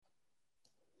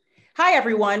Hi,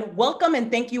 everyone. Welcome and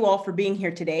thank you all for being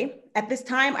here today. At this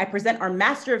time, I present our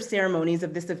Master of Ceremonies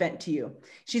of this event to you.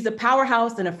 She's a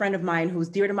powerhouse and a friend of mine who's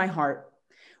dear to my heart.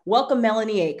 Welcome,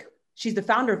 Melanie Ake. She's the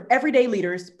founder of Everyday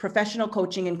Leaders, Professional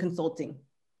Coaching and Consulting,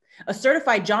 a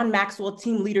certified John Maxwell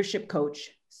team leadership coach,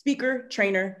 speaker,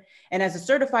 trainer, and as a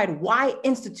certified Why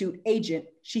Institute agent,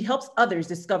 she helps others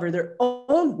discover their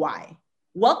own why.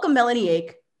 Welcome, Melanie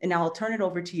Ake, and now I'll turn it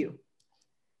over to you.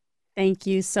 Thank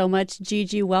you so much,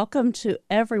 Gigi. Welcome to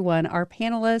everyone, our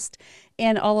panelists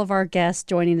and all of our guests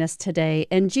joining us today.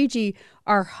 And Gigi,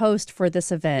 our host for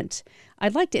this event,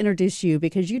 I'd like to introduce you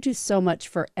because you do so much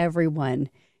for everyone.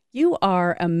 You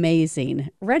are amazing.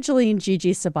 Regeline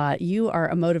Gigi Sabat, you are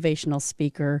a motivational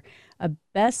speaker, a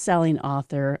best-selling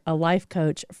author, a life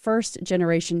coach,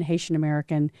 first-generation Haitian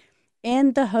American,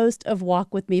 and the host of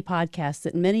Walk With Me podcast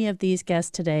that many of these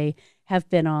guests today have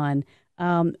been on.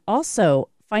 Also,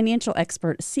 financial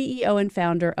expert, CEO and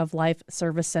founder of Life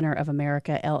Service Center of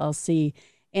America, LLC,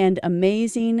 and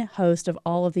amazing host of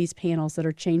all of these panels that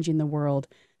are changing the world.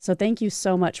 So thank you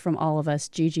so much from all of us,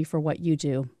 Gigi, for what you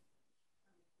do.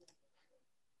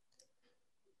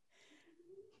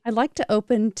 I'd like to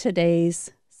open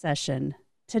today's session,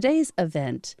 today's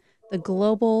event, the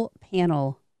global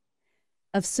panel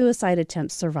of suicide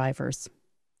attempt survivors.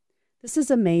 This is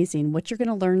amazing. What you're going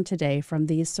to learn today from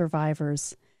these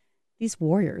survivors, these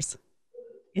warriors,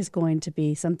 is going to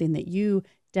be something that you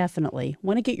definitely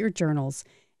want to get your journals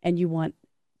and you want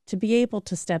to be able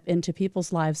to step into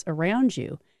people's lives around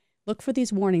you. Look for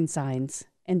these warning signs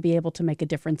and be able to make a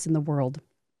difference in the world.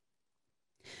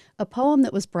 A poem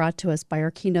that was brought to us by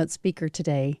our keynote speaker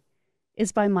today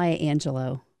is by Maya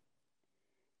Angelou.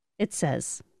 It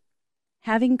says,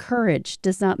 "Having courage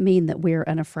does not mean that we are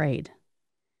unafraid.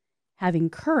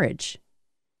 Having courage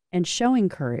and showing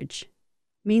courage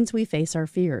means we face our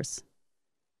fears.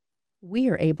 We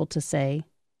are able to say,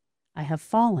 I have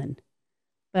fallen,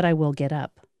 but I will get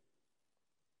up."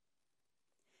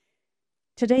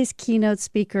 Today's keynote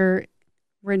speaker,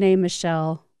 Renee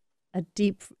Michelle, a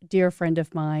dear friend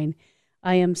of mine.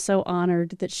 I am so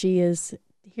honored that she is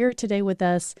here today with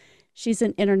us. She's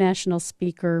an international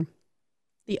speaker,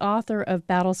 the author of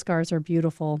Battle Scars Are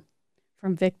Beautiful,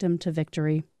 From Victim to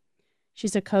Victory.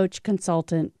 She's a coach,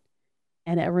 consultant,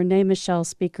 and a Renee Michelle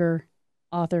speaker,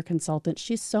 author, consultant.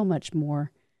 She's so much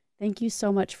more. Thank you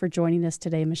so much for joining us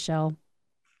today, Michelle.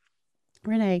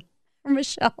 Renee, or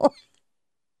Michelle.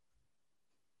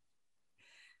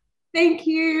 Thank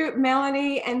you,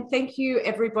 Melanie, and thank you,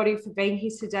 everybody, for being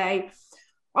here today.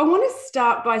 I want to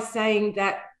start by saying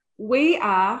that we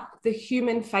are the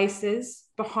human faces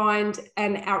behind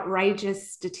an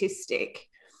outrageous statistic.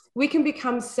 We can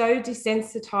become so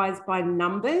desensitized by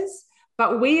numbers,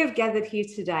 but we have gathered here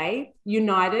today,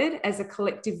 united as a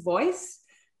collective voice,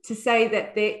 to say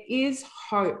that there is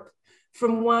hope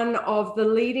from one of the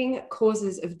leading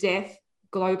causes of death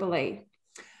globally.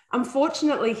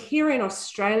 Unfortunately, here in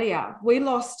Australia, we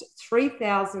lost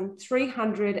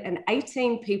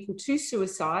 3,318 people to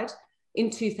suicide in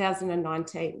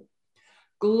 2019.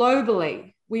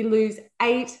 Globally, we lose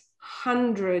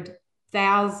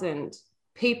 800,000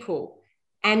 people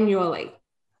annually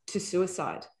to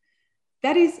suicide.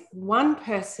 That is one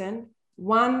person,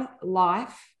 one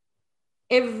life,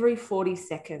 every 40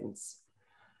 seconds.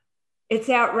 It's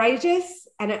outrageous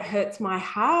and it hurts my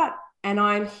heart. And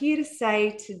I'm here to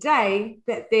say today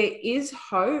that there is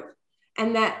hope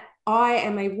and that I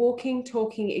am a walking,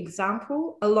 talking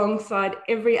example alongside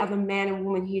every other man and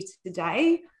woman here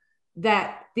today,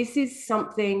 that this is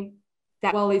something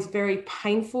that, while is very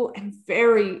painful and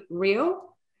very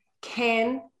real,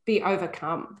 can be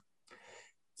overcome.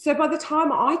 So by the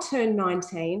time I turned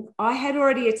 19, I had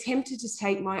already attempted to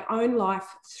take my own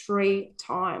life 3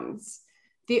 times.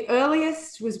 The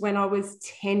earliest was when I was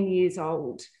 10 years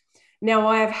old. Now,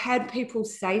 I have had people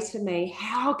say to me,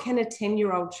 how can a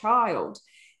 10-year-old child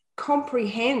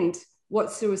comprehend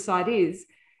what suicide is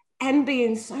and be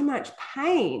in so much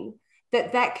pain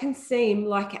that can seem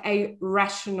like a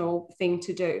rational thing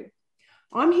to do?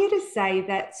 I'm here to say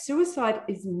that suicide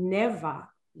is never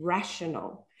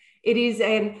rational. It is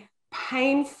a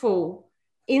painful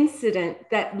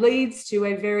incident that leads to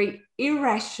a very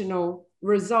irrational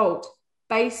result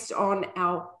based on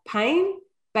our pain,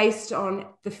 based on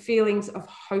the feelings of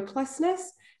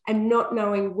hopelessness and not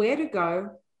knowing where to go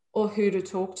or who to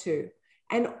talk to.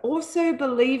 And also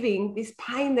believing this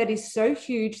pain that is so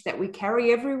huge that we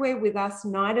carry everywhere with us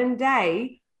night and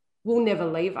day will never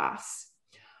leave us.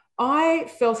 I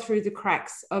fell through the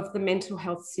cracks of the mental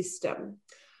health system.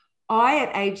 I,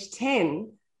 at age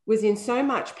 10, was in so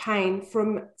much pain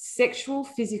from sexual,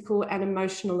 physical, and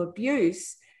emotional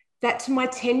abuse that to my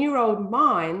 10-year-old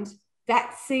mind,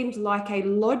 that seemed like a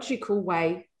logical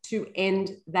way to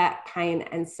end that pain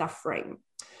and suffering.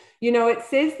 You know, it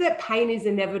says that pain is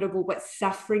inevitable, but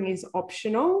suffering is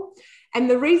optional. And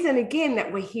the reason, again,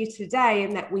 that we're here today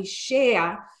and that we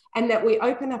share and that we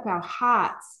open up our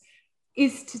hearts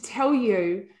is to tell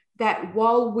you that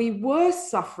while we were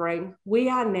suffering, we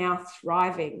are now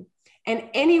thriving. And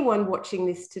anyone watching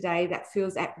this today that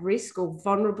feels at risk or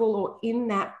vulnerable or in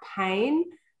that pain,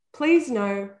 please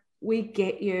know we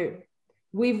get you.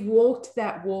 We've walked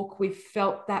that walk, we've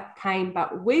felt that pain,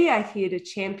 but we are here to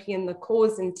champion the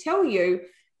cause and tell you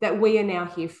that we are now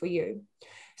here for you.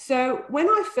 So when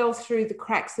I fell through the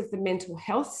cracks of the mental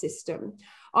health system,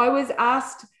 I was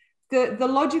asked the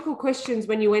logical questions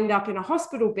when you end up in a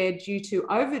hospital bed due to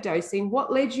overdosing.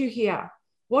 What led you here?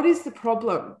 What is the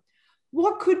problem?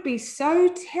 What could be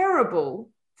so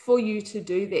terrible for you to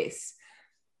do this?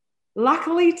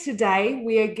 Luckily today,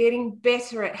 we are getting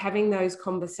better at having those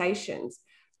conversations,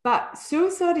 but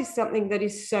suicide is something that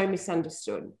is so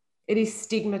misunderstood. It is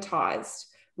stigmatized.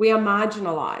 We are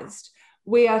marginalized.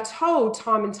 We are told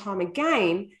time and time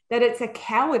again that it's a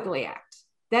cowardly act,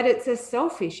 that it's a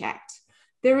selfish act.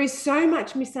 There is so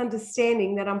much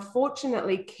misunderstanding that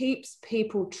unfortunately keeps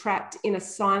people trapped in a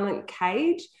silent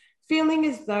cage, feeling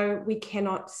as though we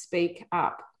cannot speak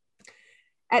up.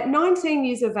 At 19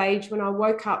 years of age, when I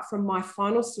woke up from my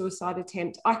final suicide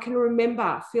attempt, I can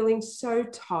remember feeling so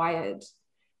tired,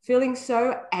 feeling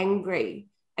so angry,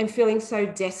 and feeling so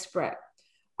desperate.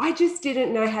 I just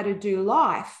didn't know how to do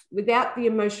life without the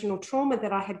emotional trauma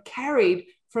that I had carried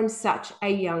from such a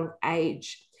young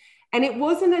age. And it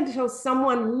wasn't until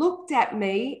someone looked at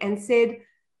me and said,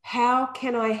 "How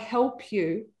can I help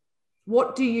you?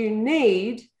 What do you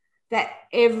need?" that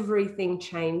everything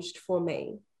changed for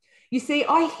me. You see,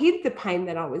 I hid the pain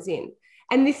that I was in.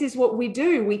 And this is what we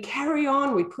do. We carry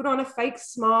on, we put on a fake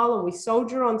smile, and we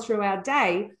soldier on through our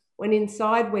day when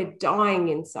inside we're dying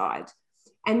inside.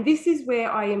 And this is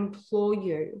where I implore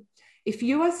you, if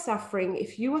you are suffering,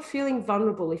 if you are feeling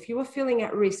vulnerable, if you are feeling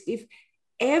at risk, if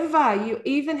ever you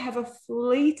even have a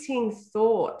fleeting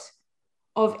thought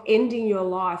of ending your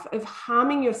life, of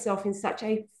harming yourself in such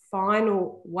a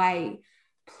final way,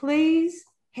 please,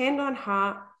 hand on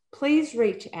heart, please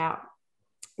reach out.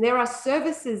 There are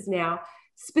services now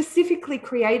specifically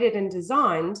created and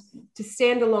designed to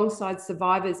stand alongside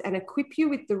survivors and equip you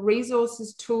with the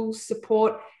resources, tools,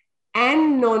 support,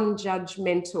 and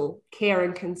non-judgmental care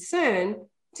and concern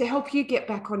to help you get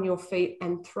back on your feet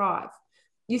and thrive.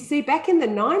 You see, back in the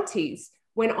 90s,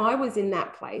 when I was in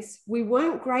that place, we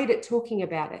weren't great at talking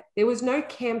about it. There was no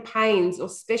campaigns or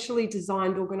specially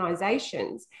designed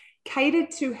organizations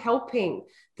catered to helping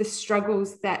the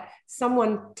struggles that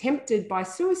someone tempted by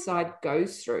suicide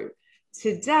goes through.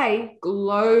 Today,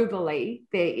 globally,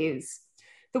 there is.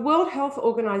 The World Health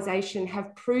Organization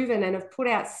have proven and have put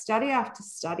out study after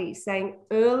study saying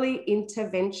early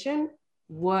intervention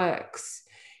works.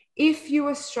 If you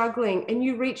are struggling and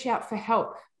you reach out for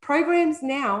help, programs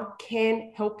now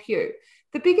can help you.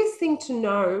 The biggest thing to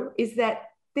know is that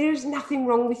there's nothing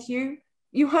wrong with you.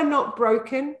 You are not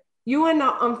broken. You are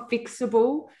not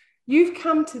unfixable. You've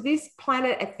come to this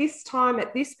planet at this time,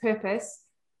 at this purpose,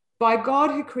 by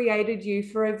God who created you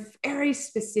for a very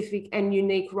specific and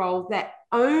unique role that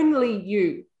only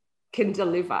you can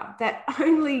deliver, that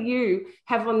only you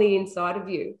have on the inside of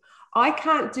you. I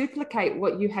can't duplicate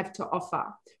what you have to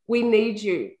offer. We need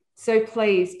you. So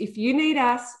please, if you need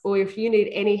us or if you need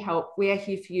any help, we are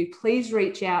here for you. Please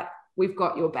reach out. We've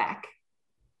got your back.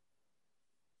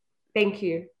 Thank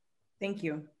you. Thank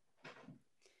you.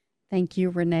 Thank you,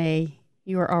 Renee.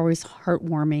 You are always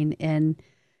heartwarming and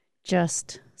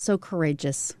just so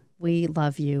courageous. We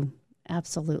love you.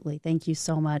 Absolutely. Thank you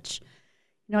so much.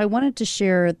 You know, I wanted to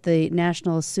share the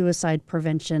National Suicide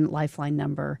Prevention Lifeline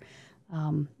number.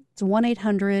 It's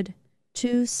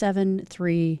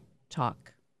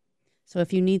 1-800-273-TALK. So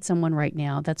if you need someone right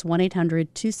now, that's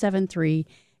 1-800-273-8255.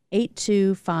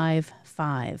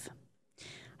 I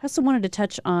also wanted to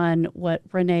touch on what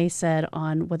Renee said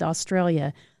on with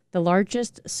Australia. The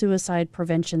largest suicide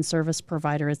prevention service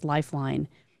provider is Lifeline,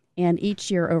 and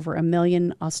each year over 1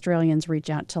 million Australians reach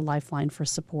out to Lifeline for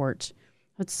support.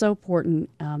 It's so important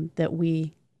that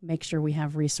we make sure we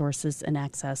have resources and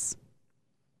access.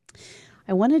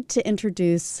 I wanted to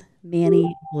introduce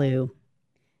Manny Blue.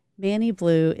 Manny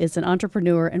Blue is an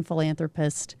entrepreneur and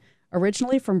philanthropist.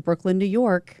 Originally from Brooklyn, New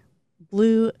York,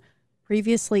 Blue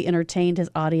previously entertained his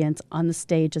audience on the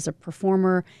stage as a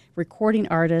performer, recording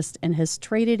artist, and has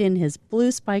traded in his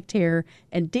blue spiked hair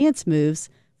and dance moves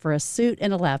for a suit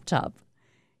and a laptop.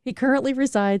 He currently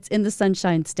resides in the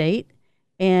Sunshine State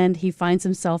and he finds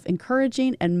himself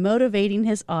encouraging and motivating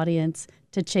his audience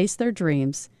to chase their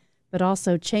dreams, but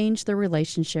also change their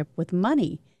relationship with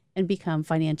money and become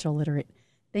financial literate.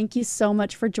 Thank you so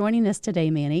much for joining us today,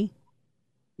 Manny.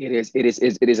 It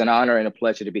is an honor and a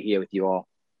pleasure to be here with you all.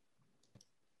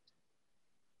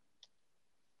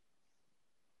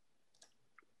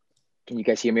 Can you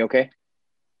guys hear me okay?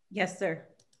 Yes, sir.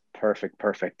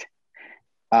 Perfect.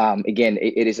 Again,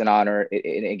 it is an honor.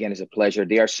 And again, it's a pleasure.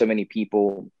 There are so many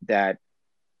people that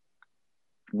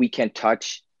we can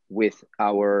touch with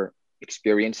our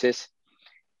experiences.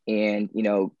 And,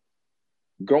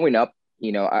 growing up,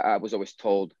 I was always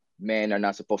told men are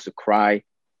not supposed to cry.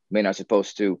 Men are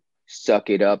supposed to suck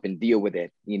it up and deal with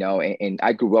it, and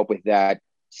I grew up with that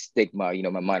stigma,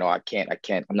 my mind,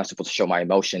 I'm not supposed to show my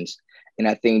emotions. And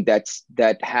I think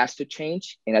that has to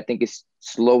change. And I think it's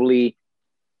slowly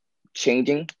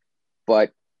changing,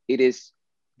 but it is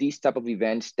these type of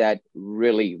events that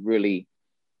really, really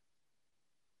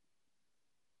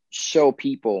show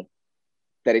people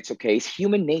that it's okay. It's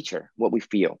human nature, what we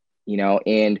feel,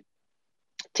 and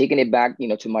taking it back,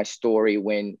 to my story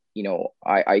when,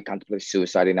 I contemplated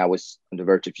suicide and I was on the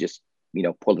verge of just,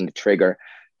 pulling the trigger,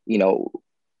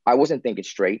 I wasn't thinking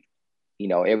straight.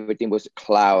 Everything was a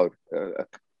cloud,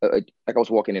 like I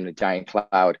was walking in a giant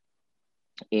cloud.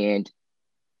 And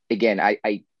again,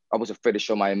 I was afraid to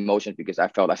show my emotions because I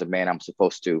felt as a man, I'm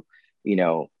supposed to,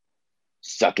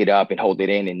 suck it up and hold it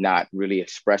in and not really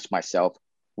express myself,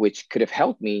 which could have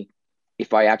helped me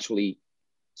if I actually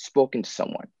spoken to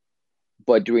someone.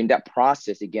 But during that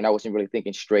process, again, I wasn't really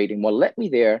thinking straight. And what led me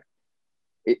there,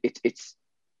 it's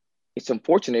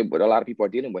unfortunate, but a lot of people are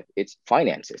dealing with it's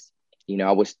finances.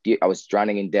 I was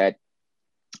drowning in debt.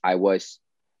 I was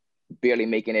barely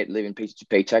making it, living paycheck to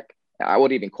paycheck. I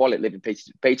wouldn't even call it living paycheck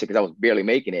to paycheck because I was barely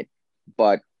making it.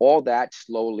 But all that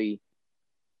slowly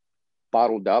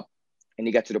bottled up, and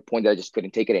it got to the point that I just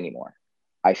couldn't take it anymore.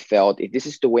 I felt if this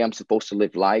is the way I'm supposed to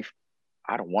live life,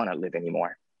 I don't want to live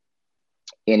anymore.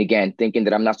 And again, thinking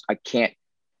that I can't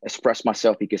express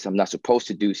myself because I'm not supposed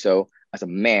to do so as a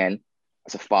man,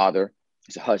 as a father,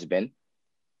 as a husband.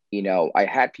 I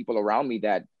had people around me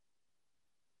that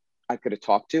I could have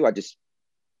talked to. I just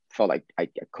felt like I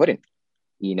couldn't,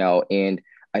 and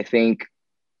I think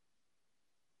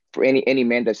for any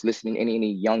man that's listening,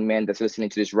 any young man that's listening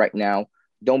to this right now,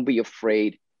 don't be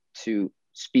afraid to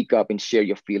speak up and share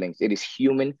your feelings. It is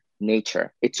human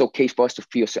nature. It's okay for us to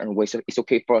feel certain ways. It's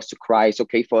okay for us to cry. It's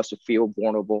okay for us to feel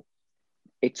vulnerable.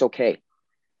 It's okay,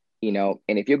 and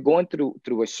if you're going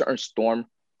through a certain storm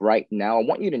right now, I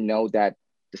want you to know that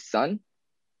the sun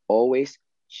always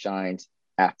shines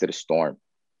after the storm.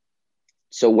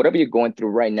 So whatever you're going through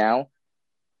right now,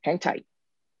 hang tight.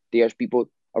 There's people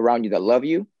around you that love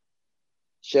you,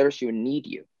 cherish you, and need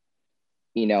you.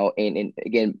 And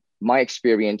again, my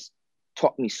experience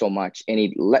taught me so much, and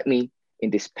it led me in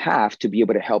this path to be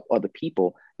able to help other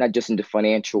people, not just in the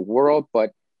financial world,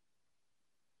 but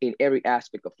in every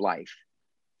aspect of life.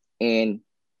 And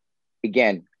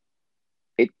again,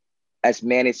 as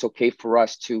men, it's okay for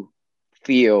us to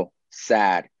feel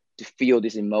sad, to feel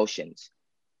these emotions.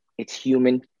 It's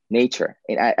human nature.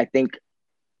 And I think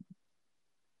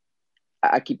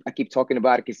I keep talking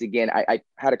about it because, again, I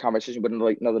had a conversation with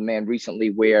another man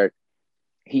recently where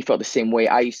he felt the same way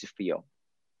I used to feel.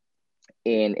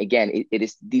 And again, it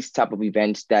is these type of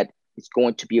events that it's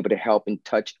going to be able to help and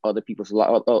touch other people's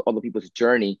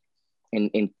journey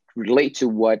and relate to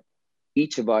what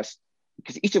each of us,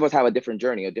 because each of us have a different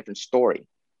journey, a different story.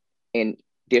 And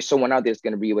there's someone out there that's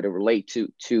going to be able to relate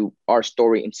to our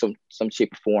story in some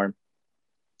shape or form.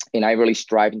 And I really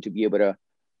striving to be able to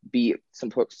be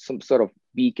some sort of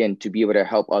beacon to be able to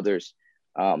help others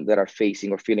that are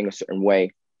facing or feeling a certain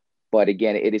way. But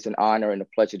again, it is an honor and a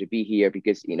pleasure to be here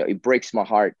because, it breaks my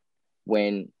heart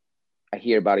when I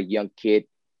hear about a young kid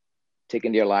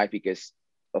taking their life because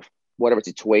of whatever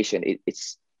situation.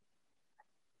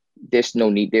 There's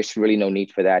really no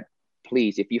need for that.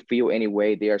 Please, if you feel any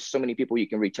way, there are so many people you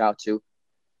can reach out to.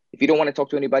 If you don't want to talk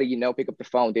to anybody, pick up the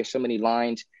phone. There's so many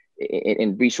lines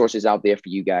and resources out there for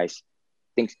you guys.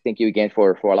 Thank you again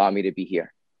for allowing me to be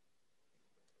here.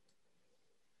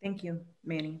 Thank you,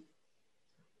 Manny.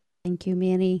 Thank you,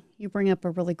 Manny. You bring up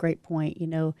a really great point.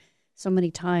 So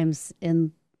many times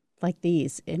during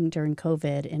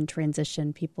COVID and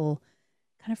transition, people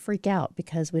kind of freak out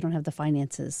because we don't have the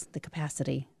finances, the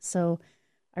capacity. So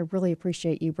I really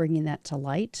appreciate you bringing that to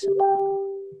light,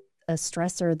 a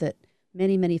stressor that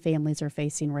many, many families are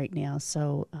facing right now.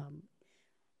 So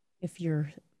if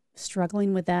you're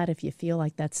struggling with that, if you feel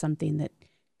like that's something that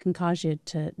can cause you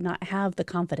to not have the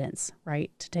confidence,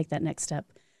 right, to take that next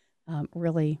step,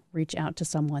 really reach out to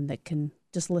someone that can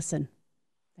just listen.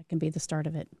 That can be the start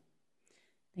of it.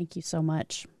 Thank you so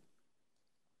much.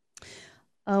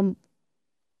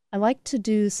 I like to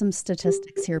do some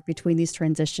statistics here between these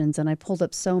transitions, and I pulled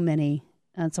up so many,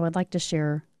 and so I'd like to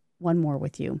share one more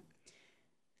with you.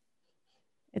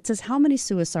 It says, how many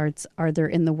suicides are there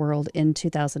in the world in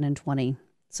 2020?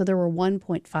 So there were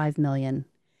 1.5 million.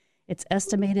 It's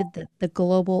estimated that the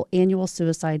global annual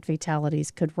suicide fatalities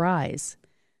could rise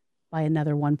by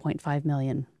another 1.5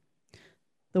 million.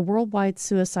 The worldwide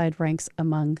suicide ranks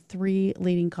among 3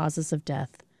 leading causes of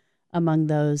death among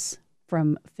those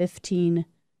from 15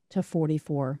 to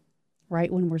 44,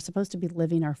 right when we're supposed to be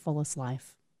living our fullest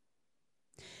life.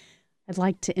 I'd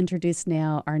like to introduce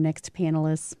now our next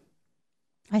panelist.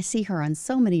 I see her on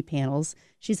so many panels.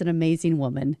 She's an amazing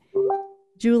woman.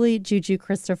 Julie Juju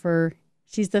Christopher.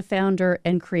 She's the founder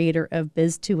and creator of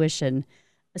Biz Tuition,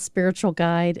 a spiritual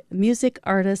guide, music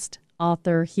artist,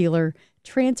 author, healer,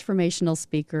 transformational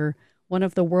speaker, one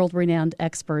of the world-renowned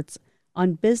experts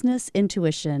on business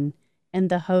intuition, and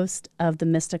the host of the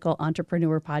Mystical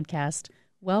Entrepreneur podcast.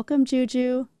 Welcome,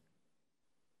 Juju.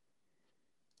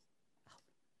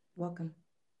 Welcome.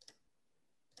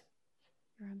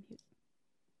 You're on mute.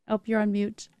 Oh, you're on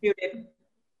mute. Muted.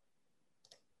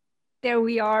 There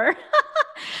we are.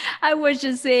 I was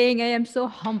just saying I am so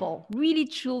humble, really,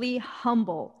 truly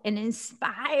humble and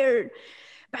inspired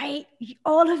by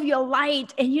all of your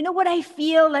light. And you know what I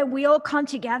feel? Like we all come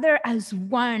together as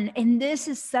one. And this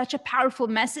is such a powerful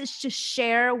message to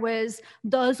share with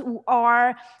those who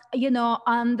are,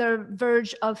 on the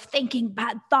verge of thinking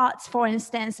bad thoughts, for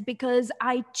instance, because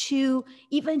I too,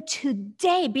 even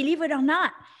today, believe it or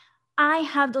not, I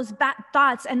have those bad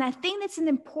thoughts. And I think it's an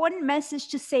important message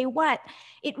to say what?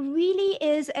 It really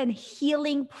is a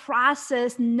healing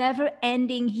process, never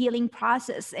ending healing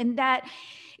process. And that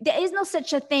there is no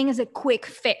such a thing as a quick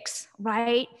fix,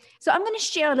 right? So I'm going to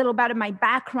share a little bit of my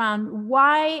background,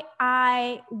 why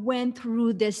I went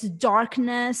through this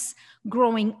darkness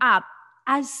growing up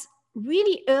as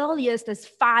really earliest as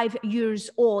 5 years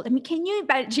old. I mean, can you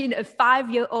imagine a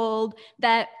 5-year-old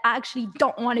that actually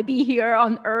don't want to be here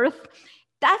on earth?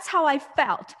 That's how I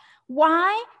felt.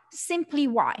 Why? Simply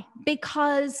why?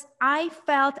 Because I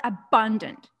felt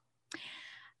abandoned.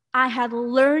 I had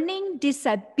learning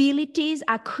disabilities.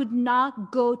 I could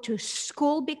not go to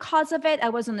school because of it. I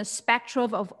was on the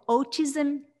spectrum of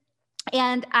autism.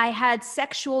 And I had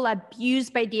sexual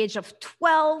abuse by the age of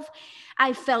 12.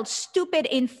 I felt stupid.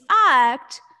 In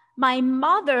fact, my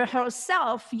mother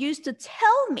herself used to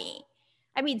tell me,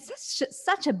 I mean,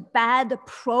 such a bad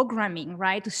programming,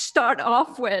 right, to start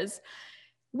off with.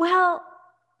 Well,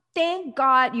 thank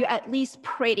God you're at least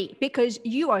pretty because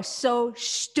you are so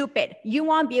stupid. You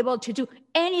won't be able to do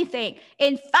anything.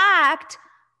 In fact,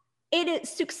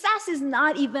 success is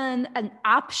not even an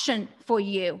option for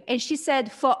you. And she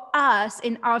said, for us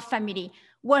in our family,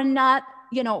 we're not,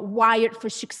 wired for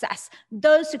success.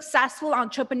 Those successful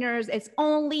entrepreneurs, it's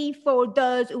only for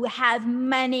those who have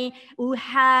money, who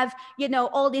have,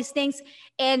 all these things.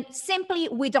 And simply,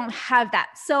 we don't have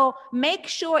that. So make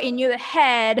sure in your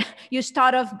head, you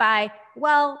start off by,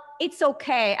 well, it's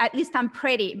okay. At least I'm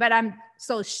pretty, but I'm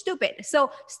so stupid.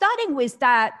 So starting with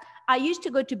that, I used to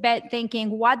go to bed thinking,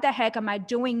 what the heck am I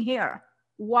doing here?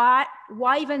 Why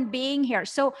even being here?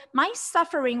 So my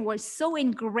suffering was so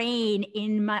ingrained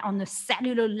on the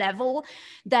cellular level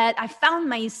that I found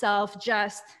myself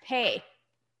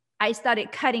I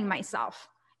started cutting myself.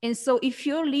 And so if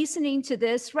you're listening to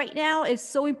this right now, it's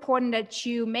so important that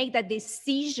you make that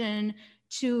decision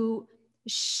to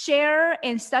share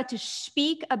and start to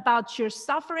speak about your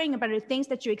suffering, about the things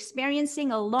that you're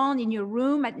experiencing alone in your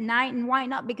room at night. And why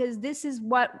not? Because this is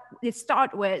what it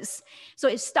started with. So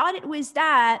it started with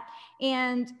that.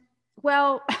 And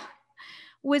well,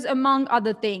 with among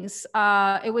other things,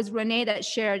 it was Renee that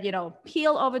shared,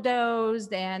 pill overdose.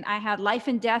 Then I had life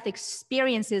and death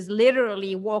experiences,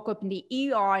 literally woke up in the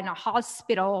ER in a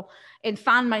hospital and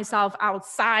found myself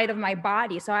outside of my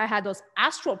body. So I had those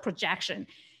astral projection.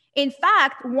 In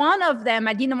fact, one of them,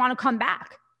 I didn't want to come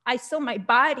back. I saw my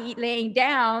body laying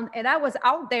down and I was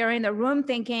out there in the room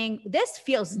thinking, this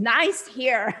feels nice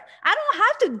here. I don't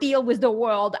have to deal with the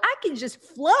world. I can just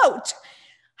float.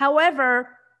 However,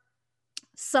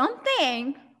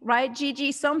 something, right,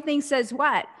 Gigi, something says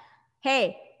what?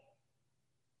 Hey,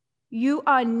 you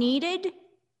are needed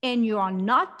and you are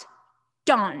not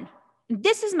done.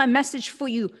 This is my message for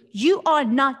you. You are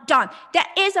not done. There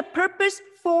is a purpose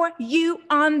for you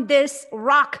on this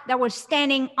rock that we're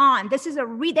standing on. There's a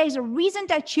reason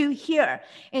that you're here,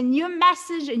 and your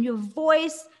message and your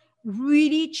voice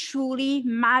really truly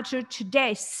matter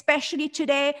today, especially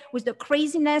today with the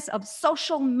craziness of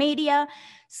social media.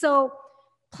 So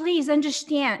please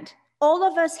understand, all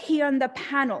of us here on the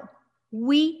panel,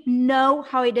 we know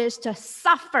how it is to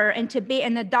suffer and to be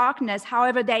in the darkness.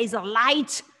 However, there is a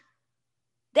light.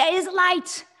 There is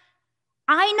light.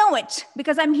 I know it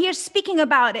because I'm here speaking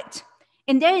about it.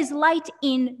 And there is light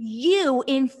in you.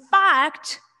 In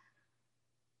fact,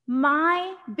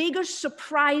 my biggest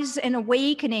surprise and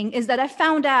awakening is that I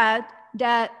found out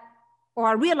that, or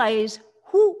I realized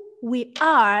who we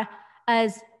are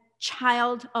as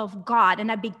child of God.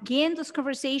 And I began this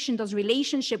conversation, this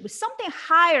relationship with something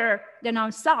higher than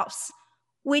ourselves,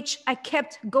 which I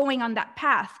kept going on that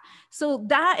path. So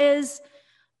that is,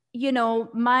 you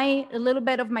know, a little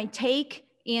bit of my take.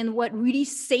 And what really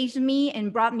saved me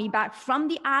and brought me back from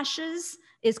the ashes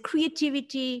is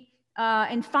creativity,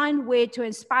 and find way to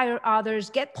inspire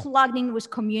others, get plugged in with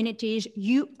communities.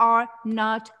 You are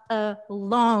not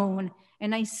alone.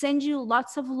 And I send you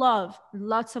lots of love,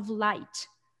 lots of light.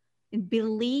 And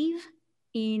believe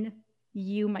in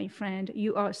you, my friend.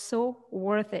 You are so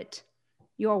worth it.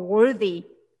 You are worthy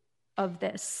of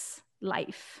this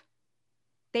life.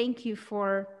 Thank you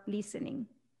for listening.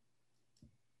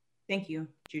 Thank you,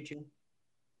 Juju.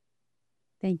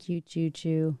 Thank you,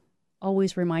 Juju.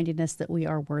 Always reminding us that we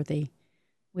are worthy.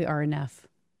 We are enough.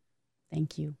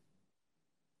 Thank you.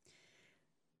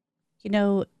 You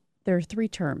know, there are 3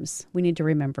 terms we need to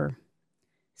remember.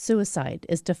 Suicide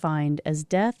is defined as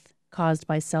death caused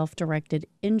by self-directed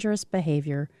injurious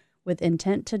behavior with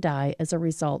intent to die as a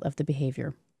result of the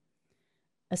behavior.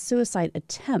 A suicide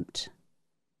attempt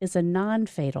is a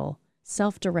non-fatal,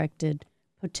 self-directed,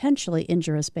 potentially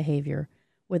injurious behavior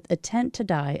with intent to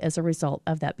die as a result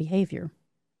of that behavior.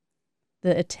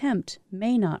 The attempt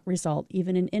may not result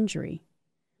even in injury,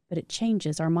 but it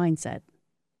changes our mindset.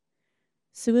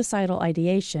 Suicidal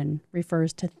ideation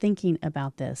refers to thinking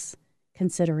about this,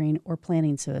 considering or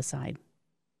planning suicide.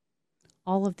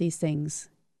 All of these things,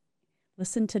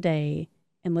 listen today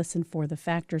and listen for the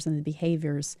factors and the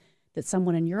behaviors that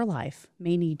someone in your life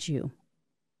may need you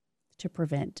to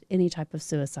prevent any type of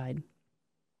suicide.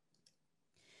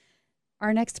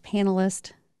 Our next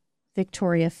panelist,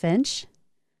 Victoria Finch,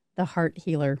 the heart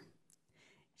healer.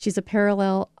 She's a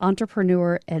parallel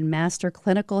entrepreneur and master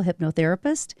clinical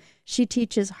hypnotherapist. She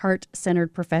teaches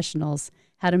heart-centered professionals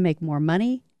how to make more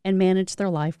money and manage their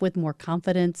life with more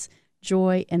confidence,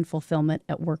 joy, and fulfillment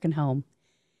at work and home.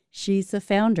 She's the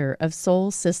founder of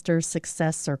Soul Sisters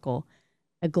Success Circle,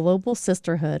 a global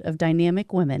sisterhood of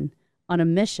dynamic women on a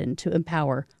mission to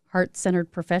empower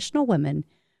heart-centered professional women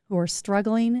who are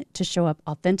struggling to show up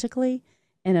authentically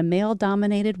in a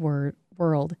male-dominated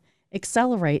world,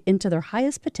 accelerate into their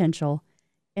highest potential,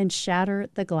 and shatter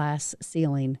the glass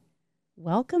ceiling.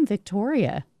 Welcome,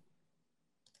 Victoria.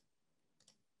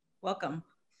 Welcome.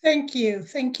 Thank you.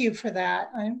 Thank you for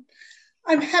that.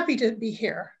 I'm happy to be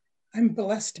here. I'm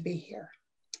blessed to be here.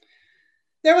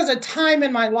 There was a time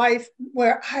in my life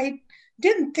where I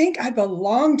didn't think I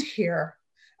belonged here.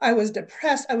 I was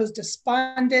depressed, I was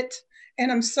despondent,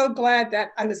 and I'm so glad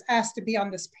that I was asked to be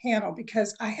on this panel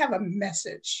because I have a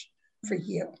message for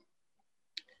you.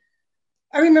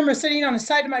 I remember sitting on the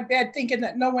side of my bed thinking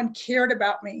that no one cared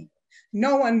about me.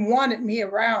 No one wanted me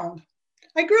around.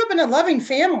 I grew up in a loving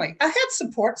family. I had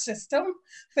support system,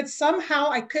 but somehow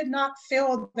I could not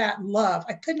feel that love.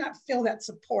 I could not feel that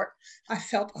support. I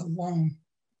felt alone.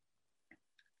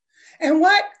 And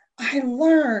what I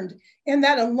learned in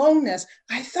that aloneness,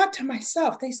 I thought to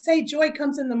myself, they say joy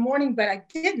comes in the morning, but I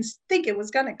didn't think it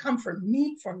was going to come for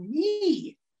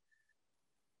me.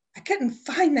 I couldn't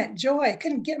find that joy. I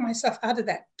couldn't get myself out of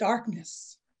that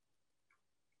darkness.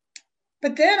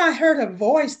 But then I heard a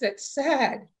voice that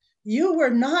said, you were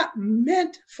not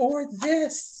meant for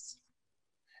this.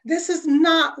 This is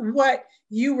not what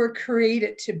you were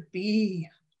created to be.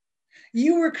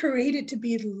 You were created to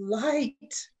be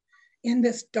light in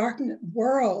this darkened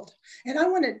world. And I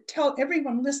want to tell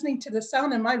everyone listening to the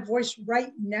sound of my voice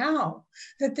right now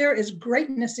that there is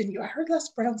greatness in you. I heard Les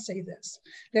Brown say this,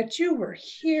 that you were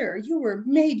here, you were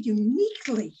made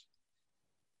uniquely.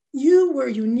 You were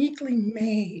uniquely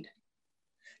made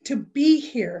to be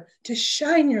here, to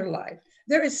shine your life.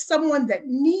 There is someone that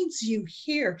needs you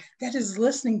here that is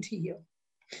listening to you.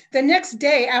 The next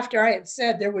day after I had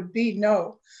said there would be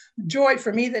no joy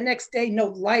for me, the next day, no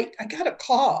light, I got a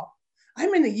call.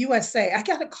 I'm in the USA. I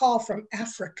got a call from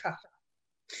Africa.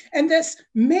 And this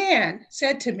man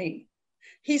said to me,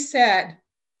 he said,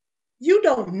 you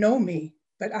don't know me,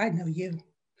 but I know you.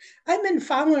 I've been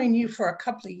following you for a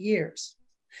couple of years,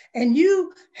 and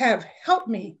you have helped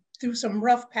me through some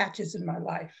rough patches in my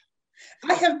life.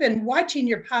 I have been watching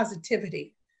your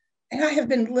positivity, and I have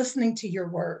been listening to your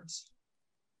words.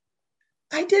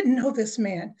 I didn't know this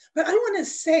man, but I want to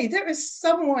say there is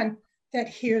someone that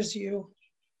hears you.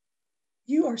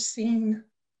 You are seen.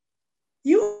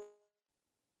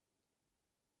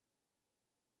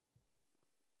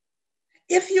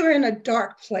 If you're in a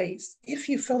dark place, if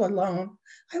you feel alone,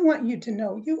 I want you to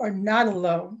know you are not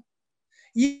alone.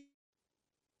 You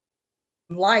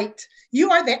light.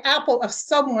 You are the apple of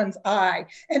someone's eye,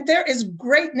 and there is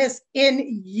greatness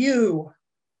in you.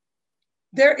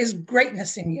 There is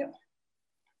greatness in you.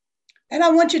 And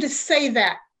I want you to say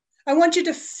that. I want you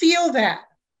to feel that.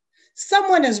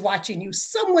 Someone is watching you.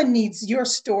 Someone needs your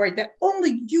story that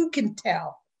only you can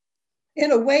tell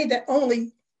in a way that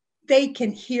only they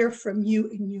can hear from you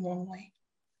and you only.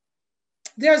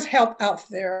 There's help out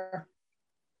there.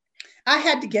 I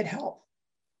had to get help.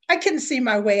 I couldn't see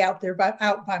my way out there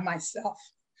out by myself.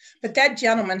 But that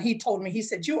gentleman, he told me, he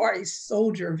said, you are a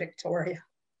soldier, Victoria.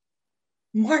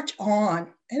 March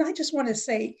on. And I just want to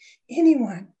say,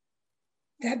 anyone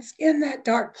that's in that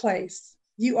dark place,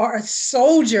 you are a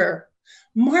soldier.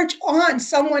 March on.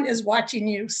 Someone is watching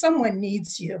you. Someone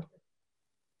needs you.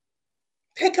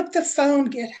 Pick up the phone,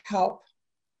 get help.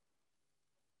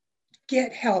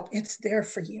 Get help. It's there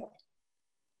for you.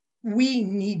 We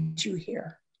need you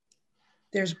here.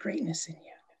 There's greatness in you.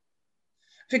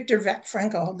 Viktor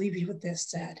Frankl, I'll leave you with this,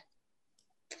 said,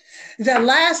 the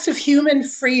last of human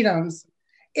freedoms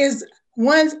is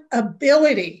one's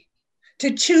ability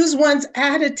to choose one's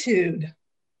attitude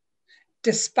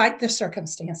despite the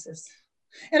circumstances.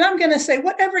 And I'm going to say,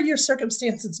 whatever your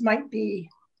circumstances might be,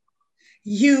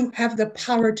 you have the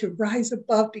power to rise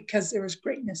above because there is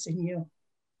greatness in you.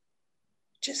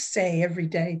 Just say every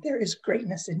day, there is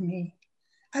greatness in me.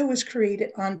 I was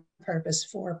created on purpose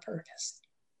for a purpose.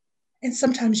 And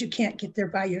sometimes you can't get there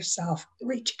by yourself.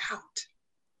 Reach out.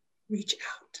 Reach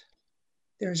out.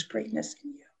 There's greatness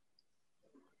in you.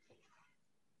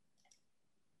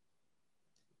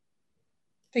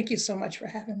 Thank you so much for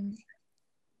having me.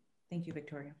 Thank you,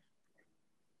 Victoria.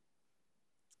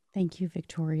 Thank you,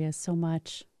 Victoria, so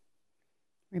much.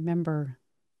 Remember,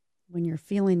 when you're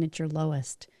feeling at your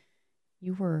lowest,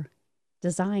 you were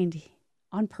designed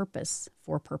on purpose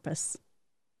for purpose.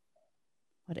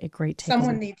 What a great takeaway.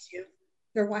 Someone needs you.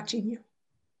 They're watching you.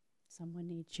 Someone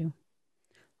needs you.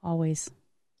 Always.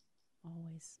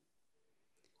 Always.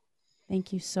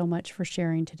 Thank you so much for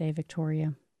sharing today,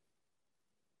 Victoria.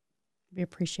 We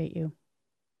appreciate you.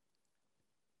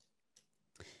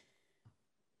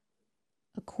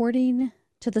 According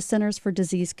to the Centers for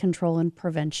Disease Control and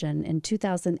Prevention, in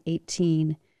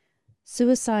 2018,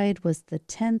 suicide was the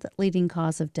 10th leading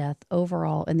cause of death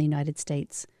overall in the United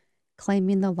States,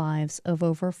 claiming the lives of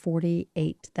over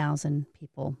 48,000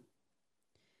 people.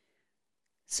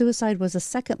 Suicide was the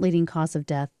second leading cause of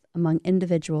death among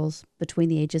individuals between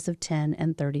the ages of 10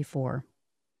 and 34,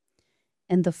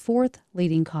 and the fourth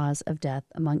leading cause of death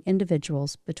among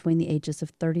individuals between the ages of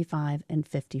 35 and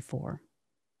 54.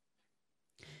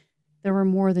 There were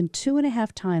more than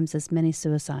 2.5 times as many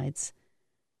suicides,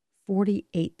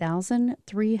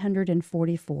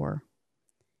 48,344,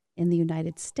 in the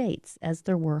United States as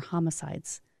there were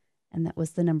homicides, and that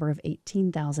was the number of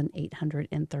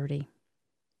 18,830.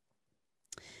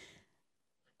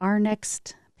 Our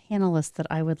next panelist that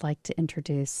I would like to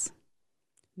introduce,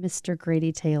 Mr.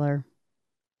 Grady Taylor.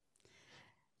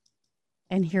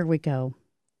 And here we go.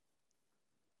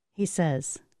 He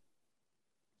says,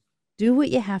 do what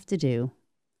you have to do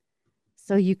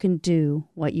so you can do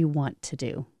what you want to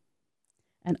do.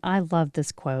 And I love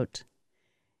this quote.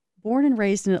 Born and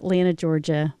raised in Atlanta,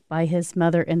 Georgia, by his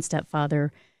mother and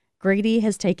stepfather, Grady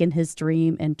has taken his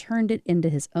dream and turned it into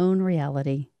his own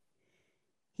reality.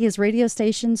 He has radio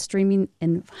stations streaming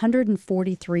in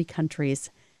 143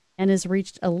 countries and has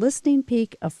reached a listening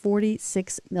peak of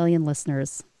 46 million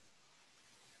listeners.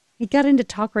 He got into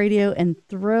talk radio and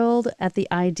thrilled at the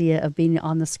idea of being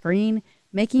on the screen,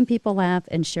 making people laugh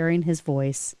and sharing his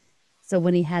voice. So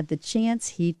when he had the chance,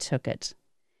 he took it.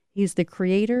 He's the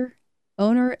creator,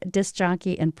 owner, disc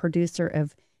jockey, and producer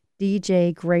of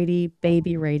DJ Grady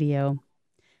Baby Radio.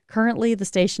 Currently, the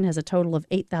station has a total of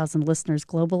 8,000 listeners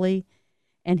globally,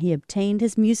 and he obtained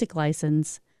his music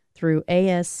license through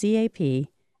ASCAP,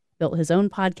 built his own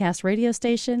podcast radio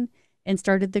station, and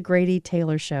started The Grady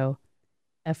Taylor Show,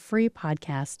 a free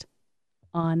podcast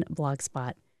on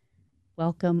Blogspot.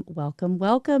 Welcome, welcome,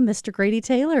 welcome, Mr. Grady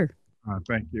Taylor.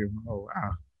 Thank you. Oh,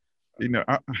 wow.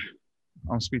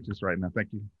 I'm speechless right now. Thank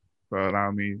you for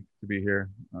allowing me to be here,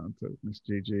 to Miss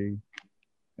Gigi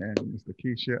and Mr.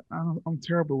 Keisha. I'm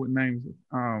terrible with names.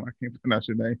 I can't pronounce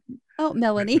your name. Oh,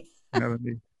 Melanie.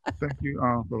 Melanie. Thank you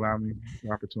for allowing me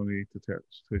the opportunity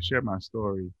to share my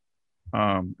story.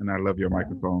 And I love your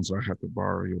microphone, so I have to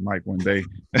borrow your mic one day.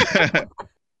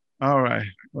 All right.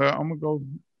 Well, I'm gonna go.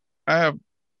 I have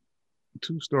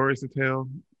two stories to tell.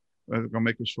 I'm gonna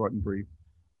make it short and brief.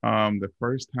 The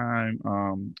first time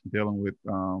dealing with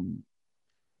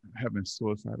having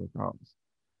suicidal thoughts,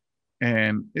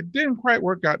 and it didn't quite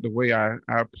work out the way I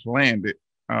planned it.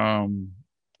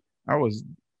 I was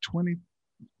 20,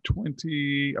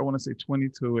 20, I want to say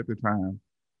 22 at the time,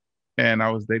 and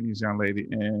I was dating this young lady,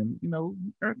 and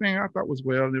everything I thought was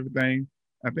well and everything.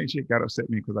 I think she got upset at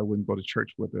me because I wouldn't go to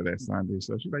church with her that Sunday.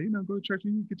 So she's like, go to church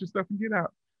and you get your stuff and get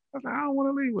out. I was like, I don't want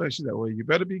to leave. Well, she said, well, you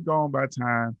better be gone by the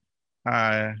time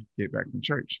I get back from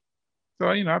church. So,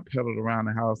 I pedaled around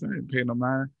the house and I didn't pay no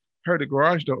mind. Heard the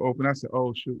garage door open. I said,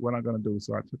 oh shoot, what am I gonna do?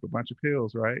 So I took a bunch of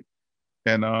pills, right?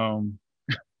 And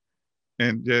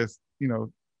and just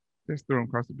threw them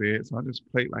across the bed. So I just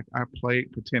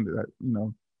pretended that,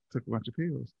 took a bunch of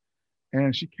pills.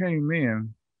 And she came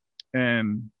in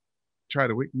and tried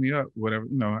to wake me up, whatever.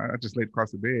 I just laid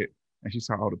across the bed and she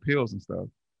saw all the pills and stuff.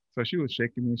 So she was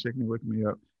shaking me, waking me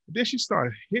up. But then she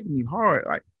started hitting me hard,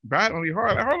 like violently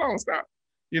hard. Like, hold on, stop.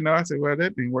 I said, well,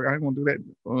 that didn't work. I ain't gonna do that.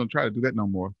 I'm gonna try to do that no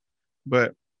more.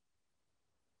 But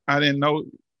I didn't know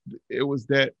it was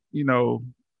that,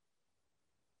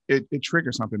 it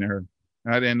triggered something in her.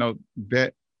 And I didn't know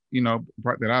that,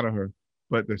 brought that out of her.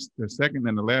 But the second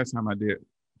and the last time I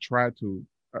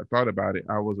thought about it,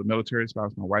 I was a military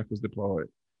spouse. My wife was deployed.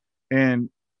 And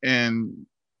if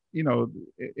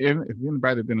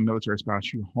anybody had been a military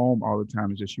spouse, you home all the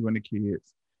time. It's just you and the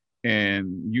kids.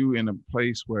 And you in a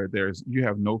place where you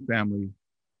have no family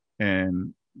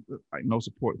and like no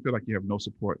support, feel like you have no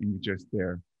support and you're just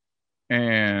there.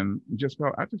 And I just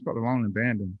felt alone and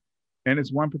abandoned. And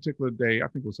it's one particular day, I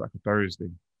think it was like a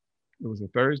Thursday. It was a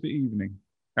Thursday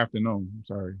afternoon, I'm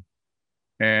sorry.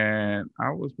 And I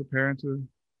was preparing to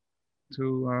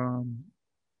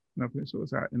commit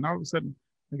suicide. And all of a sudden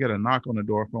I get a knock on the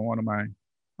door from one of my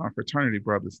fraternity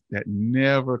brothers that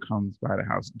never comes by the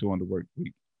house during the work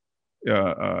week.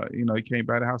 He came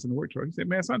by the house in the work truck. He said,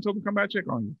 man, son told me to come by and check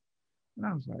on you. And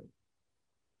I was like,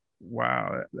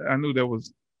 wow. I knew that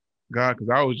was God because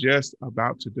I was just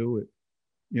about to do it,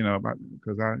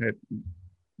 because I had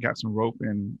got some rope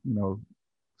and,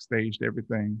 staged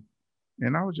everything.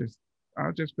 And I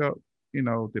just felt,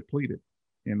 depleted,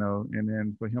 and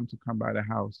then for him to come by the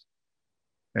house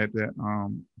at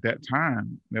that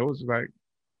time, it was like,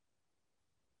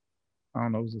 I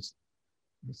don't know, it was just,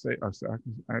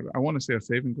 I want to say a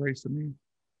saving grace to me,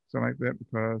 something like that,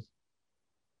 because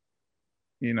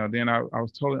then I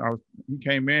was told, he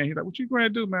came in, he's like, what you going to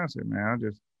do, man? I said, man, I'm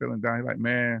just feeling down. He's like,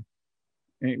 man,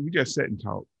 and we just sat and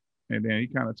talked. And then he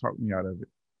kind of talked me out of it.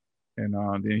 And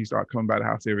then he started coming by the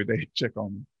house every day to check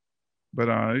on me. But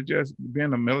it just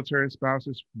being a military spouse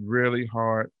is really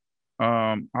hard.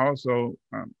 Also,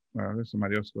 there's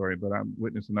somebody else's story, but I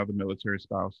witnessed another military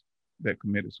spouse that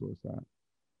committed suicide.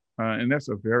 And that's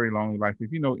a very long life.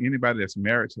 If you know anybody that's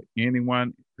married to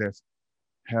anyone that's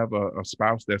have a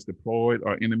spouse that's deployed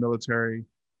or in the military,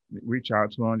 reach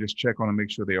out to them, just check on them, make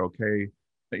sure they're okay.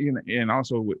 And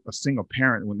also with a single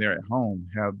parent when they're at home,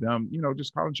 have them,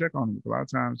 just call and check on them. A lot of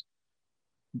times,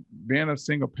 being a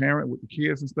single parent with the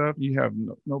kids and stuff, you have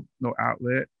no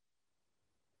outlet.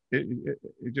 It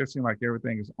just seems like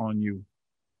everything is on you.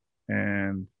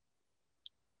 And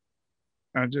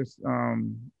I just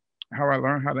how I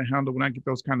learn how to handle when I get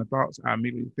those kind of thoughts, I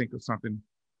immediately think of something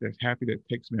that's happy that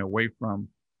takes me away from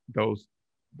those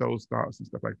thoughts and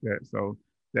stuff like that. So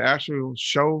the actual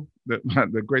show,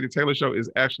 the Grady Taylor Show, is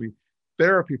actually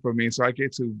therapy for me. So I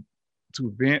get to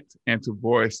vent and to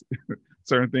voice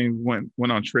certain things when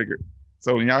untriggered.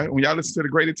 So when y'all listen to the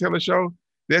Grady Taylor Show,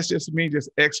 that's just me just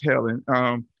exhaling.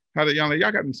 How the young lady,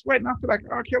 y'all got me sweating. I feel like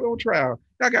R. Kelly on trial.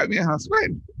 Y'all got me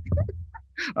sweating.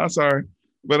 I'm sorry,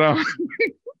 but I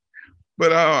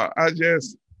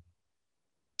just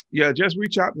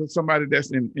reach out to somebody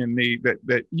that's in need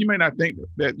that you may not think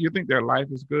that you think their life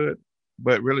is good,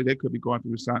 but really they could be going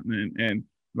through something. And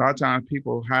a lot of times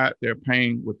people hide their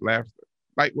pain with laughter.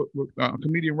 Like with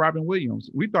comedian Robin Williams,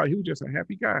 we thought he was just a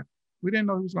happy guy. We didn't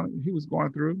know he was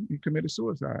going through. He committed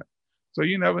suicide. So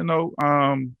you never know,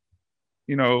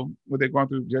 what they're going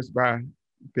through just by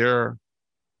their,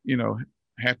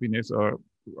 happiness or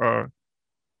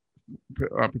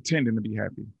pretending to be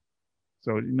happy.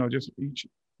 So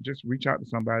just reach out to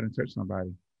somebody and touch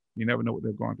somebody. You never know what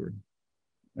they're going through.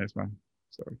 That's my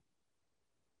story.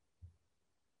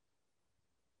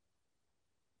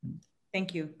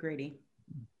 Thank you, Grady.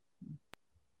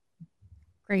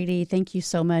 Grady, thank you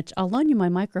so much. I'll loan you my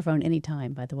microphone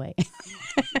anytime, by the way.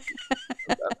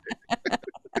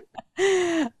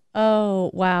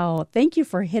 Oh, wow. Thank you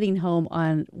for hitting home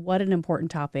on what an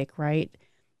important topic, right?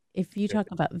 If you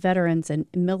talk about veterans and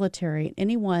military,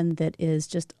 anyone that is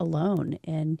just alone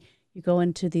and you go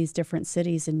into these different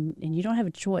cities and you don't have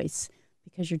a choice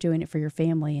because you're doing it for your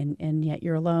family and yet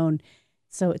you're alone.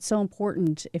 So it's so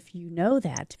important if you know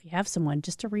that, if you have someone,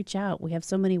 just to reach out. We have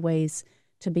so many ways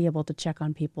to be able to check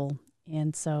on people.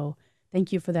 And so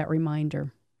thank you for that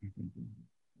reminder.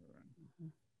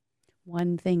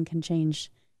 One thing can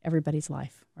change everybody's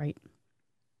life, right?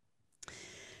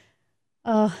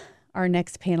 Our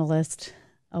next panelist,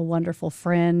 a wonderful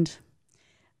friend,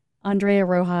 Andrea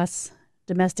Rojas,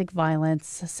 domestic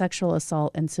violence, sexual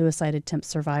assault, and suicide attempt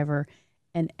survivor,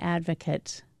 an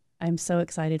advocate. I'm so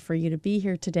excited for you to be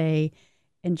here today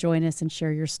and join us and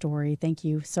share your story. Thank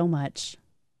you so much.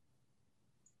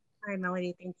 Hi,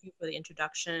 Melanie. Thank you for the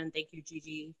introduction. Thank you,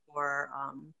 Gigi, for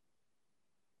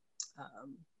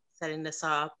setting this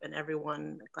up, and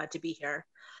everyone. Glad to be here.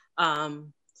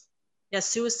 Yeah,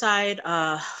 suicide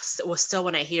was still,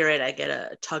 when I hear it, I get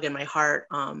a tug in my heart.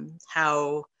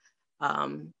 How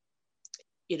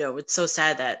it's so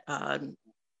sad that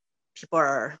people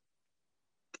are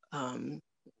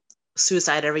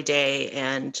suicide every day.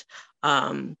 And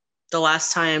the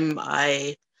last time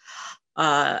I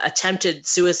attempted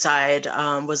suicide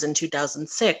was in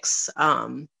 2006.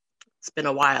 It's been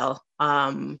a while,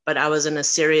 but I was in I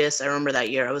remember that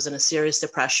year, I was in a serious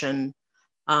depression.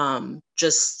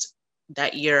 Just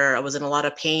that year, I was in a lot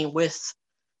of pain with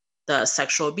the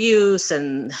sexual abuse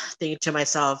and thinking to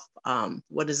myself,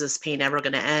 what is this pain ever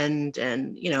going to end?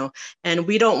 And, and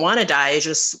we don't want to die. It's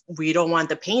just, we don't want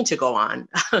the pain to go on.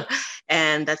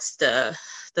 And that's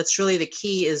really the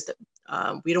key, is that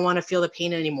we don't want to feel the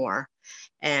pain anymore.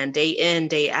 And day in,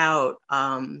 day out.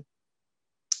 And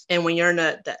when you're in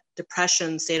that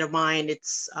depression state of mind,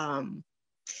 it's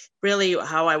really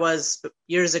how I was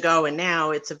years ago. And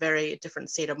now it's a very different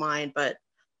state of mind. But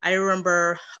I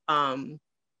remember I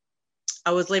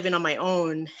was living on my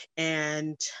own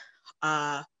and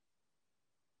not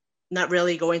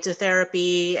really going to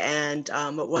therapy, and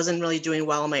it wasn't really doing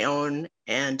well on my own.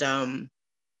 And,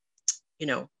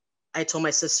 I told my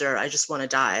sister, I just want to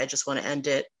die. I just want to end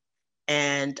it.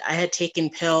 And I had taken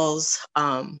pills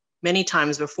many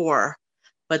times before,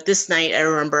 but this night I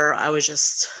remember I was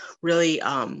just really,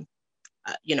 I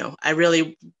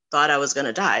really thought I was going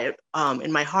to die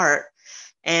in my heart.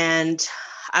 And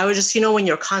I was just, when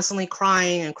you're constantly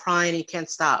crying and crying, you can't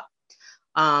stop.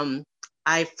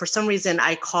 For some reason,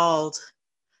 I called,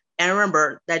 and I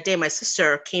remember that day my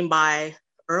sister came by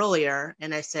earlier,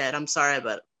 and I said, I'm sorry,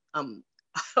 but I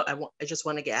just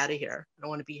want to get out of here. I don't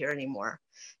want to be here anymore.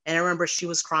 And I remember she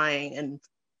was crying and,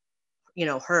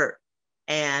 hurt.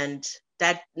 And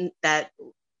that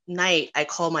night I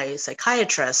called my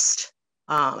psychiatrist.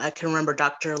 I can remember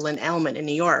Dr. Lynn Elman in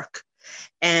New York,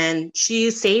 and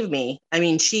she saved me. I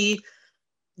mean,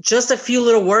 just a few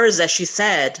little words that she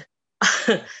said,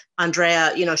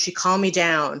 Andrea, she calmed me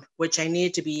down, which I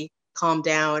needed to be calmed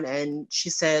down. And she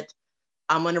said,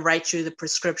 I'm going to write you the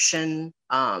prescription,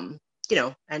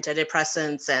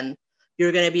 antidepressants, and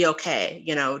you're going to be okay.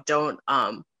 Don't,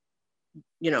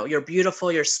 you're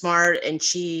beautiful, you're smart. And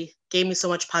she gave me so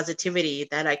much positivity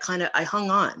that I hung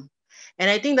on.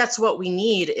 And I think that's what we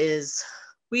need, is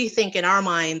we think in our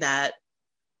mind that,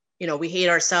 we hate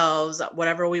ourselves,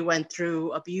 whatever we went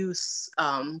through, abuse,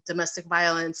 domestic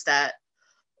violence, that,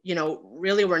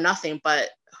 really we're nothing.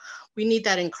 But we need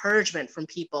that encouragement from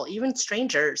people, even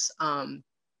strangers, to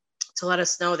let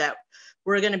us know that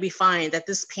we're going to be fine, that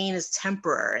this pain is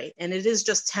temporary, and it is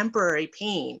just temporary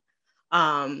pain.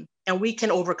 And we can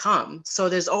overcome. So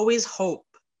there's always hope.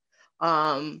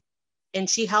 And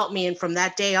she helped me. And from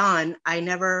that day on, I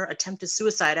never attempted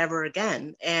suicide ever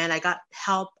again. And I got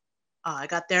help. I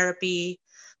got therapy.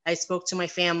 I spoke to my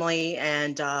family,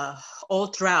 and all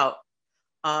throughout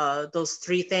those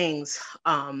three things,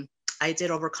 I did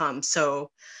overcome.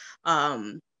 So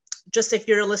just if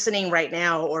you're listening right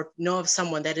now, or know of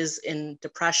someone that is in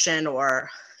depression or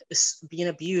is being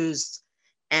abused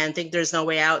and think there's no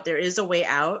way out, there is a way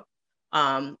out.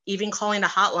 Even calling a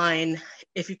hotline,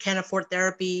 if you can't afford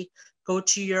therapy, go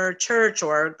to your church,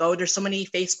 or there's so many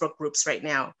Facebook groups right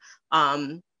now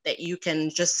that you can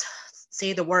just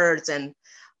say the words, and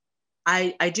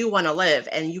I do want to live,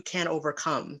 and you can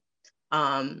overcome.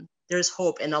 There's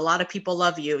hope, and a lot of people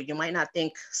love you. You might not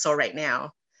think so right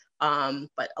now,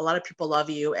 but a lot of people love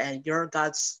you, and you're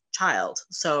God's child.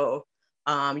 So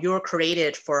you're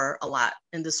created for a lot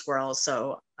in this world.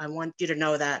 So I want you to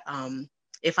know that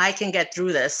If I can get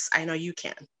through this, I know you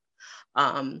can.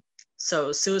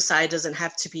 So suicide doesn't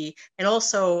have to be, and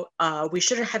also we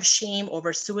shouldn't have shame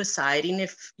over suicide. And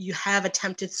if you have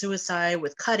attempted suicide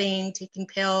with cutting, taking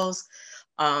pills,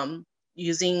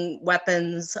 using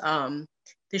weapons,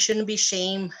 there shouldn't be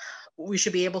shame. We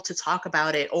should be able to talk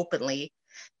about it openly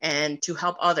and to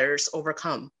help others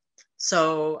overcome.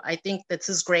 So I think this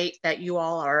is great that you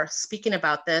all are speaking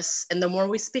about this. And the more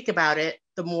we speak about it,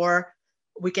 the more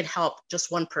we can help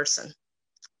just one person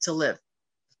to live.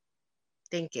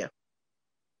 Thank you.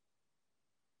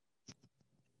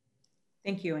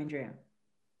 Thank you, Andrea.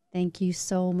 Thank you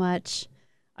so much.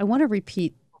 I want to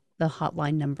repeat the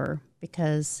hotline number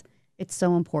because it's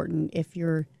so important. If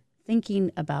you're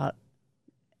thinking about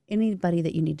anybody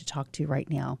that you need to talk to right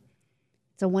now,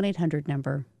 it's a 1-800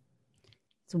 number.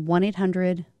 It's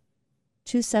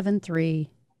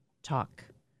 1-800-273-TALK.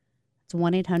 It's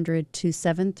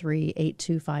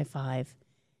 1-800-273-8255.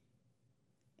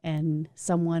 And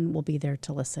someone will be there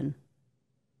to listen.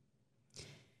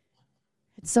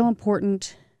 It's so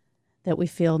important that we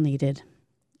feel needed.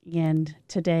 And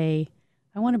today,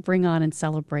 I want to bring on and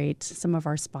celebrate some of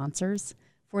our sponsors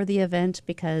for the event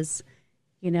because,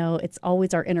 you know, it's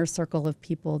always our inner circle of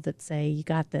people that say, you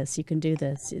got this, you can do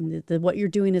this, and what you're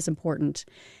doing is important.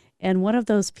 And one of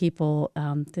those people,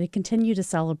 they continue to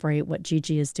celebrate what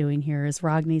Gigi is doing here is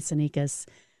Ragni Sanikas.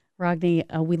 Ragni,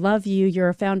 we love you. You're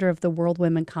a founder of the World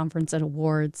Women Conference and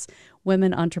Awards,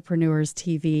 Women Entrepreneurs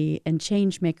TV, and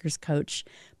Changemakers Coach,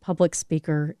 public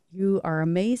speaker. You are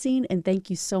amazing, and thank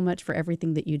you so much for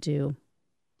everything that you do.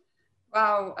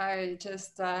 Wow, I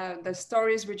just, the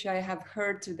stories which I have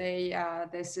heard today,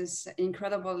 this is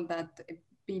incredible that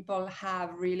people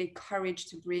have really courage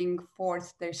to bring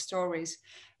forth their stories,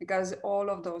 because all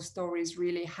of those stories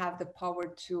really have the power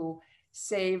to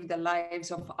save the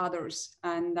lives of others.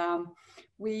 And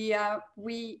we have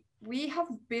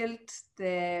built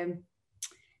the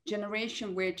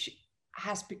generation which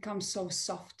has become so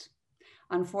soft,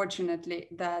 unfortunately,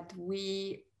 that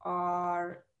we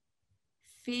are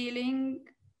feeling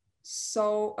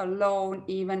so alone,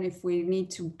 even if we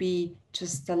need to be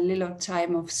just a little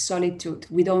time of solitude.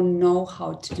 We don't know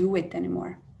how to do it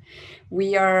anymore.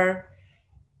 We are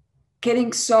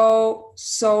getting so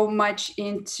much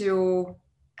into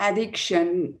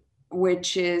addiction,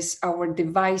 which is our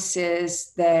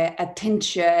devices, the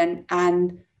attention.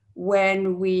 And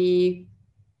when we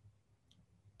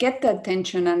get the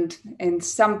attention and at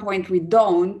some point we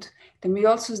don't, then we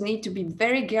also need to be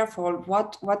very careful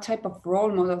what type of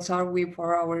role models are we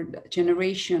for our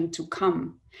generation to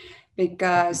come.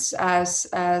 Because as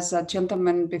a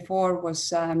gentleman before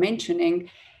was mentioning,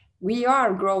 we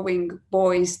are growing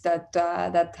boys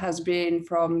that has been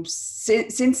from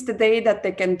since the day that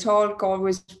they can talk,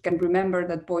 always can remember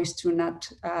that boys do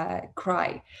not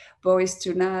cry, boys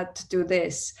do not do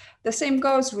this. The same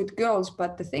goes with girls,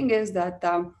 but the thing is that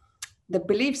the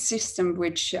belief system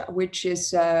which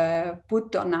is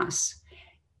put on us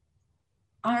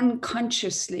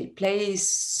unconsciously plays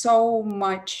so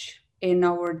much in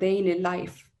our daily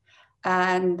life.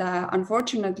 And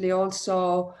unfortunately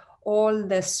also all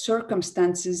the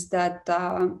circumstances that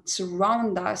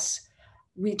surround us,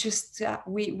 we just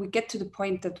we get to the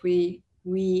point that we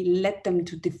let them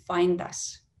to define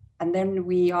us, and then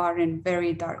we are in a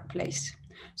very dark place.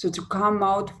 So to come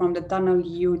out from the tunnel,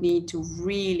 you need to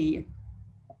really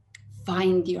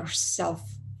find yourself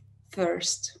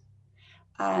first.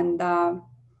 And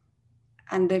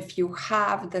if you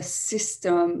have the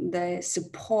system, the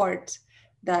support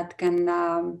that can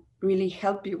really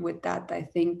help you with that, I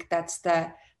think that's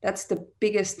the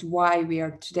biggest why we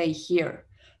are today here,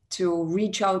 to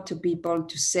reach out to people,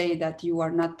 to say that you are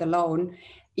not alone.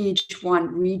 Each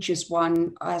one reaches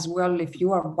one as well. If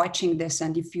you are watching this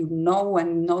and if you know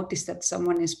and notice that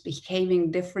someone is behaving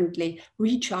differently,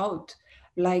 reach out.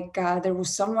 Like there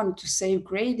was someone to save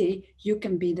Grady, you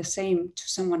can be the same to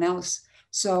someone else.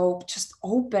 So just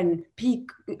open, peek,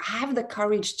 have the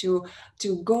courage to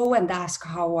go and ask,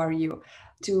 how are you?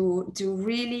 To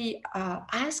really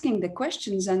asking the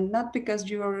questions, and not because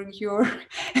you're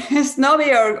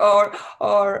snobby or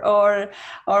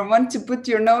want to put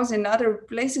your nose in other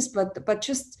places, but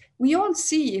just we all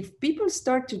see if people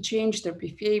start to change their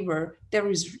behavior, there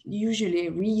is usually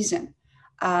a reason.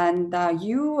 And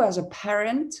you as a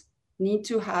parent need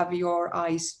to have your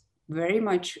eyes very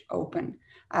much open,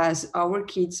 as our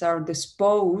kids are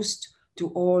exposed to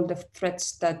all the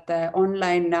threats that the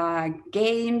online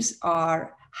games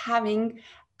are having.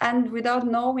 And without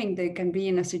knowing, they can be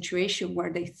in a situation where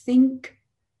they think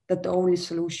that the only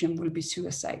solution will be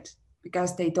suicide.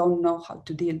 because they don't know how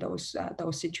to deal those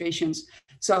situations.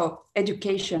 So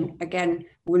education, again,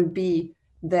 will be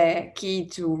the key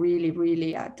to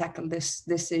really tackle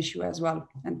this issue as well.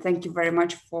 And thank you very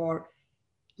much for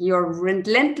your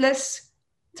relentless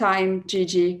time,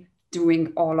 Gigi,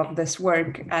 doing all of this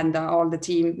work, and all the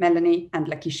team, Melanie and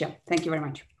Lakeisha. Thank you very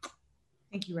much.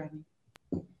 Thank you, Ragni.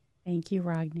 Thank you,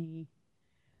 Ragni.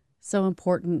 So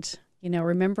important,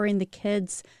 remembering the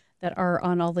kids that are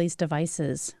on all these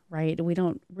devices, right? We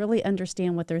don't really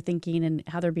understand what they're thinking and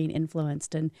how they're being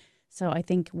influenced. And so I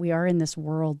think we are in this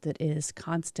world that is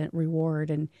constant reward.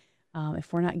 And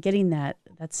if we're not getting that,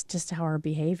 that's just how our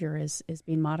behavior is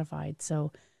being modified.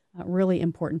 So really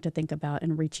important to think about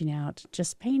and reaching out,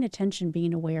 just paying attention,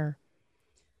 being aware.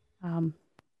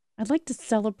 I'd like to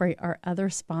celebrate our other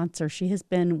sponsor. She has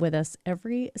been with us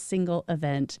every single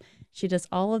event. She does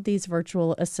all of these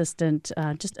virtual assistant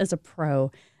just as a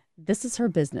pro. This is her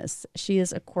business. She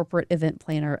is a corporate event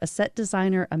planner, a set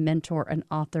designer, a mentor, an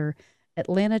author,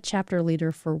 Atlanta chapter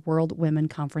leader for World Women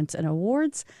Conference and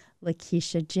Awards,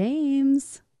 Lakeisha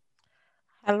James.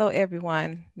 Hello,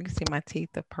 everyone. You can see my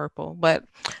teeth are purple, but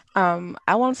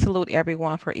I want to salute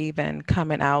everyone for even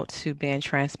coming out to being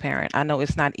transparent. I know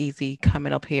it's not easy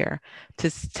coming up here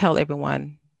to tell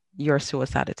everyone your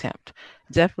suicide attempt.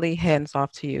 Definitely hands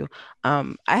off to you.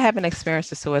 I haven't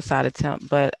experienced a suicide attempt,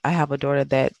 but I have a daughter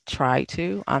that tried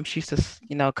to. She used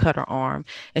to, cut her arm,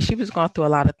 and she was going through a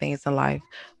lot of things in life.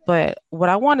 But what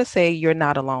I want to say, you're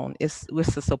not alone. It's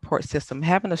with the support system.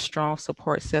 Having a strong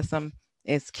support system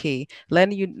is key.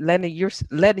 Letting you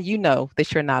know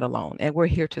that you're not alone, and we're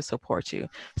here to support you.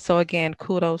 So again,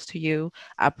 kudos to you.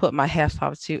 I put my hats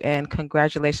off to you, and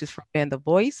congratulations for being the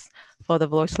voice for the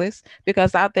voiceless,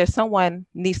 because out there someone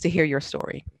needs to hear your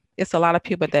story. It's a lot of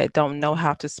people that don't know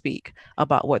how to speak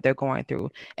about what they're going through,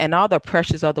 and all the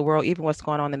pressures of the world, even what's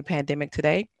going on in the pandemic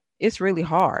today. It's really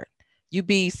hard.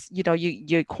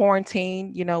 You're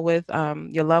quarantined, with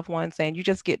your loved ones, and you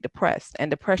just get depressed, and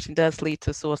depression does lead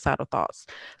to suicidal thoughts.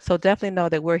 So definitely know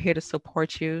that we're here to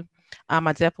support you. I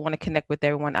definitely want to connect with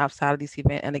everyone outside of this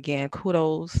event. And again,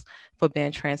 kudos for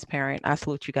being transparent. I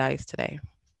salute you guys today.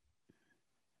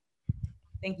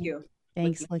 Thank you.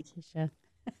 Thanks, Lakeisha.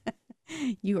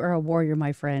 You are a warrior,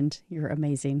 my friend. You're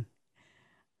amazing.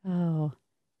 Oh.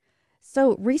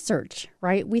 So research,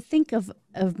 right? We think of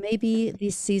maybe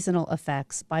these seasonal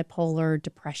effects, bipolar,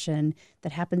 depression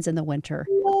that happens in the winter.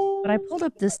 But I pulled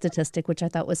up this statistic, which I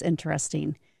thought was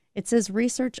interesting. It says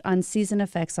research on season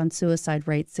effects on suicide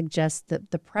rates suggests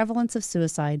that the prevalence of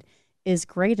suicide is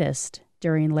greatest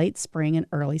during late spring and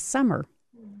early summer,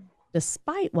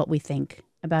 despite what we think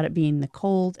about it being the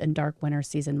cold and dark winter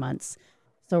season months.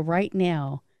 So right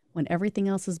now, when everything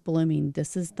else is blooming,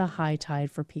 this is the high tide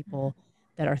for people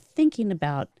that are thinking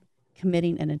about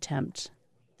committing an attempt.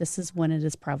 This is when it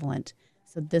is prevalent.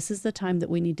 So this is the time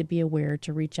that we need to be aware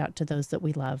to reach out to those that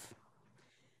we love.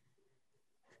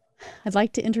 I'd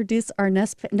like to introduce our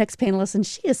next panelist, and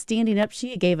she is standing up.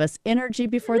 She gave us energy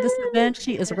before this event.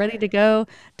 She is ready to go.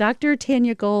 Dr.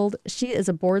 Tanya Gold, she is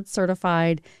a board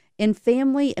certified in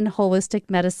family and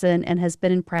holistic medicine and has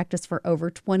been in practice for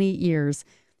over 20 years.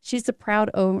 She's the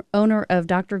proud owner of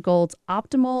Dr. Gold's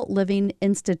Optimal Living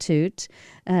Institute,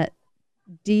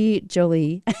 D.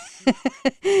 Jolie.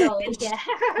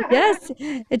 Yes,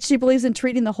 and she believes in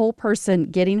treating the whole person,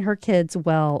 getting her kids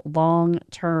well long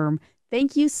term.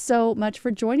 Thank you so much for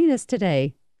joining us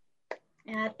today.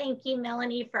 Thank you,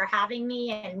 Melanie, for having me.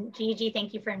 And Gigi,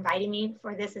 thank you for inviting me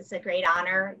for this. It's a great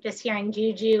honor. Just hearing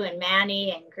Juju and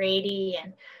Manny and Grady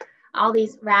and all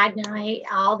these Ragni,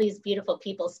 all these beautiful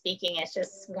people speaking, it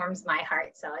just warms my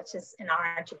heart. So it's just an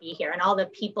honor to be here. And all the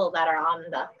people that are on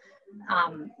the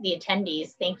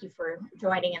attendees, thank you for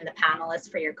joining, and the panelists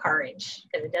for your courage,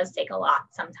 because it does take a lot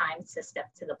sometimes to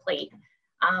step to the plate.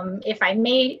 If I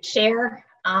may share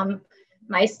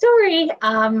my story,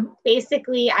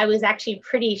 basically I was actually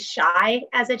pretty shy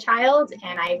as a child,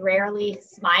 and I rarely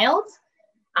smiled.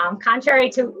 Contrary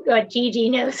to what Gigi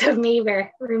knows of me,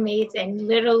 we're roommates, and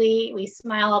literally we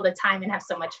smile all the time and have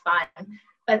so much fun,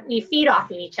 but we feed off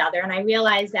of each other. And I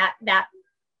realized that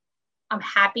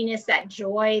happiness, that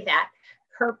joy, that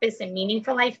purpose and meaning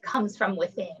for life comes from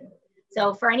within.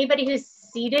 So for anybody who's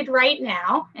seated right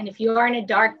now, and if you are in a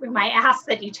dark room, I ask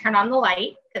that you turn on the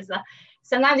light, because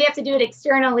sometimes you have to do it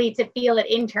externally to feel it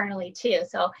internally too.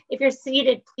 So if you're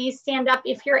seated, please stand up.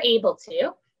 If you're able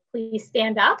to, please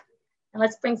stand up. And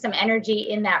let's bring some energy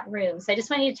in that room. So I just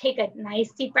want you to take a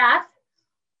nice deep breath.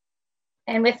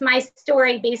 And with my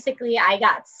story, basically I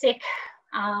got sick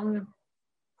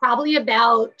probably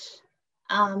about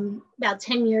 10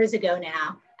 years ago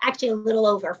now. actually a little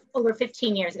over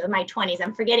 15 years ago, my 20s.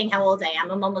 I'm forgetting how old I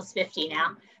am. I'm almost 50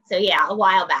 now. So yeah, a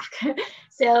while back.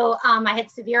 So I had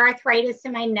severe arthritis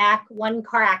in my neck, one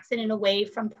car accident away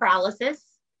from paralysis.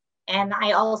 And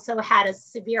I also had a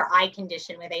severe eye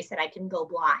condition where they said I can go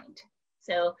blind.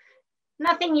 So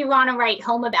nothing you want to write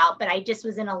home about, but I just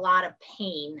was in a lot of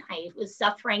pain. I was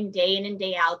suffering day in and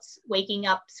day out, waking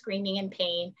up, screaming in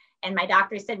pain. And my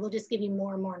doctor said, we'll just give you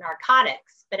more and more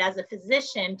narcotics. But as a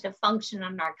physician, to function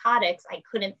on narcotics, I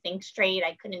couldn't think straight.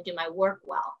 I couldn't do my work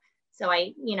well. So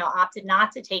I, opted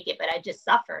not to take it, but I just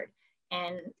suffered.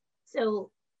 And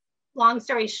so long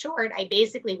story short, I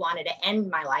basically wanted to end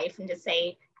my life and to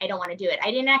say, I don't want to do it.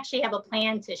 I didn't actually have a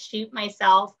plan to shoot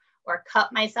myself or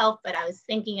cut myself, but I was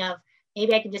thinking of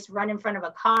maybe I could just run in front of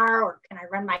a car, or can I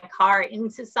run my car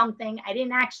into something? I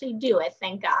didn't actually do it,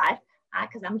 thank God,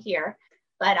 because I'm here.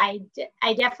 But I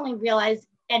definitely realized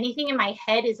anything in my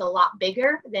head is a lot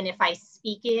bigger than if I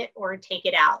speak it or take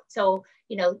it out. So,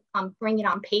 bring it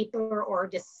on paper or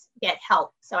just get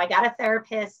help. So I got a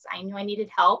therapist. I knew I needed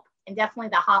help, and definitely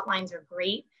the hotlines are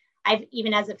great.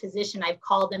 Even as a physician, I've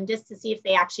called them just to see if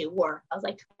they actually work. I was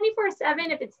like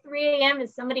 24/7, if it's 3 a.m.,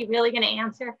 is somebody really going to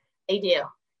answer? They do.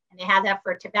 And they have that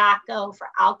for tobacco, for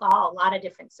alcohol, a lot of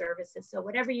different services. So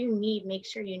whatever you need, make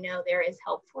sure you know there is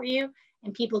help for you,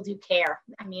 and people do care.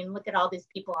 I mean, look at all these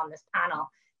people on this panel.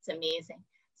 It's amazing.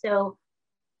 So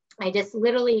I just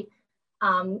literally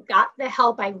got the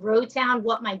help. I wrote down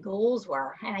what my goals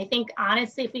were. And I think,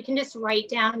 honestly, if we can just write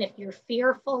down, if you're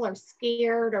fearful or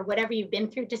scared or whatever you've been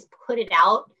through, just put it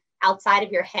outside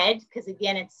of your head, because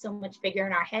again, it's so much bigger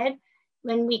in our head,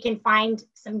 when we can find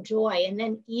some joy. And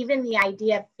then even the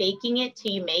idea of faking it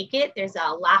till you make it, there's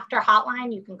a laughter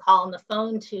hotline. You can call on the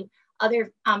phone to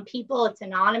other people. It's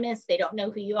anonymous. They don't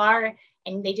know who you are.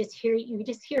 And they just you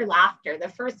just hear laughter. The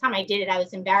first time I did it, I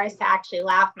was embarrassed to actually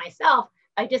laugh myself.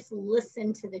 I just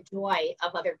listened to the joy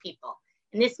of other people.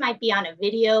 And this might be on a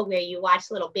video where you watch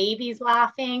little babies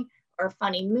laughing, or a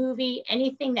funny movie,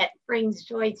 anything that brings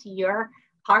joy to your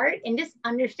heart. And just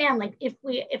understand, like, if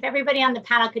everybody on the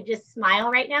panel could just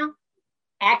smile right now.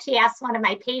 I actually asked one of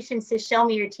my patients to show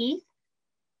me your teeth.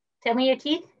 Tell me your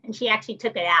teeth. And she actually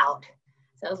took it out.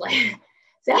 So I was like,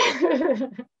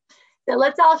 so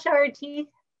let's all show our teeth.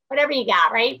 Whatever you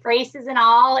got, right? Braces and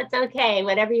all, it's okay,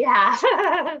 whatever you have.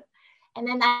 And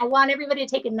then I want everybody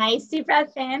to take a nice deep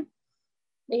breath in.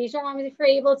 Raise your arms if you're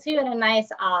able to, and a nice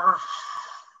ah.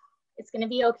 It's gonna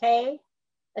be okay.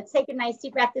 Let's take a nice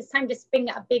deep breath. This time, just bring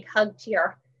a big hug to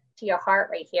your heart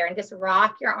right here, and just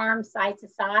rock your arms side to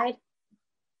side.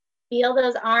 Feel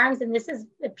those arms, and this is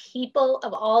the people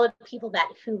of all the people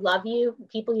who love you,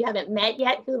 people you haven't met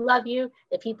yet who love you,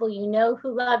 the people you know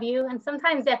who love you, and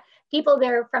sometimes the people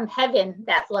they're from heaven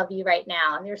that love you right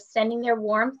now, and they're sending their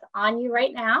warmth on you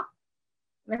right now.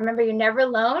 Remember, you're never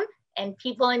alone, and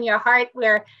people in your heart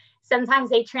where sometimes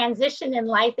they transition in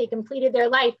life, they completed their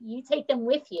life, you take them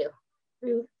with you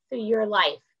through your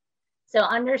life. So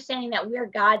understanding that we're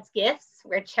God's gifts,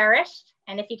 we're cherished,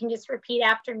 and if you can just repeat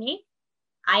after me.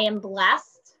 I am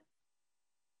blessed.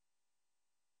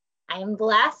 I am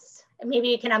blessed. Maybe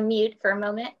you can unmute for a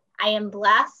moment. I am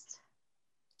blessed.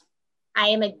 I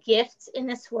am a gift in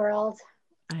this world.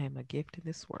 I am a gift in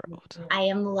this world. I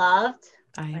am loved.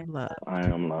 I am loved. I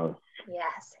am loved.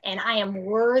 Yes. And I am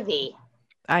worthy.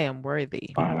 I am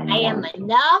worthy. I am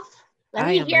enough. Let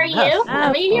me hear you.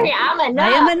 Let me hear you. I'm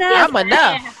enough. I am enough. I'm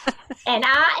enough. And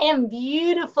I am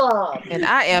beautiful. And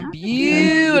I am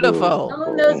beautiful.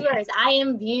 Own those words. I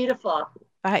am beautiful.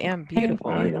 I am beautiful.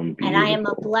 I am beautiful. And I am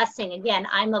a blessing. Again,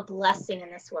 I'm a blessing in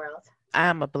this world. I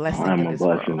am a blessing in this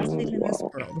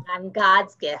world. I'm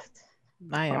God's gift.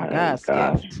 I am God's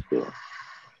gift.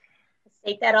 Let's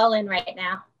take that all in right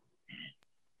now.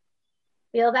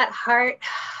 Feel that heart.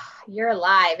 You're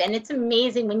alive. And it's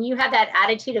amazing when you have that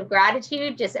attitude of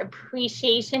gratitude, just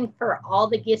appreciation for all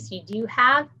the gifts you do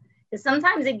have. Because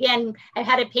sometimes, again, I've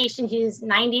had a patient who's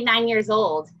 99 years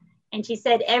old, and she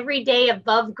said every day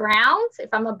above ground, if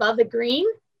I'm above the green,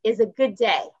 is a good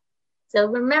day. So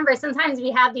remember, sometimes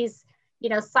we have these,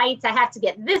 sites, I have to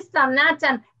get this done, that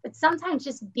done, but sometimes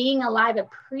just being alive,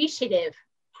 appreciative.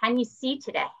 Can you see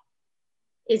today?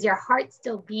 Is your heart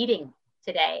still beating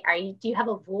today? Do you have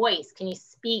a voice? Can you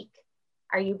speak?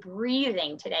 Are you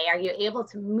breathing today? Are you able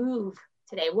to move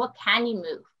today? What can you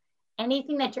move?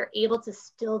 Anything that you're able to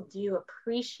still do,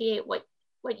 appreciate what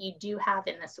you do have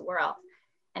in this world.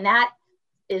 And that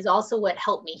is also what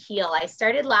helped me heal. I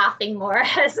started laughing more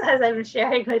as I'm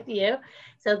sharing with you.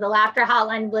 So the laughter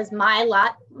hotline was my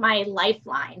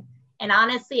lifeline. And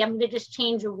honestly, I'm going to just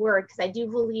change a word because I do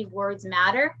believe words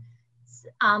matter.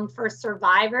 for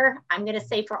survivor, I'm going to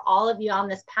say for all of you on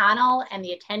this panel and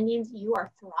the attendees, you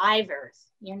are thrivers.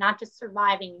 You're not just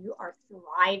surviving, you are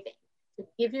thriving. So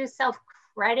give yourself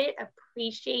credit,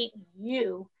 appreciate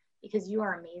you, because you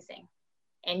are amazing.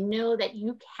 And know that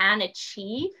you can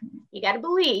achieve. You got to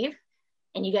believe,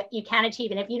 and you can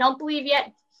achieve. And if you don't believe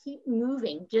yet, keep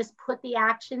moving. Just put the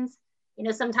actions. You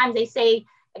know, sometimes they say,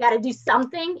 I got to do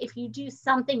something. If you do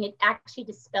something, it actually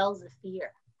dispels the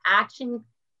fear. Action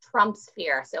trumps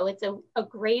fear. So it's a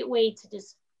great way to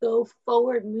just go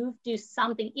forward, move, do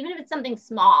something, even if it's something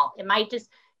small. It might just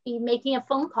be making a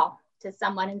phone call to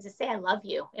someone and just say, I love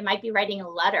you. It might be writing a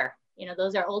letter. You know,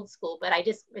 those are old school, but I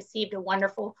just received a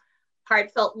wonderful,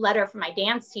 heartfelt letter from my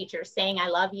dance teacher saying, I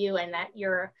love you and that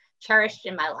you're cherished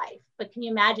in my life. But can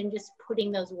you imagine just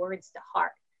putting those words to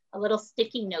heart? A little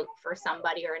sticky note for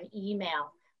somebody or an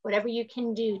email, whatever you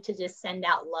can do to just send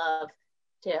out love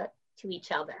to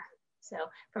each other. So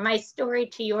from my story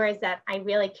to yours, that I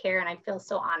really care and I feel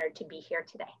so honored to be here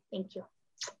today. Thank you.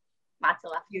 Lots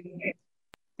of love.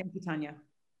 Thank you, Tanya.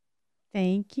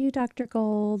 Thank you, Dr.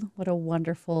 Gold. What a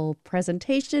wonderful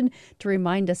presentation to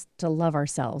remind us to love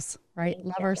ourselves, right?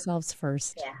 Love ourselves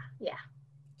first. Yeah, yeah.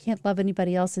 Can't love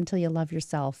anybody else until you love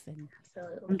yourself. And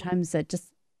absolutely. Sometimes that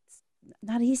just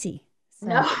not easy. So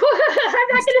no, I'm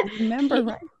not gonna remember,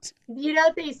 right? You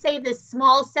know, they say the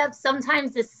small steps,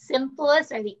 sometimes the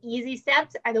simplest or the easy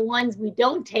steps are the ones we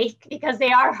don't take because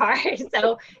they are hard.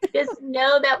 So just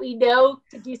know that we know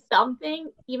to do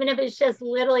something, even if it's just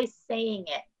literally saying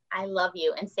it. I love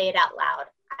you, and say it out loud.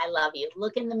 I love you.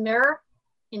 Look in the mirror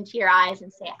into your eyes and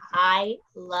say, I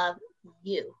love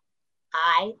you.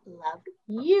 I love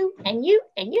you, and you,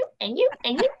 and you, and you,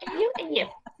 and you, and you, and you.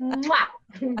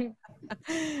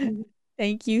 Mwah.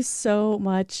 Thank you so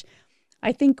much.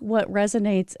 I think what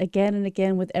resonates again and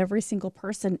again with every single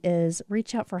person is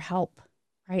reach out for help,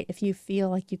 right? If you feel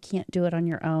like you can't do it on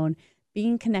your own,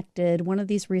 being connected. One of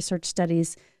these research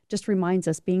studies just reminds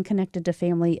us being connected to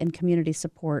family and community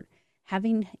support,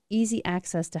 having easy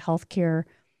access to healthcare,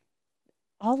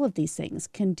 all of these things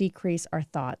can decrease our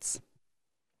thoughts.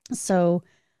 So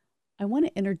I want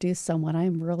to introduce someone.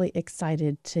 I'm really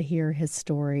excited to hear his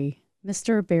story.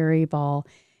 Mr. Barry Ball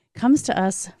comes to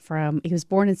us he was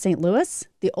born in St. Louis,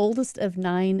 the oldest of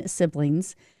 9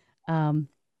 siblings.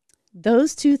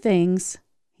 Those 2 things,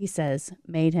 he says,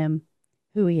 made him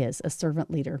who he is, a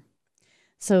servant leader.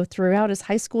 So throughout his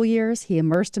high school years, he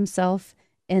immersed himself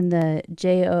in the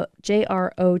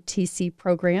JROTC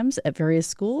programs at various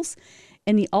schools,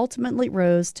 and he ultimately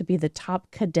rose to be the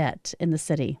top cadet in the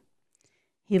city.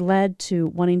 He led to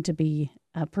wanting to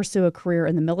pursue a career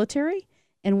in the military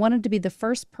and wanted to be the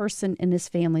first person in his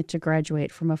family to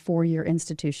graduate from a 4-year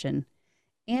institution.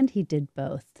 And he did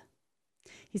both.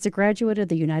 He's a graduate of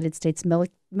the United States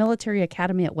Military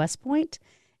Academy at West Point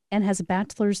and has a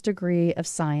bachelor's degree of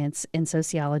science in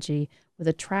sociology with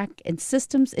a track in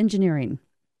systems engineering.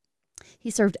 He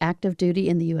served active duty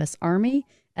in the U.S. Army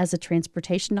as a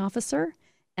transportation officer,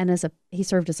 and he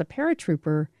served as a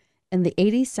paratrooper in the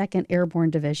 82nd Airborne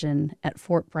Division at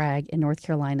Fort Bragg in North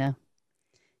Carolina.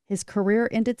 His career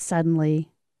ended suddenly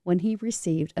when he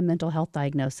received a mental health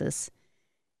diagnosis.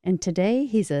 And today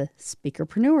he's a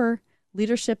speakerpreneur,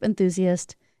 leadership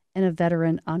enthusiast, and a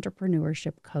veteran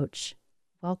entrepreneurship coach.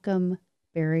 Welcome,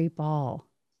 Barry Ball.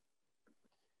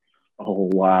 Oh,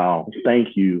 wow.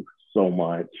 Thank you so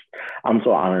much. I'm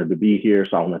so honored to be here.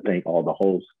 So I want to thank all the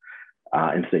hosts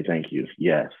and say thank you.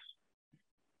 Yes.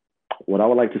 What I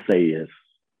would like to say is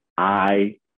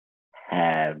I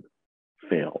have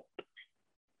failed.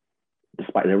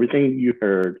 Despite everything you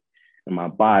heard in my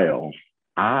bio,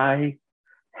 I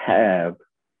have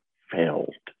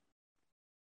failed.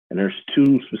 And there's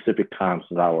 2 specific times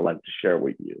that I would like to share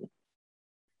with you.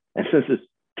 And since it's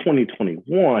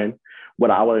 2021, what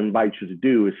I would invite you to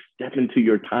do is step into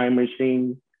your time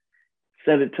machine,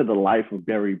 set it to the life of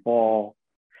Barry Ball,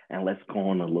 and let's go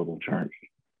on a little journey.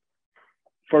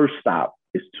 First stop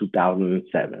is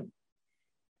 2007.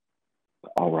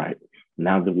 All right,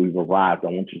 now that we've arrived, I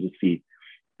want you to see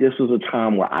this was a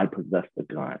time where I possessed a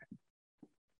gun.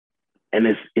 And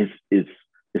it's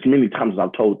many times as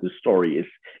I've told this story,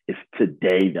 it's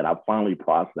today that I finally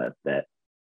processed that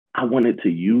I wanted to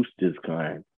use this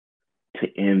gun to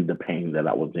end the pain that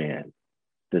I was in,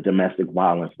 the domestic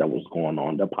violence that was going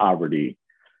on, the poverty,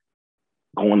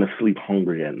 going to sleep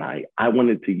hungry at night. I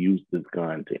wanted to use this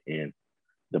gun to end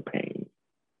the pain,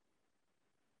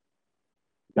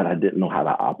 but I didn't know how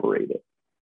to operate it.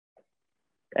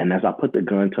 And as I put the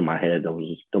gun to my head, there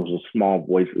was a small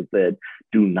voice that said,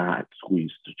 do not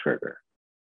squeeze the trigger.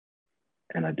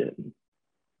 And I didn't.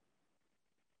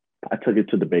 I took it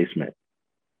to the basement.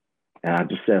 And I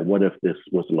just said, what if this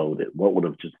was loaded? What would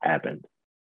have just happened?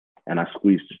 And I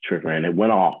squeezed the trigger and it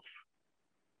went off.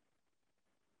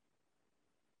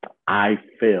 I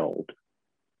failed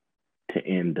to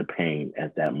end the pain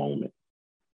at that moment.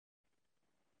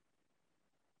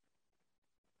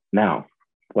 Now,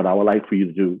 what I would like for you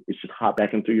to do is just hop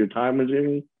back into your time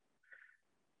machine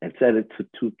and set it to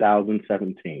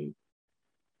 2017.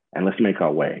 And let's make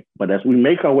our way. But as we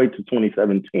make our way to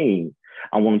 2017,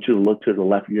 I want you to look to the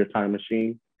left of your time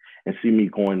machine and see me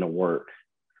going to work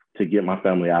to get my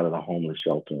family out of the homeless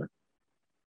shelter.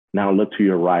 Now look to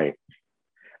your right,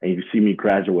 and you see me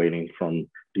graduating from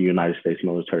the United States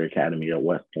Military Academy at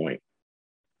West Point.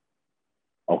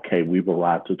 Okay, we've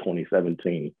arrived to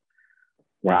 2017,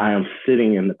 where I am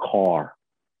sitting in the car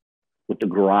with the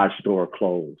garage door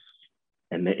closed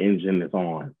and the engine is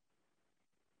on.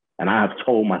 And I have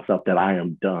told myself that I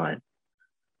am done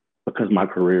because my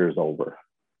career is over,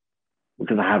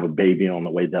 because I have a baby on the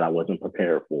way that I wasn't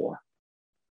prepared for.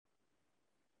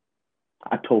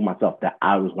 I told myself that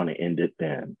I was going to end it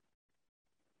then.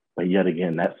 But yet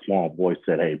again, that small voice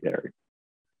said, hey, Barry,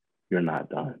 you're not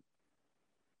done.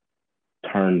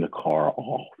 Turn the car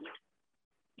off.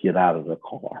 Get out of the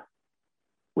car.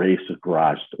 Raise the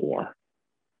garage door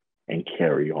and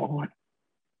carry on.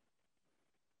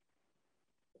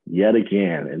 Yet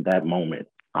again, in that moment,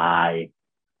 I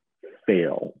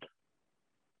failed.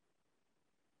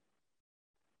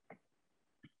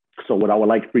 So what I would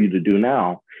like for you to do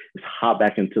now is hop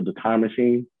back into the time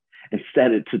machine and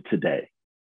set it to today.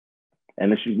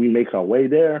 And as we make our way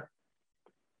there,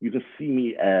 you can see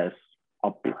me as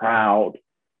a proud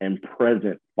and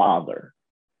present father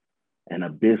and a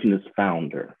business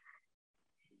founder.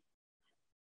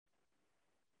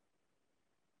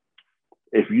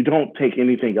 If you don't take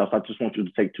anything else, I just want you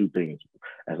to take two things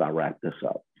as I wrap this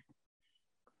up.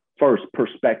 First,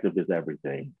 perspective is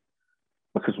everything.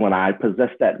 Because when I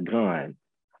possessed that gun,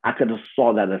 I could have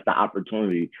saw that as the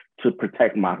opportunity to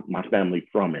protect my family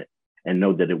from it and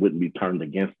know that it wouldn't be turned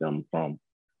against them from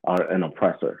an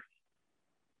oppressor.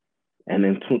 And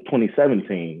in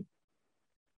 2017,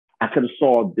 I could have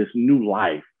saw this new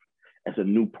life as a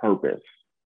new purpose,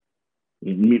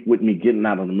 with me getting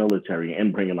out of the military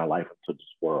and bringing my life into this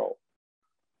world.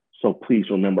 So please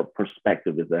remember,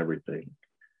 perspective is everything.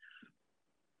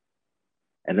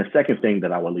 And the second thing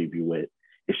that I will leave you with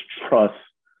is trust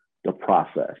the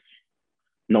process.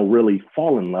 No, really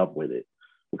fall in love with it.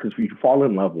 Because if you fall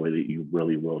in love with it, you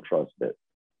really will trust it.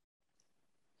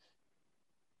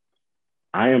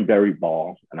 I am Barry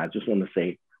Ball, and I just want to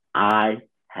say, I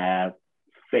have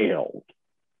failed.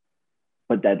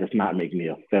 But that does not make me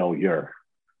a failure,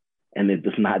 and it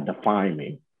does not define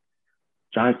me.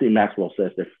 John C. Maxwell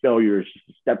says that failure is just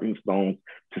a stepping stone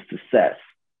to success.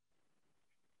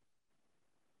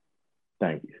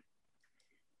 Thank you.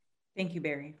 Thank you,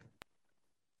 Barry.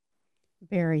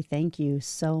 Barry, thank you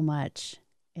so much.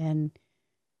 And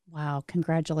wow,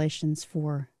 congratulations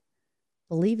for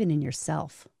believing in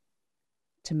yourself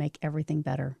to make everything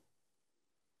better.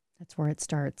 That's where it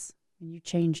starts. And you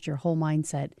changed your whole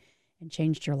mindset and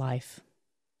changed your life.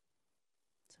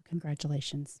 So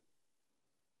congratulations.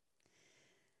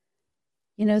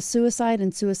 You know, suicide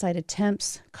and suicide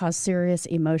attempts cause serious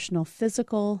emotional,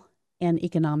 physical, and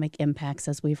economic impacts,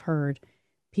 as we've heard.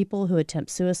 People who attempt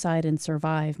suicide and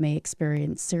survive may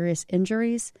experience serious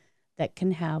injuries that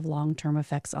can have long-term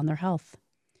effects on their health.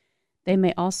 They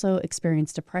may also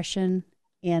experience depression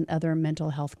and other mental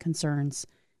health concerns.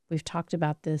 We've talked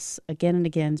about this again and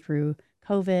again through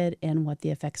COVID and what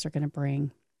the effects are going to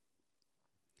bring.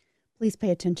 Please pay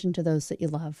attention to those that you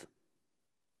love.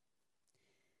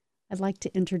 I'd like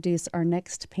to introduce our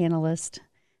next panelist,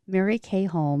 Mary Kay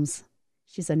Holmes.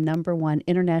 She's a #1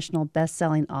 international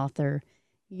best-selling author,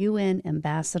 UN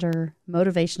ambassador,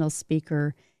 motivational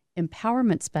speaker,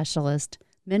 empowerment specialist,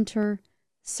 mentor,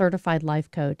 certified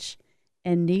life coach,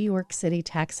 and New York City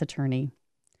tax attorney.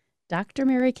 Dr.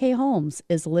 Mary Kay Holmes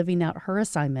is living out her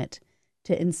assignment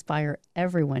to inspire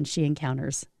everyone she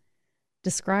encounters.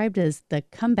 Described as the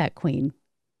comeback queen,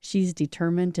 she's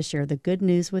determined to share the good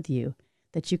news with you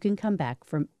that you can come back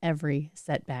from every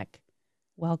setback.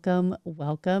 Welcome,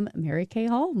 welcome, Mary Kay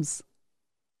Holmes.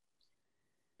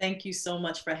 Thank you so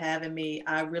much for having me.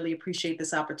 I really appreciate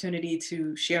this opportunity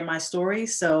to share my story.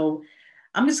 So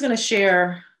I'm just going to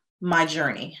share my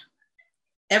journey.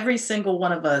 Every single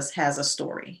one of us has a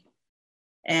story.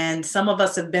 And some of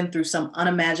us have been through some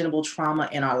unimaginable trauma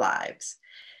in our lives.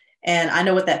 And I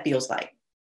know what that feels like.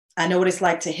 I know what it's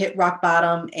like to hit rock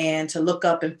bottom and to look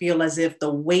up and feel as if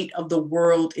the weight of the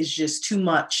world is just too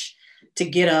much to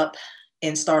get up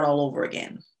and start all over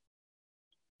again.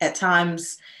 At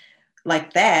times,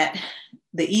 like that,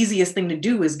 the easiest thing to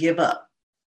do is give up.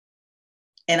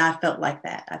 And I felt like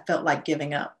that. I felt like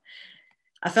giving up.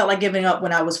 I felt like giving up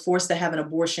when I was forced to have an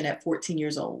abortion at 14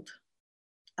 years old.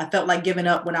 I felt like giving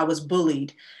up when I was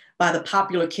bullied by the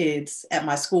popular kids at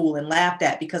my school and laughed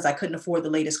at because I couldn't afford the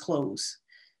latest clothes.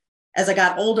 As I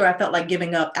got older, I felt like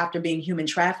giving up after being human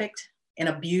trafficked and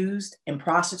abused and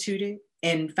prostituted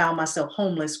and found myself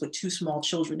homeless with 2 small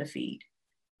children to feed.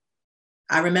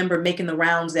 I remember making the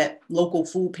rounds at local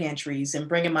food pantries and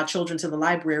bringing my children to the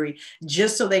library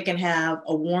just so they can have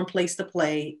a warm place to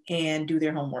play and do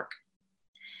their homework.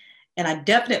 And I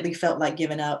definitely felt like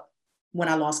giving up when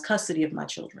I lost custody of my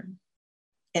children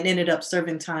and ended up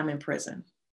serving time in prison.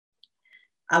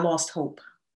 I lost hope.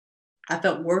 I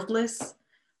felt worthless,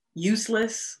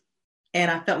 useless,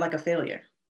 and I felt like a failure.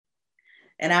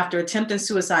 And after attempting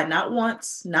suicide, not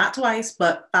once, not twice,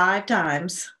 but 5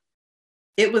 times,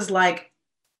 it was like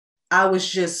I was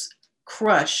just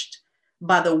crushed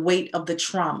by the weight of the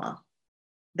trauma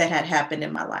that had happened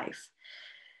in my life.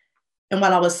 And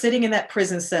while I was sitting in that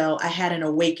prison cell, I had an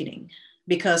awakening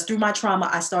because through my trauma,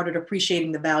 I started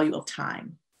appreciating the value of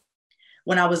time.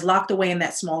 When I was locked away in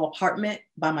that small apartment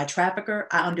by my trafficker,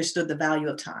 I understood the value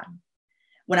of time.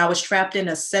 When I was trapped in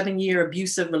a 7-year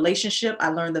abusive relationship, I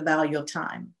learned the value of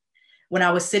time. When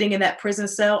I was sitting in that prison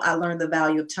cell, I learned the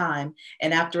value of time.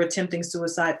 And after attempting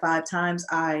suicide 5 times,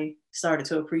 I started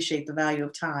to appreciate the value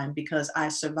of time because I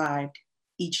survived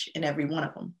each and every one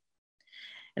of them.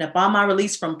 And upon my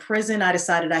release from prison, I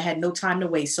decided I had no time to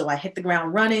waste. So I hit the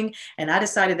ground running, and I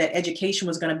decided that education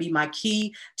was going to be my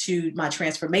key to my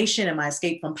transformation and my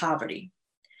escape from poverty.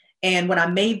 And when I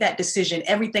made that decision,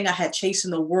 everything I had chased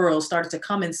in the world started to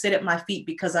come and sit at my feet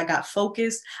because I got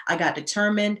focused, I got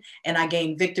determined, and I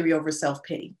gained victory over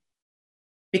self-pity.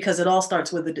 Because it all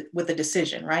starts with a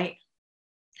decision, right?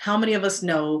 How many of us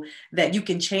know that you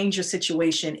can change your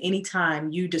situation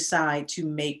anytime you decide to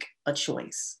make a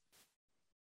choice?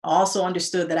 I also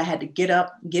understood that I had to get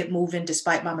up, get moving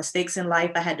despite my mistakes in life.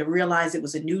 I had to realize it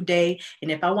was a new day. And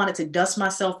if I wanted to dust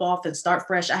myself off and start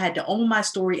fresh, I had to own my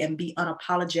story and be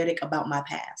unapologetic about my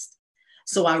past.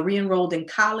 So I re-enrolled in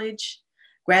college,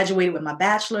 graduated with my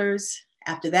bachelor's.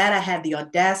 After that, I had the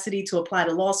audacity to apply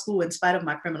to law school in spite of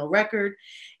my criminal record.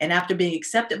 And after being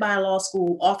accepted by a law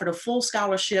school, offered a full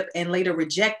scholarship, and later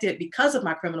rejected because of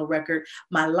my criminal record,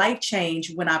 my life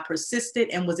changed when I persisted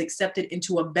and was accepted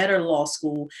into a better law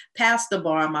school, passed the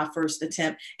bar on my first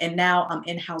attempt, and now I'm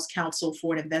in-house counsel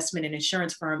for an investment and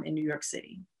insurance firm in New York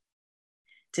City.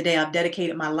 Today, I've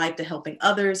dedicated my life to helping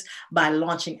others by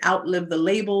launching Outlive the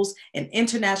Labels, an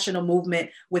international movement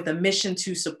with a mission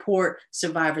to support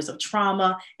survivors of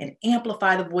trauma and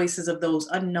amplify the voices of those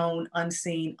unknown,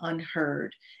 unseen,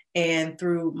 unheard. And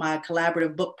through my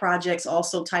collaborative book projects,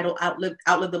 also titled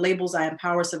Outlive the Labels, I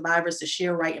empower survivors to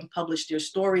share, write, and publish their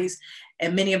stories,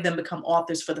 and many of them become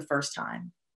authors for the first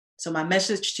time. So my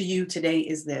message to you today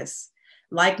is this.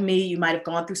 Like me, you might have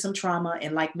gone through some trauma,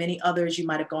 and like many others, you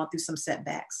might have gone through some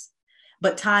setbacks.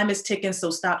 But time is ticking, so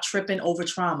stop tripping over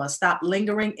trauma. Stop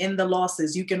lingering in the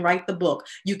losses. You can write the book.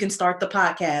 You can start the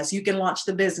podcast. You can launch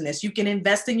the business. You can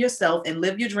invest in yourself and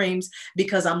live your dreams,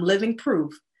 because I'm living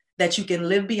proof that you can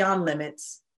live beyond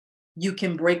limits, you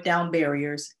can break down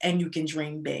barriers, and you can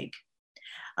dream big.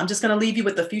 I'm just going to leave you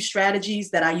with a few strategies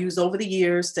that I use over the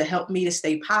years to help me to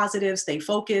stay positive, stay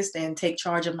focused, and take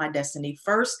charge of my destiny.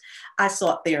 First, I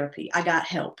sought therapy. I got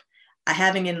help.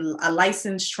 Having a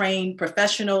licensed, trained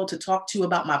professional to talk to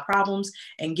about my problems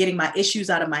and getting my issues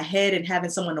out of my head, and having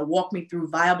someone to walk me through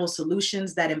viable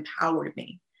solutions that empowered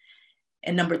me.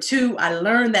 And number 2, I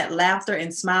learned that laughter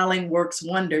and smiling works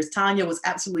wonders. Tanya was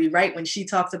absolutely right when she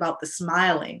talked about the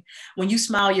smiling. When you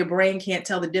smile, your brain can't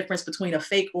tell the difference between a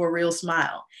fake or a real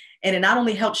smile. And it not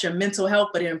only helps your mental health,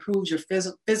 but it improves your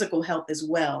physical health as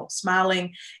well.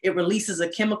 Smiling, it releases a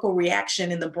chemical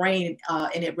reaction in the brain,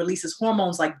 and it releases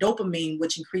hormones like dopamine,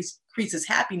 which increases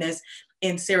happiness,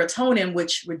 and serotonin,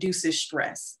 which reduces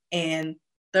stress. And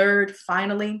third,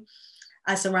 finally,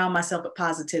 I surround myself with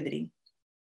positivity.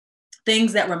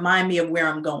 Things that remind me of where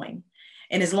I'm going.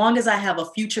 And as long as I have a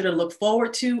future to look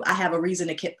forward to, I have a reason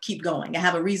to keep going. I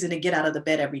have a reason to get out of the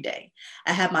bed every day.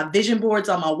 I have my vision boards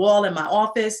on my wall in my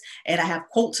office, and I have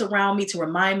quotes around me to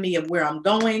remind me of where I'm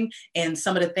going and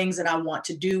some of the things that I want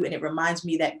to do. And it reminds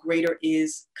me that greater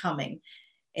is coming.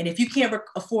 And if you can't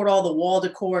afford all the wall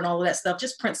decor and all of that stuff,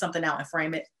 just print something out and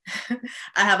frame it.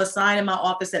 I have a sign in my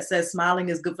office that says smiling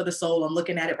is good for the soul. I'm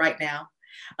looking at it right now.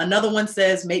 Another one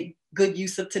says make good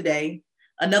use of today.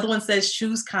 Another one says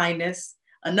choose kindness.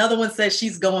 Another one says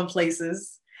she's going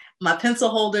places. My pencil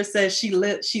holder says she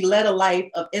led a life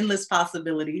of endless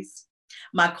possibilities.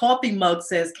 My coffee mug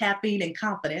says caffeine and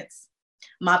confidence.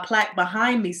 My plaque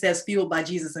behind me says fueled by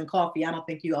Jesus and coffee. I don't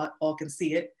think you all can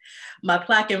see it. My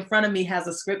plaque in front of me has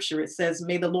a scripture. It says,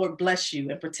 may the Lord bless you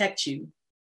and protect you.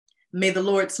 May the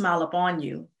Lord smile upon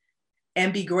you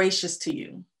and be gracious to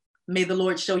you. May the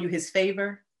Lord show you his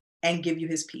favor and give you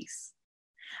his peace.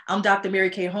 I'm Dr. Mary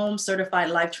Kay Holmes, certified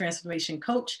life transformation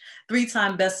coach,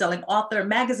 3-time best-selling author,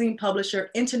 magazine publisher,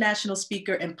 international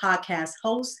speaker, and podcast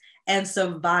host, and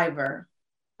survivor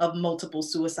of multiple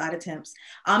suicide attempts.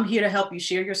 I'm here to help you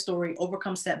share your story,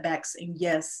 overcome setbacks, and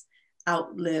yes,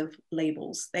 outlive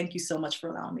labels. Thank you so much for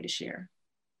allowing me to share.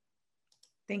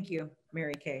 Thank you,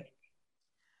 Mary Kay.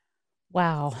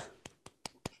 Wow.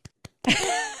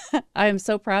 I am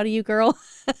so proud of you, girl.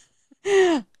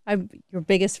 I'm your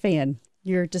biggest fan.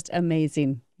 You're just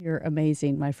amazing. You're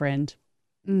amazing, my friend.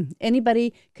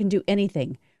 Anybody can do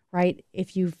anything, right?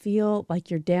 If you feel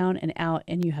like you're down and out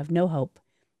and you have no hope,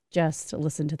 just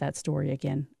listen to that story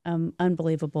again.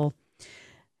 Unbelievable.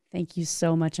 Thank you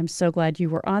so much. I'm so glad you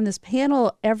were on this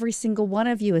panel. Every single one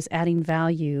of you is adding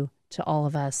value to all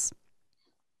of us.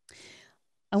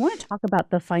 I want to talk about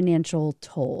the financial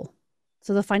toll.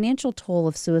 So the financial toll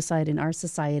of suicide in our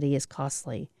society is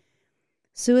costly.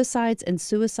 Suicides and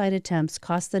suicide attempts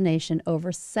cost the nation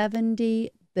over $70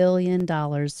 billion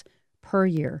per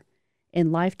year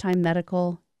in lifetime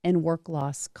medical and work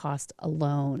loss cost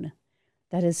alone.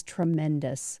 That is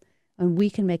tremendous. And we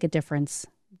can make a difference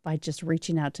by just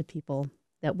reaching out to people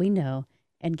that we know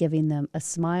and giving them a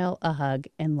smile, a hug,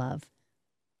 and love.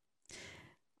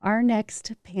 Our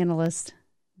next panelist,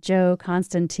 Joe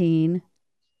Constantine,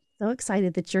 so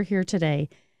excited that you're here today.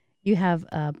 You have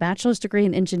a bachelor's degree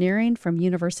in engineering from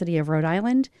University of Rhode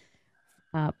Island,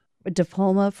 a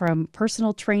diploma from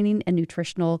Personal Training and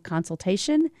Nutritional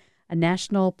Consultation, a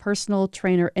National Personal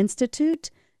Trainer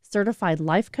Institute, Certified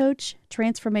Life Coach,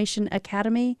 Transformation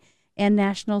Academy, and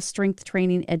National Strength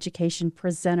Training Education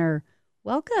Presenter.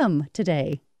 Welcome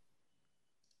today.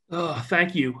 Oh,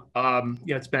 thank you.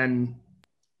 It's been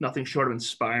nothing short of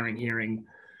inspiring hearing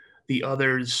the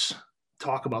others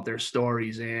talk about their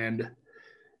stories. And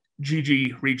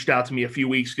Gigi reached out to me a few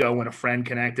weeks ago when a friend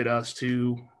connected us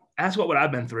to ask what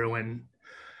I've been through. And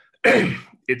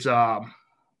it's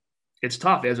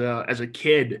tough as a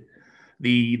kid,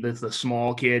 the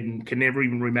small kid, and can never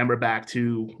even remember back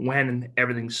to when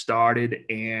everything started,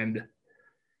 and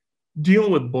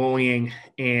dealing with bullying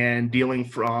and dealing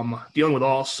with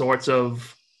all sorts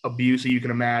of abuse that you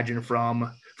can imagine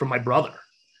from my brother.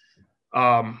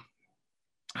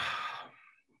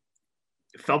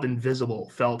 Felt invisible,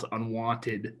 felt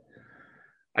unwanted.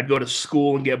 I'd go to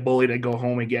school and get bullied. I'd go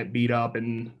home and get beat up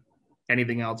and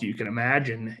anything else you can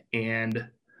imagine. And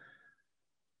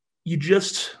you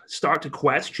just start to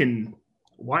question,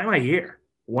 why am I here?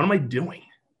 What am I doing?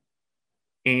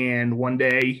 And one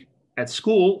day at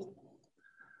school,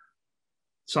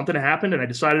 something happened and I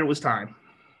decided it was time.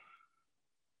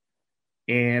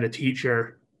 And a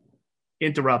teacher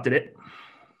interrupted it.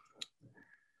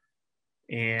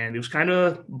 And it was kind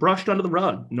of brushed under the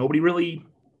rug. Nobody really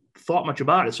thought much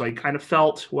about it. So I kind of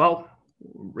felt, well,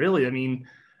 really, I mean,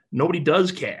 nobody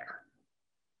does care.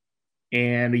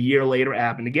 And a year later, it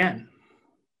happened again.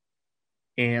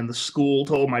 And the school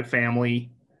told my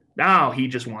family, no, he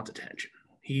just wants attention.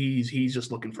 He's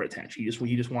just looking for attention.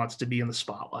 He just wants to be in the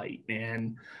spotlight.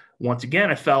 And once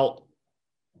again, I felt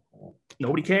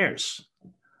nobody cares.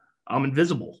 I'm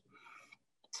invisible.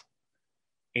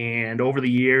 And over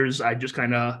the years, I just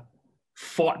kind of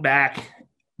fought back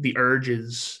the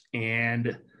urges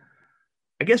and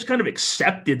I guess kind of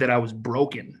accepted that I was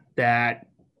broken, that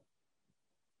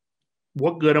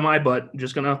what good am I, but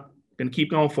just gonna keep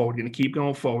going forward, gonna keep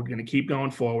going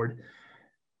forward.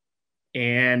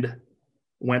 And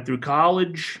went through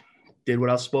college, did what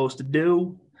I was supposed to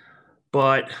do.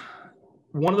 But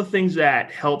one of the things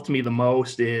that helped me the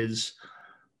most is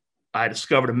I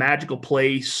discovered a magical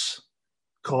place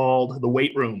called the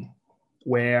weight room,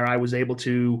 where I was able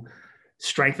to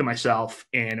strengthen myself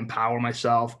and empower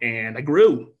myself. And I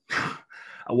grew.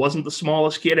 I wasn't the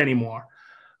smallest kid anymore.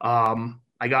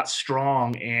 I got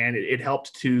strong, and it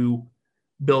helped to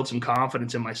build some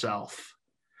confidence in myself.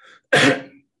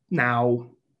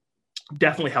 Now,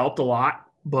 definitely helped a lot,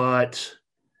 but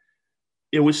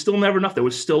it was still never enough. There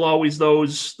was still always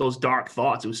those dark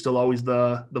thoughts. It was still always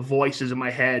the voices in my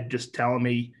head just telling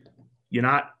me, you're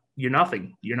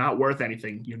nothing. You're not worth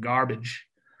anything. You're garbage.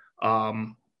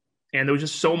 And there was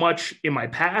just so much in my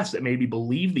past that made me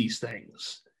believe these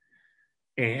things.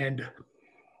 And,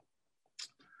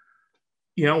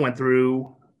 went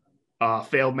through a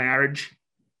failed marriage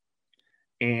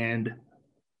and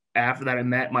after that, I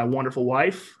met my wonderful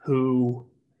wife who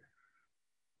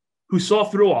saw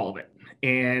through all of it.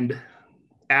 And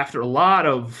after a lot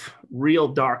of real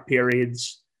dark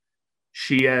periods,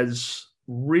 she has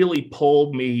really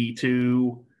pulled me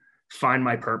to find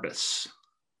my purpose.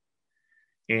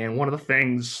 And one of the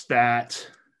things that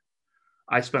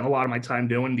I spend a lot of my time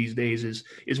doing these days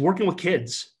is working with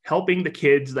kids, helping the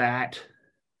kids that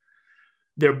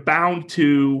they're bound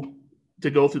to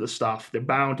go through the stuff. They're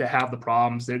bound to have the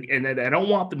problems. And I don't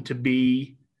want them to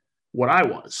be what I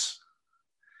was.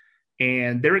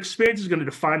 And their experience is going to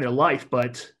define their life.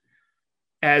 But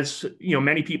as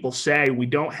many people say, we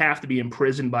don't have to be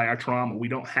imprisoned by our trauma. We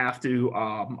don't have to,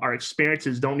 our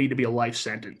experiences don't need to be a life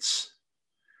sentence.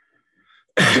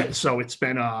 So it's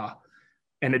been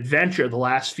an adventure the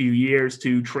last few years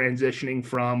to transitioning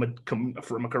from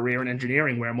a career in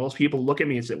engineering, where most people look at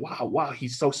me and say, wow,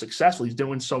 he's so successful. He's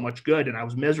doing so much good. And I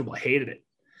was miserable. I hated it.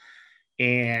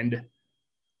 And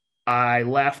I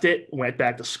left it, went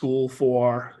back to school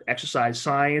for exercise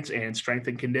science and strength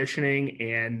and conditioning,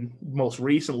 and most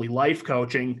recently life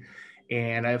coaching.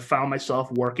 And I've found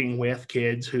myself working with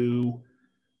kids who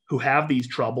have these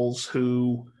troubles,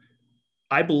 who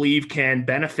I believe can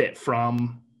benefit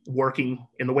from working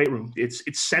in the weight room. It's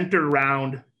centered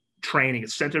around training.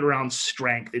 It's centered around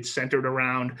strength. It's centered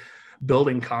around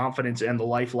building confidence and the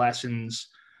life lessons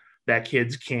that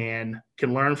kids can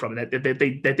learn from,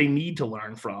 that they need to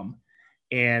learn from.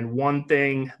 And one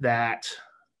thing that,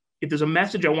 if there's a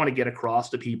message I want to get across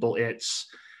to people, it's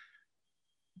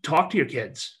talk to your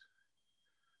kids.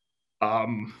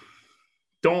 Don't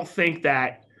think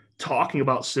that talking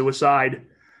about suicide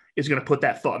is going to put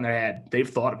that thought in their head. They've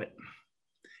thought of it.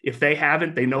 If they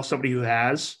haven't, they know somebody who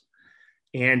has.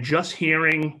 And just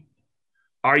hearing,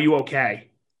 "Are you okay?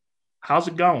 How's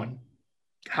it going?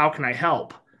 How can I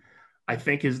help?" I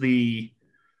think is the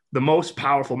most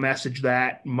powerful message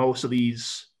that most of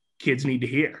these kids need to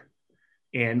hear,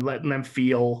 and letting them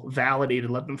feel validated,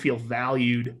 let them feel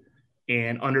valued,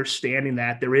 and understanding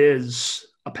that there is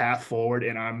a path forward.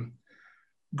 And I'm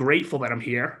grateful that I'm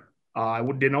here. I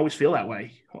didn't always feel that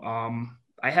way.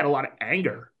 I had a lot of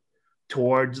anger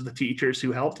towards the teachers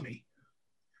who helped me,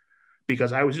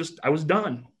 because I was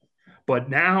done. But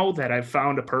now that I've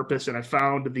found a purpose and I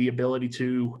found the ability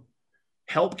to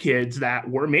help kids that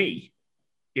were me,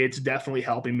 it's definitely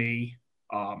helping me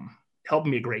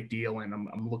a great deal. And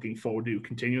I'm looking forward to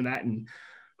continuing that. And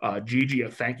Gigi,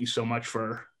 thank you so much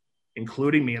for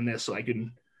including me in this. So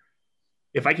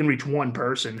if I can reach one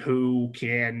person who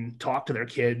can talk to their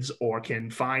kids, or can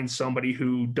find somebody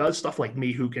who does stuff like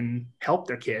me who can help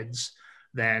their kids,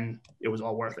 then it was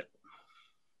all worth it.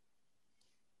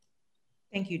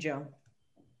 Thank you, Joe.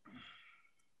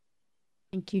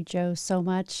 Thank you, Joe, so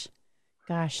much.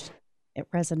 Gosh,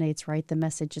 it resonates, right? The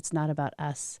message, it's not about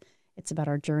us. It's about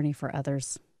our journey for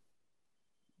others.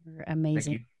 You're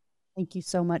amazing. Thank you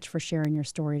so much for sharing your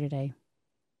story today.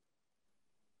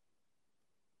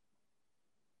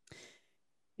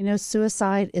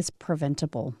 Suicide is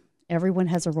preventable. Everyone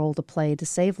has a role to play to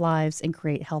save lives and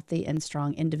create healthy and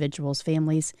strong individuals,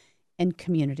 families, and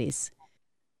communities.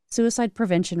 Suicide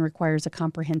prevention requires a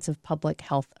comprehensive public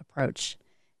health approach,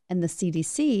 and the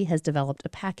CDC has developed a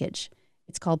package.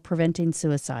 It's called Preventing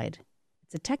Suicide.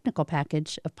 It's a technical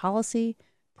package of policy,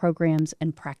 programs,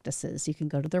 and practices. You can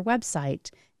go to their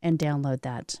website and download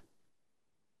that.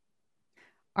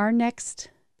 Our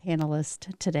next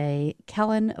panelist today,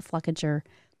 Kellen Flickinger,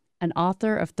 an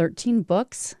author of 13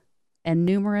 books and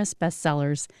numerous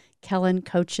bestsellers. Kellen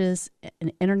coaches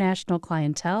an international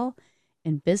clientele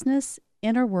in business,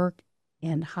 inner work,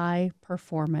 and high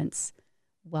performance.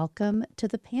 Welcome to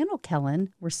the panel,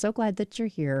 Kellen. We're so glad that you're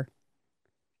here.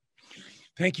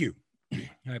 Thank you.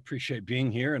 I appreciate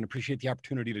being here and appreciate the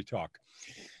opportunity to talk.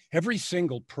 Every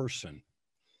single person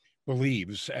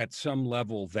believes at some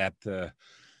level that the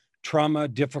trauma,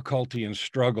 difficulty, and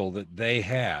struggle that they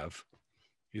have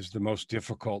is the most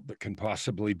difficult that can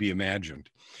possibly be imagined.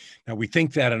 Now, we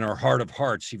think that in our heart of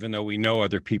hearts, even though we know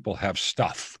other people have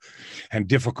stuff and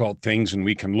difficult things, and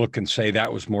we can look and say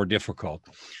that was more difficult.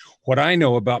 What I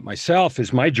know about myself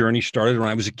is my journey started when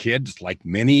I was a kid, like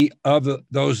many of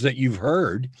those that you've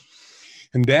heard.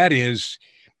 And that is,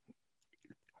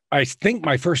 I think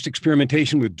my first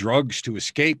experimentation with drugs to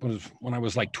escape was when I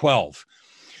was like 12.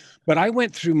 But I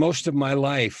went through most of my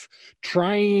life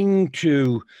trying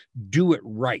to do it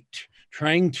right,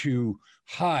 trying to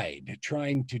hide,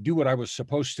 trying to do what I was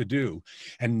supposed to do,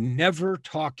 and never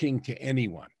talking to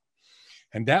anyone.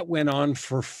 And that went on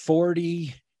for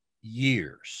 40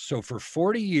 years. So for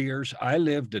 40 years, I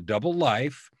lived a double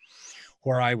life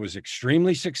where I was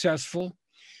extremely successful,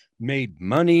 made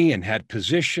money and had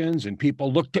positions, and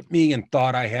people looked at me and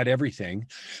thought I had everything.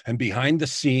 And behind the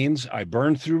scenes, I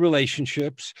burned through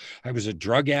relationships. I was a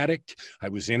drug addict. I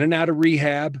was in and out of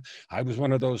rehab. I was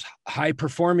one of those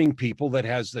high-performing people that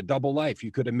has the double life.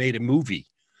 You could have made a movie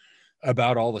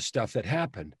about all the stuff that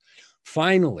happened.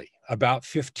 Finally, about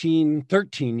 13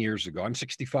 years ago, I'm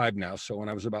 65 now, so when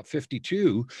I was about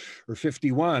 52 or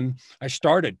 51, I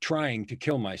started trying to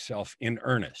kill myself in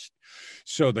earnest.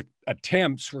 So the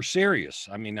attempts were serious.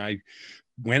 I mean, I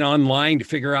went online to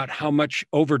figure out how much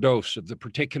overdose of the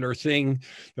particular thing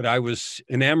that I was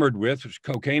enamored with, which was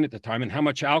cocaine at the time, and how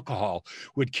much alcohol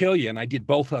would kill you. And I did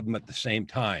both of them at the same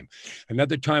time.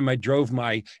 Another time I drove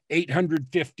my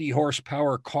 850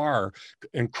 horsepower car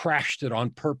and crashed it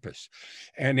on purpose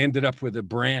and ended up with a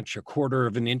branch a quarter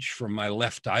of an inch from my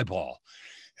left eyeball.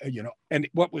 And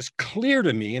what was clear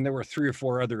to me, and there were 3 or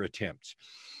 4 other attempts,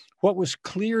 what was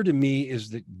clear to me is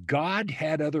that God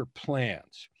had other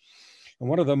plans. And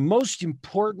one of the most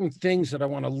important things that I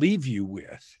want to leave you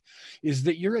with is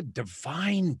that you're a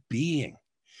divine being.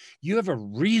 You have a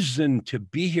reason to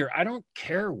be here. I don't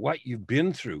care what you've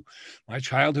been through. My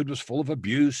childhood was full of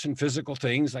abuse and physical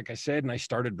things, like I said, and I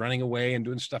started running away and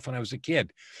doing stuff when I was a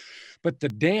kid. But the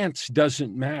dance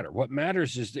doesn't matter. What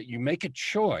matters is that you make a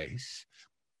choice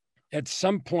at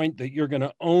some point that you're going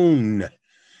to own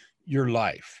your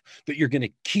life, that you're going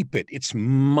to keep it. It's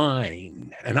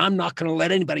mine, and I'm not going to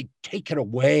let anybody take it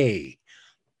away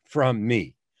from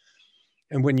me.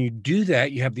 And when you do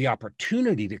that, you have the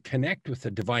opportunity to connect with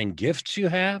the divine gifts you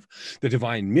have, the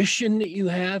divine mission that you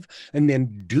have, and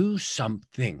then do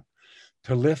something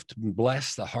to lift and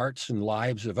bless the hearts and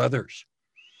lives of others.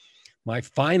 My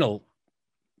final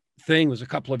thing was a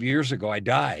couple of years ago. I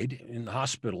died in the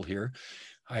hospital here.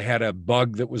 I had a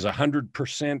bug that was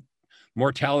 100%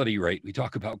 mortality rate. We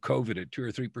talk about COVID at 2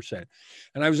 or 3%.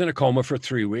 And I was in a coma for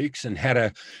 3 weeks and had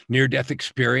a near-death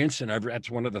experience. And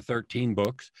that's one of the 13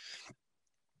 books.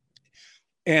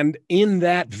 And in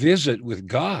that visit with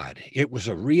God, it was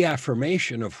a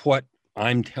reaffirmation of what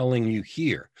I'm telling you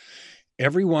here.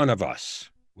 Every one of us,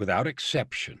 without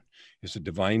exception, is a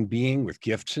divine being with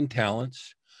gifts and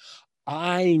talents.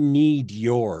 I need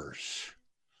yours.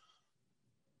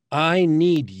 I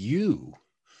need you,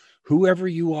 whoever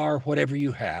you are, whatever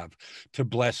you have, to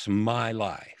bless my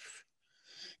life.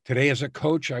 Today, as a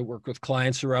coach, I work with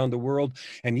clients around the world.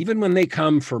 And even when they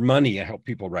come for money, I help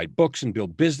people write books and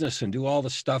build business and do all the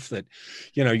stuff that,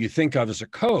 you think of as a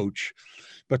coach.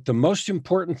 But the most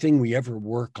important thing we ever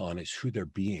work on is who they're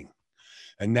being.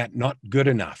 And that not good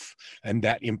enough, and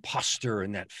that imposter,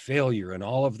 and that failure, and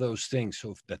all of those things.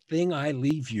 So if the thing I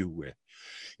leave you with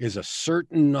is a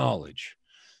certain knowledge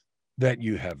that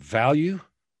you have value,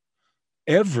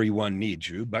 everyone needs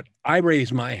you, but I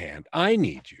raise my hand. I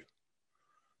need you.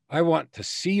 I want to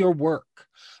see your work.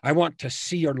 I want to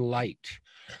see your light.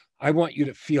 I want you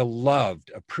to feel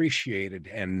loved, appreciated,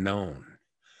 and known.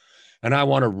 And I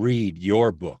want to read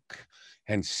your book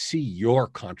and see your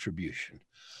contribution.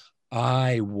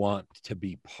 I want to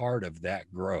be part of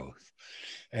that growth.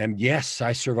 And yes,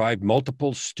 I survived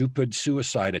multiple stupid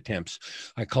suicide attempts.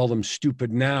 I call them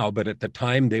stupid now, but at the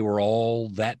time they were all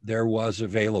that there was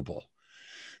available.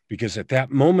 Because at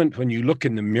that moment, when you look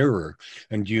in the mirror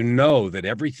and you know that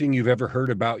everything you've ever heard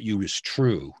about you is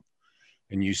true,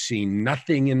 and you see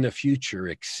nothing in the future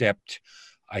except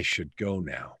I should go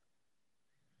now.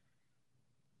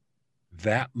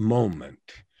 That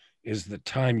moment is the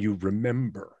time you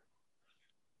remember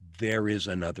there is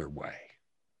another way,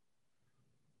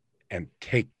 and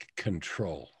take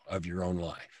control of your own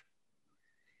life.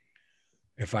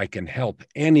 If I can help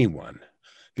anyone,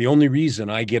 the only reason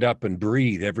I get up and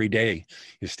breathe every day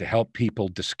is to help people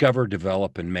discover,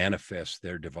 develop, and manifest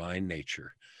their divine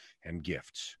nature and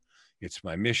gifts. It's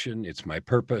my mission. It's my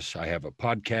purpose. I have a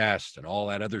podcast and all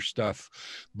that other stuff,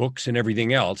 books and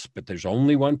everything else, but there's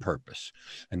only one purpose,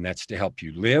 and that's to help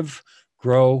you live,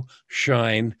 grow,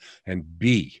 shine, and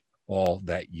be all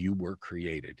that you were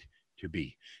created to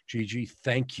be. Gigi,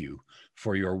 thank you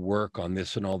for your work on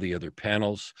this and all the other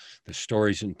panels. The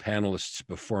stories and panelists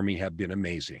before me have been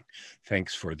amazing.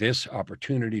 Thanks for this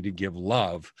opportunity to give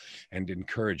love and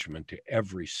encouragement to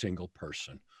every single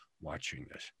person watching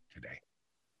this today.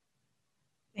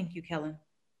 Thank you, Kellen.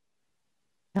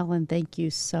 Kellen, thank you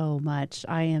so much.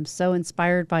 I am so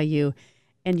inspired by you.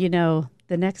 And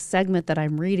the next segment that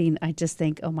I'm reading, I just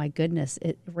think, oh my goodness,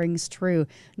 it rings true.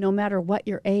 No matter what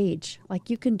your age, like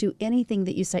you can do anything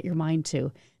that you set your mind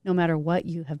to, no matter what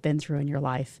you have been through in your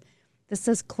life. This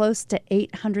says close to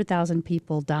 800,000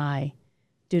 people die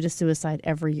due to suicide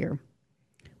every year,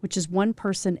 which is one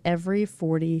person every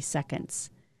 40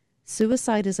 seconds.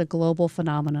 Suicide is a global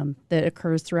phenomenon that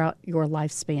occurs throughout your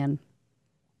lifespan.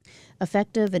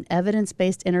 Effective and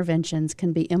evidence-based interventions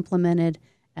can be implemented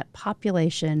at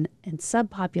population and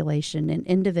subpopulation and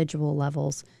individual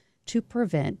levels to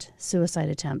prevent suicide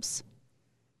attempts.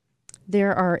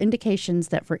 There are indications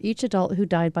that for each adult who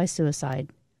died by suicide,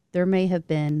 there may have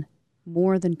been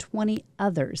more than 20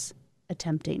 others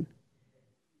attempting.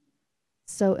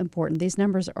 So important. These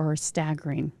numbers are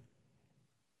staggering.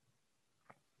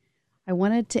 I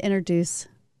wanted to introduce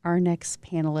our next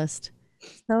panelist.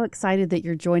 So excited that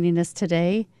you're joining us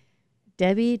today.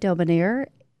 Debbie Dobonniere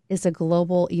is a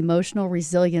global emotional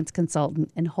resilience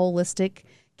consultant and holistic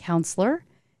counselor.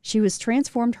 She was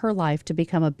transformed her life to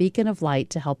become a beacon of light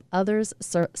to help others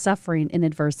suffering in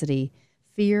adversity,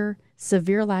 fear,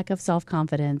 severe lack of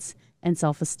self-confidence, and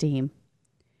self-esteem.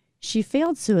 She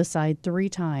failed suicide 3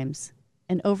 times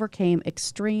and overcame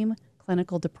extreme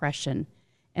clinical depression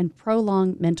and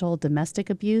prolonged mental domestic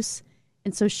abuse,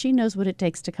 and so she knows what it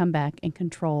takes to come back and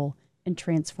control and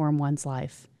transform one's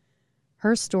life.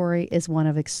 Her story is one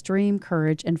of extreme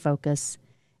courage and focus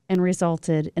and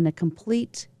resulted in a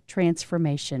complete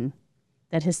transformation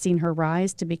that has seen her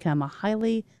rise to become a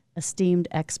highly esteemed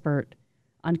expert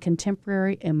on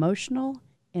contemporary emotional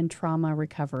and trauma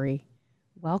recovery.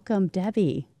 Welcome,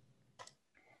 Debbie.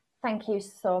 Thank you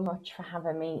so much for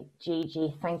having me,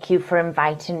 Gigi. Thank you for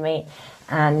inviting me.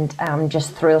 And I'm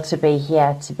just thrilled to be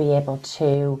here to be able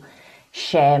to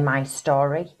share my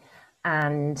story.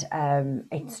 And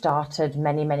it started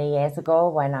many, many years ago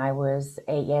when I was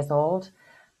 8 years old.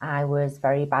 I was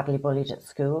very badly bullied at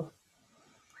school.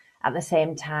 At the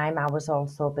same time, I was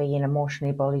also being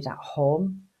emotionally bullied at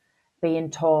home,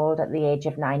 being told at the age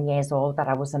of 9 years old that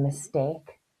I was a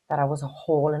mistake, that I was a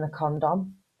hole in a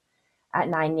condom. At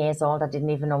 9 years old, I didn't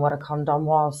even know what a condom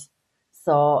was.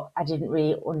 So I didn't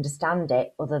really understand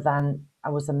it other than I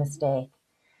was a mistake.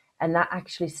 And that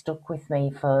actually stuck with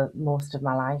me for most of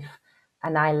my life.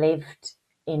 And I lived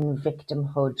in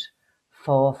victimhood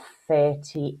for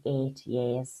 38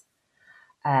 years,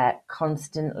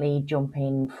 constantly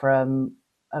jumping from,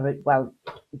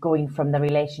 going from the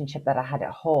relationship that I had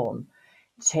at home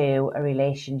to a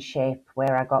relationship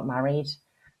where I got married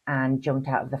and jumped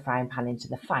out of the frying pan into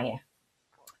the fire.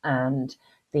 And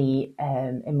the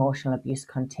emotional abuse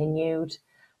continued,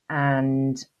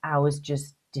 and I was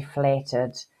just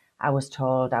deflated. I was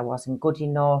told I wasn't good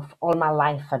enough. All my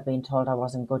life I'd been told I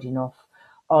wasn't good enough.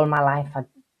 All my life I'd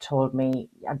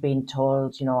been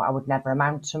told, you know, I would never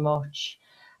amount to much.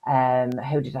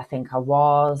 Who did I think I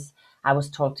was? I was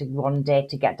told to one day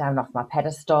to get down off my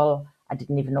pedestal. I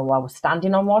didn't even know I was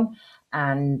standing on one,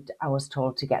 and I was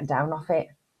told to get down off it.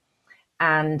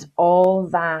 And all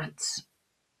that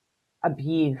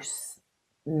abuse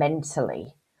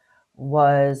mentally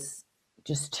was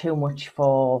just too much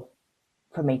for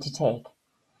me to take.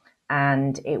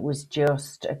 And it was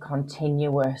just a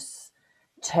continuous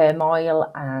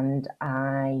turmoil, and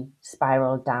I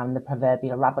spiraled down the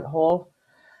proverbial rabbit hole,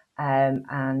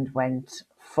 and went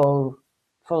full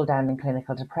down in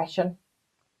clinical depression.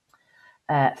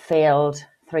 Failed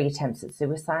 3 attempts at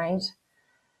suicide.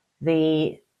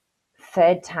 The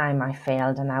 3rd time I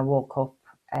failed, and I woke up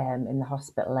in the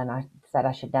hospital, and I said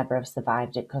I should never have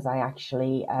survived it because I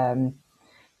actually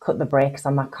cut the brakes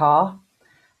on my car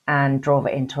and drove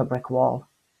it into a brick wall.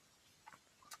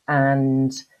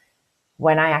 And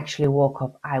when I actually woke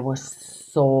up, I was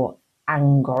so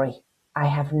angry. I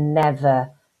have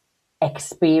never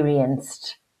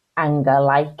experienced anger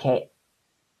like it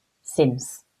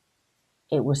since.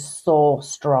 It was so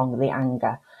strong, the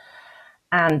anger.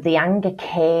 And the anger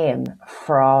came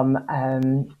from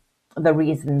the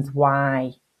reasons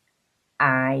why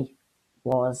I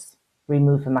was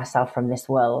removing myself from this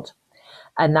world.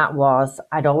 And that was,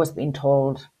 I'd always been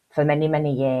told for many,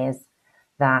 many years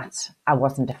that I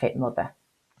wasn't a fit mother.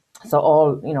 So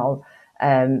all, you know,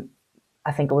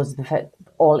 I think it was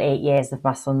all 8 years of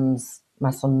my son's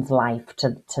life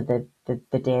to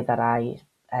the day that I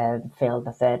failed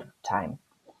the 3rd time.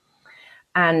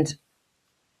 And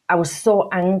I was so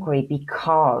angry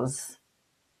because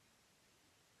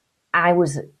I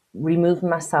was removing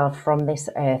myself from this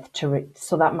earth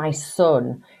so that my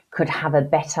son could have a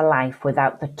better life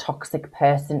without the toxic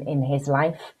person in his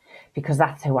life, because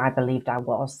that's who I believed I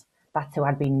was. That's who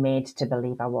I'd been made to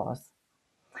believe I was.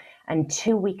 And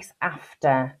 2 weeks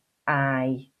after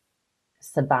I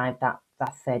survived that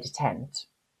 3rd attempt,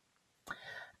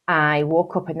 I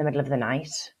woke up in the middle of the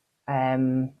night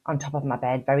on top of my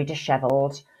bed, very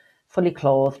disheveled, fully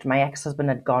clothed. My ex-husband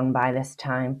had gone by this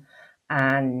time,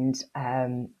 and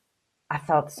I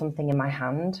felt something in my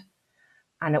hand,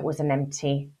 and it was an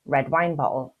empty red wine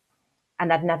bottle.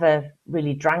 and I'd never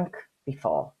really drank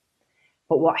before.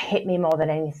 But what hit me more than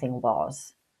anything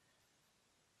was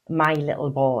my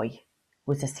little boy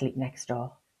was asleep next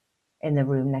door, in the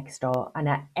room next door, and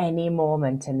at any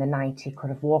moment in the night he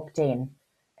could have walked in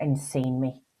and seen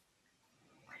me.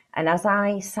 And as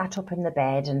I sat up in the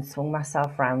bed and swung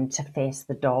myself round to face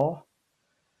the door,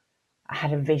 I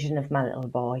had a vision of my little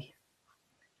boy,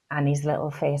 and his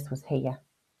little face was here.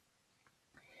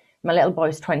 My little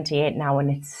boy's 28 now,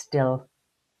 and it still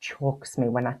chokes me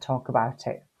when I talk about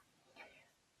it.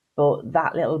 But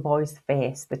that little boy's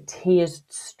face, the tears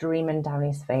streaming down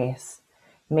his face,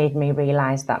 made me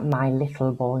realise that my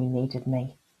little boy needed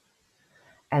me.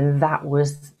 And that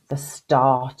was the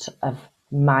start of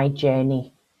my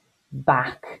journey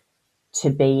back to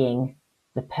being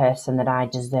the person that I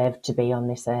deserve to be on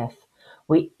this earth.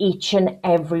 We, each and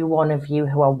every one of you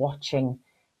who are watching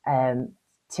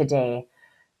today,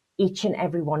 each and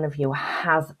every one of you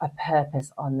has a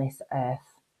purpose on this earth.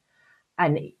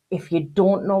 And if you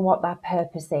don't know what that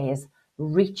purpose is,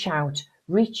 reach out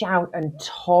and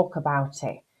talk about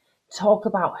it. Talk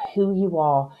about who you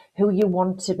are, who you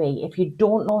want to be. If you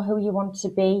don't know who you want to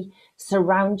be,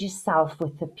 surround yourself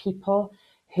with the people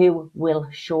who will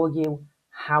show you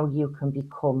how you can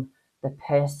become the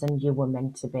person you were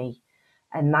meant to be.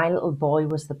 And my little boy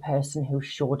was the person who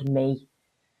showed me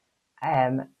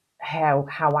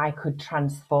how I could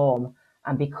transform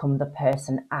and become the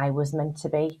person I was meant to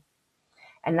be.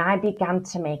 And I began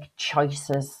to make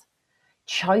choices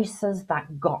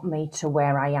that got me to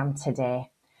where I am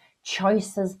today,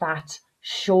 choices that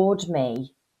showed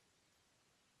me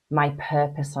my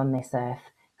purpose on this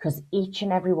earth, because each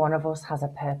and every one of us has a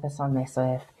purpose on this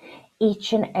earth.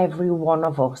 Each and every one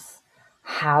of us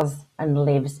has and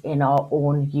lives in our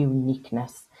own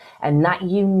uniqueness, and that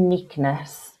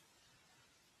uniqueness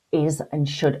is and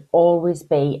should always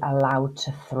be allowed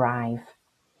to thrive.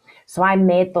 So I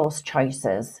made those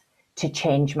choices to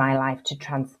change my life, to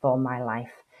transform my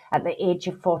life. At the age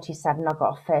of 47, I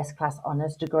got a first-class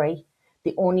honours degree,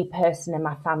 the only person in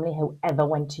my family who ever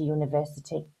went to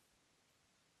university.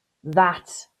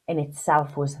 That in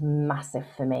itself was massive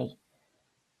for me,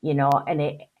 you know, and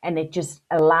it just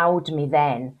allowed me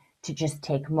then to just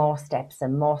take more steps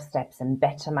and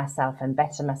better myself.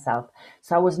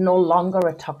 So I was no longer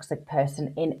a toxic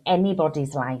person in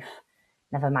anybody's life,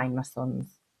 never mind my son's.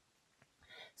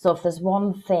 So if there's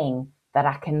one thing that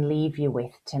I can leave you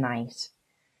with tonight,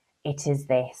 it is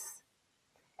this.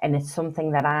 And it's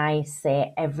something that I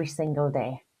say every single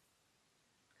day.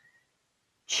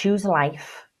 Choose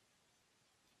life.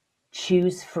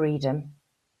 Choose freedom.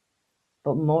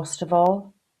 But most of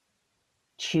all,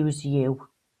 choose you,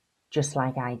 just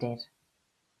like I did.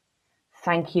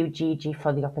 Thank you, Gigi,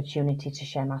 for the opportunity to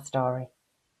share my story.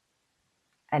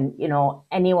 And, you know,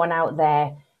 anyone out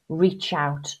there, reach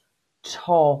out.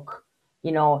 Talk.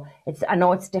 You know, I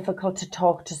know it's difficult to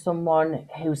talk to someone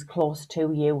who's close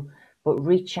to you, but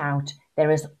reach out. There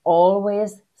is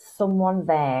always someone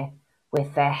there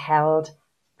with their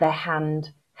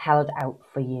hand held out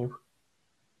for you.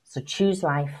 So choose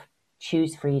life,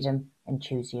 choose freedom, and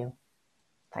choose you.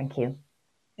 Thank you.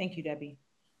 Thank you, Debbie.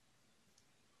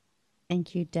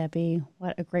 Thank you, Debbie.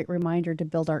 What a great reminder to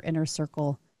build our inner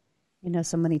circle. You know,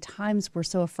 so many times we're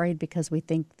so afraid because we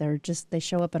think they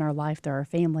show up in our life, they're our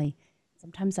family.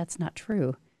 Sometimes that's not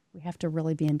true. We have to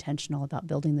really be intentional about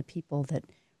building the people that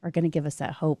are going to give us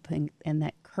that hope and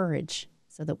that courage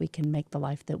so that we can make the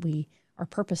life that we are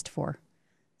purposed for.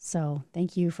 So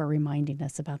thank you for reminding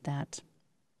us about that.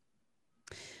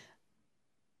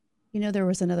 You know, there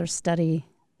was another study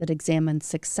that examined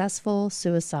successful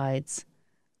suicides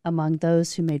among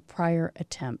those who made prior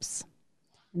attempts.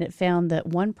 And it found that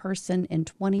 1 person in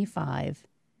 25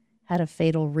 had a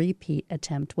fatal repeat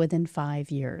attempt within 5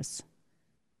 years.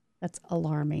 That's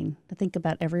alarming. To think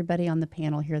about everybody on the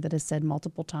panel here that has said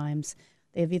multiple times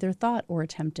they have either thought or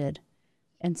attempted.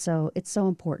 And so it's so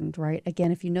important, right?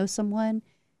 Again, if you know someone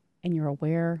and you're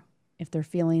aware, if they're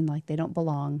feeling like they don't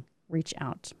belong, reach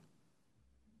out.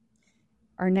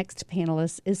 Our next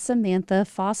panelist is Samantha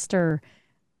Foster,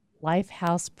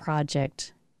 Lifehouse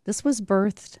Project. This was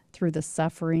birthed through the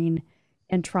suffering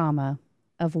and trauma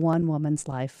of one woman's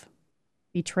life.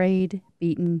 Betrayed,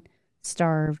 beaten,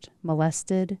 starved,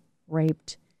 molested,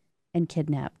 raped, and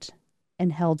kidnapped,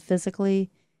 and held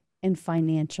physically and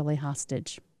financially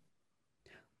hostage.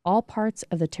 All parts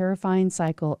of the terrifying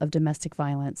cycle of domestic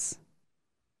violence.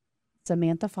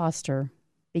 Samantha Foster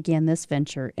began this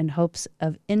venture in hopes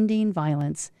of ending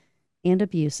violence and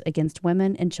abuse against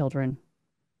women and children.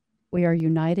 We are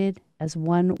united as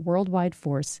one worldwide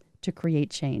force to create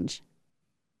change.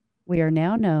 We are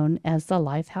now known as the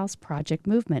Lifehouse Project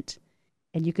movement,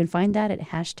 And you can find that at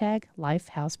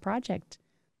 #LifeHouseProject.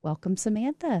 Welcome,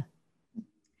 Samantha.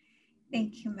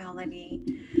 Thank you, Melanie.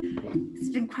 It's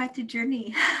been quite the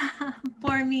journey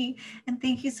for me. And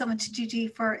thank you so much, Gigi,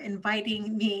 for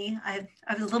inviting me. I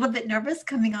was a little bit nervous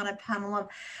coming on a panel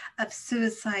of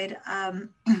suicide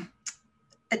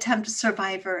attempt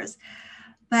survivors.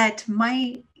 But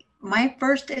my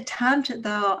first attempt,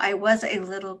 though, I was a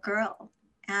little girl.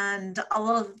 And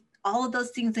all of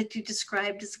those things that you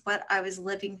described is what I was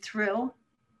living through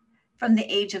from the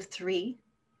age of 3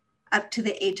 up to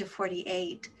the age of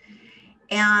 48.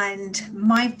 And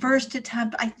my first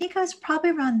attempt, I think I was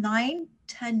probably around 9,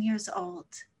 10 years old.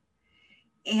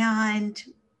 And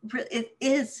it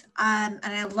is, and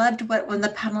I loved when the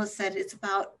panelist said, it's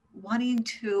about wanting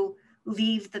to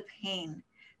leave the pain.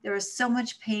 There is so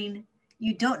much pain.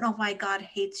 You don't know why God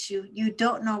hates you. You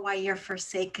don't know why you're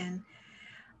forsaken.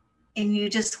 And you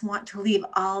just want to leave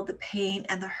all the pain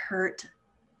and the hurt.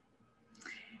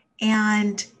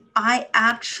 And I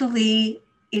actually,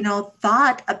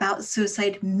 thought about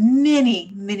suicide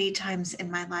many, many times in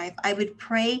my life. I would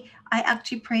pray. I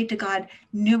actually prayed to God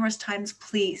numerous times,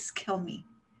 please kill me.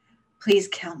 Please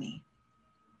kill me.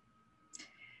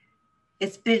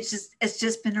 It's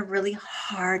just been a really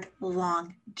hard,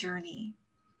 long journey.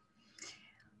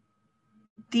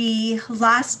 The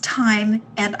last time,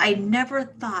 and I never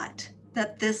thought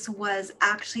that this was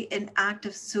actually an act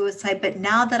of suicide, but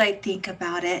now that I think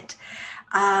about it,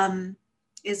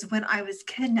 is when I was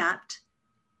kidnapped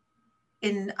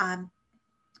in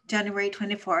January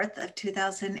 24th of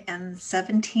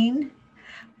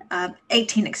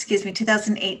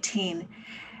 2018.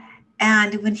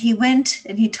 And when he went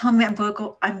and he told me, I'm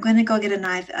going to go get a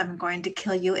knife, I'm going to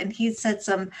kill you. And he said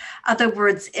some other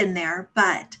words in there,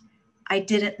 but I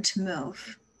didn't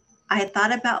move. I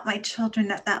thought about my children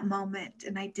at that moment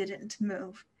and I didn't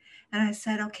move. And I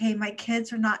said, okay, my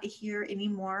kids are not here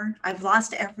anymore. I've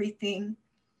lost everything.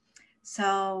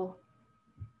 So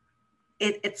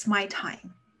it's my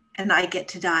time and I get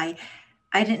to die.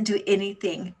 I didn't do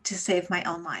anything to save my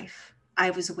own life.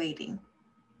 I was waiting.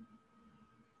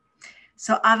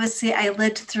 So obviously I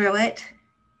lived through it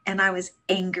and I was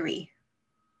angry.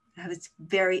 I was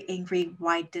very angry.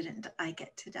 Why didn't I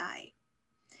get to die?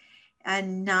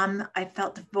 And numb, I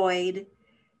felt void.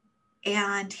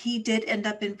 And he did end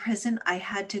up in prison. I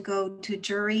had to go to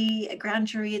a grand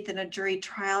jury, then a jury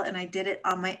trial, and I did it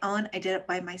on my own. I did it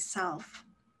by myself.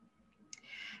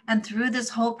 And through this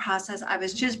whole process, I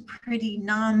was just pretty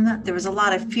numb. There was a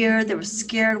lot of fear. There was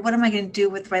scared. What am I going to do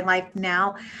with my life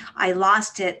now? I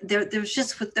lost it. There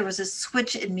was a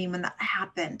switch in me when that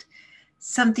happened.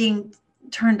 Something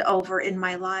turned over in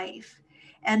my life.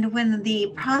 And when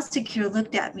the prosecutor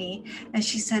looked at me and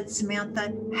she said,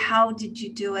 Samantha, how did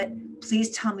you do it?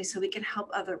 Please tell me so we can help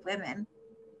other women.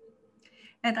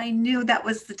 And I knew that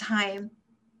was the time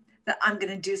that I'm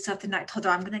going to do something. I told her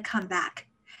I'm going to come back.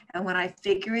 And when I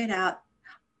figure it out,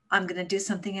 I'm going to do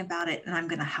something about it and I'm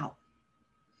going to help.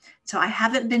 So I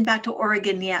haven't been back to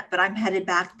Oregon yet, but I'm headed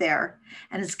back there.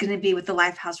 And it's going to be with the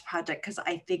Lifehouse Project because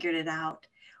I figured it out.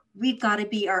 We've got to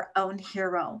be our own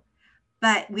hero.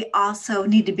 But we also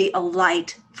need to be a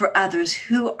light for others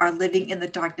who are living in the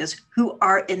darkness, who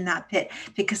are in that pit,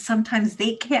 because sometimes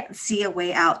they can't see a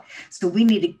way out. So we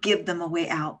need to give them a way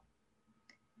out.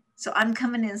 So I'm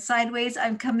coming in sideways.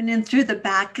 I'm coming in through the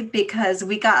back because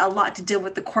we got a lot to deal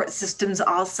with the court systems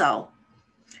also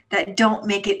that don't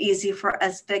make it easy for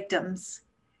us victims.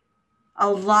 A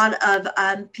lot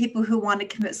of people who want to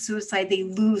commit suicide, they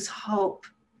lose hope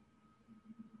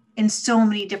in so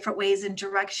many different ways and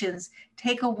directions.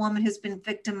 Take a woman who's been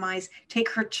victimized, take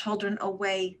her children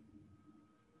away.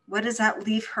 What does that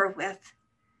leave her with?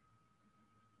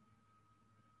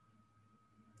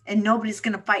 And nobody's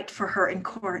going to fight for her in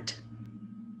court.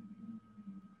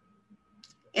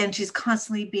 And she's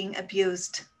constantly being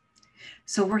abused.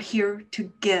 So we're here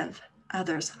to give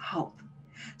others hope.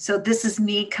 So this is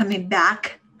me coming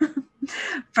back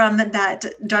from that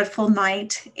dreadful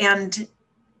night and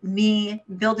me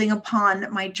building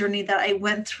upon my journey that I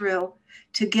went through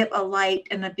to give a light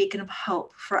and a beacon of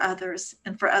hope for others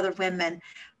and for other women.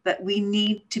 But we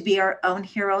need to be our own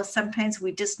hero. Sometimes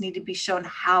we just need to be shown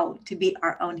how to be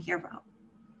our own hero.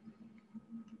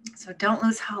 So don't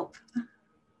lose hope.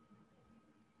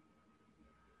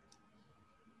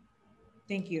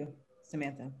 Thank you,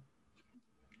 Samantha.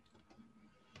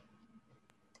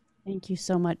 Thank you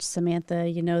so much, Samantha.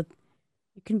 You know,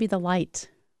 you can be the light,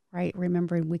 right?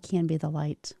 Remembering we can be the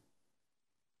light.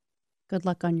 Good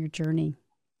luck on your journey.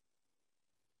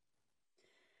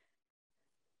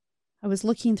 I was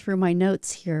looking through my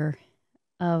notes here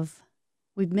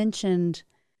we've mentioned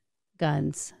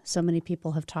guns. So many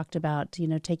people have talked about,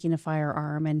 taking a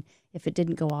firearm and if it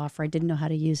didn't go off or I didn't know how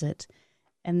to use it.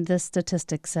 And this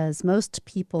statistic says most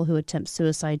people who attempt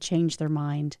suicide change their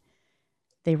mind.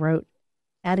 They wrote,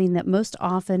 adding that most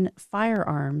often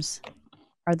firearms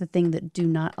are the thing that do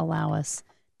not allow us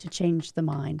to change the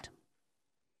mind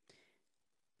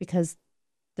because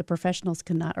the professionals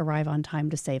cannot arrive on time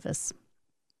to save us.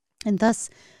 And thus,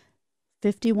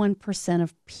 51%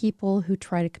 of people who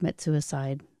try to commit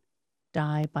suicide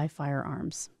die by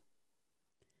firearms.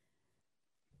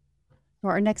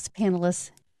 For our next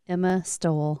panelist, Emma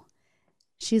Stowell.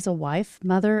 She's a wife,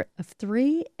 mother of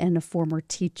 3, and a former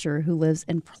teacher who lives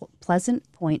in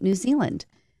Pleasant Point, New Zealand.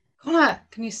 Connor,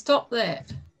 can you stop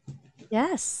that?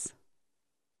 Yes.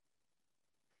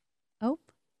 Oh.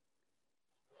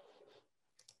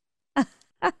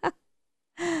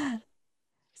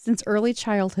 Since early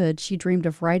childhood, she dreamed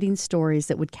of writing stories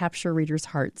that would capture readers'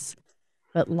 hearts,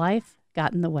 but life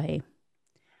got in the way.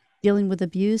 Dealing with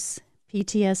abuse,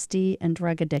 PTSD, and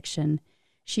drug addiction,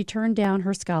 she turned down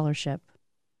her scholarship.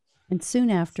 And soon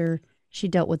after, she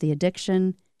dealt with the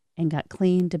addiction and got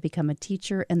clean to become a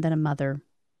teacher and then a mother.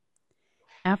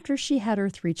 After she had her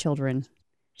 3 children,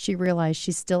 she realized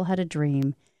she still had a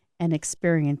dream and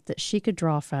experience that she could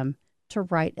draw from to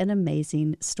write an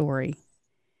amazing story.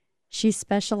 She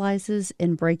specializes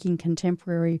in breaking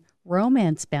contemporary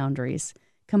romance boundaries,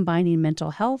 combining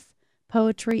mental health,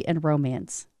 poetry, and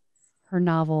romance. Her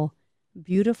novel,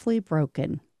 Beautifully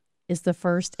Broken, is the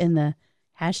first in the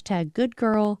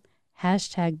 #GoodGirl,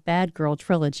 #BadGirl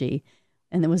trilogy,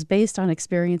 and it was based on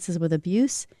experiences with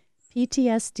abuse,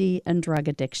 PTSD, and drug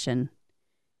addiction.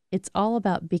 It's all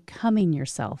about becoming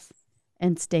yourself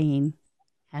and staying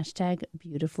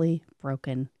 #beautifully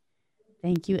broken.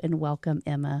 Thank you and welcome,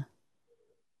 Emma.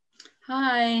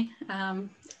 Hi,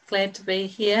 glad to be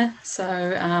here.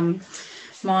 So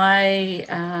my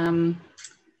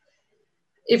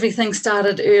everything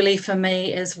started early for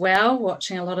me as well.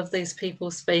 Watching a lot of these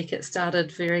people speak, it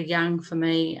started very young for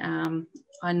me.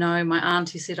 I know my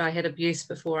auntie said I had abuse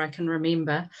before I can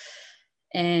remember,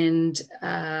 and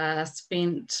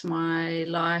spent my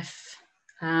life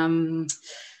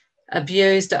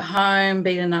abused at home,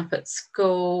 beaten up at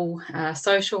school,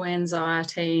 social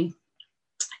anxiety.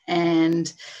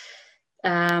 And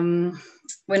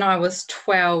when I was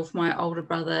 12, my older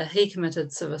brother, he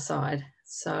committed suicide.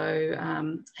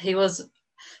 So he was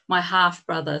my half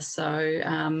brother. So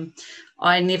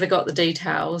I never got the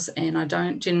details, and I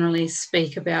don't generally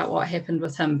speak about what happened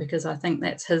with him because I think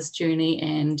that's his journey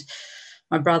and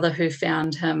my brother who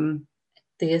found him,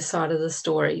 their side of the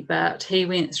story. But he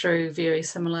went through very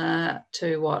similar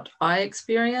to what I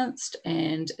experienced,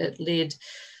 and it led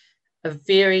a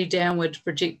very downward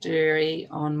trajectory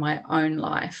on my own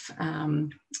life.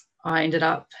 I ended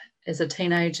up as a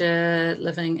teenager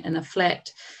living in a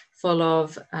flat full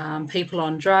of people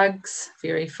on drugs,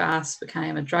 very fast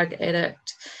became a drug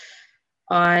addict.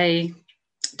 I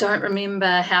don't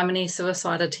remember how many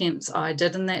suicide attempts I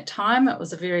did in that time. It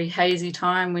was a very hazy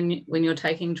time when you're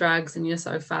taking drugs and you're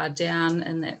so far down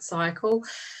in that cycle.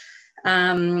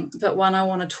 But one I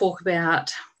want to talk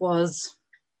about was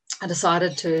I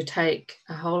decided to take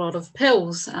a whole lot of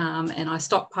pills, and I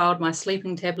stockpiled my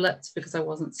sleeping tablets because I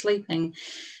wasn't sleeping.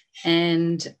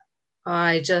 And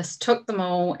I just took them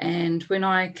all, and when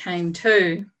I came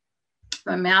to,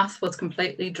 my mouth was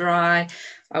completely dry.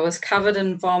 I was covered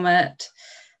in vomit,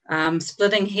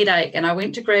 splitting headache, and I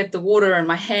went to grab the water and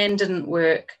my hand didn't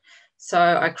work. So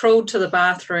I crawled to the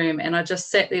bathroom and I just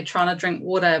sat there trying to drink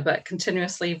water but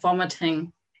continuously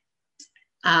vomiting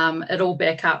it all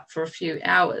back up for a few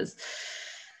hours.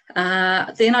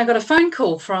 Then I got a phone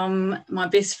call from my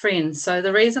best friend. So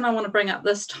the reason I want to bring up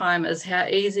this time is how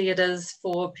easy it is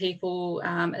for people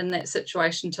in that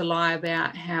situation to lie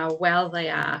about how well they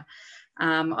are.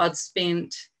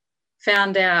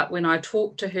 Found out when I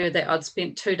talked to her that I'd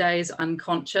spent 2 days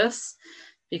unconscious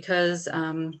because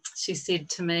she said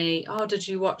to me, "Oh, did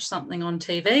you watch something on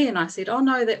TV?" And I said, "Oh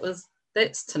no,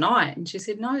 that's tonight." And she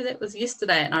said, "No, that was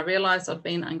yesterday." And I realized I'd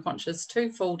been unconscious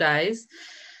 2 full days.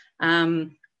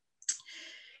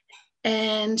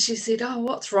 And she said, "Oh,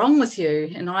 what's wrong with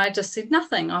you?" And I just said,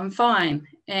 "Nothing, I'm fine."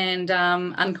 And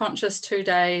unconscious 2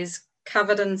 days,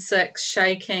 covered in sick,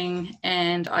 shaking,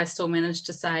 and I still managed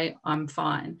to say, "I'm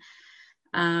fine."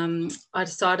 I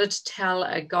decided to tell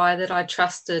a guy that I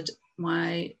trusted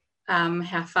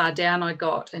how far down I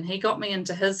got, and he got me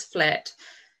into his flat.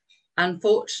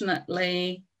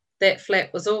 Unfortunately, that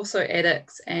flat was also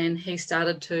addicts, and he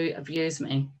started to abuse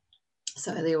me.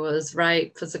 So there was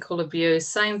rape, physical abuse,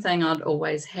 same thing I'd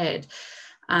always had.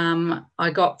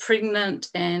 I got pregnant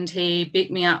and he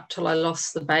beat me up till I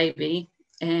lost the baby.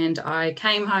 And I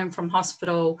came home from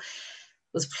hospital,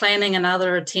 was planning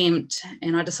another attempt,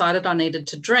 and I decided I needed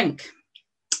to drink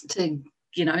to,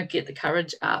 you know, get the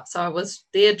courage up. So I was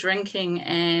there drinking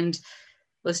and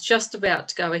was just about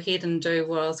to go ahead and do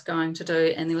what I was going to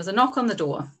do. And there was a knock on the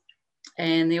door,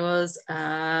 and there was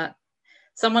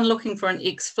someone looking for an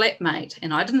ex-flatmate,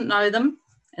 and I didn't know them.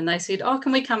 And they said, oh,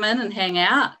 can we come in and hang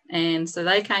out? And so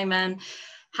they came in,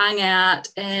 hung out,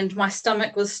 and my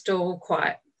stomach was still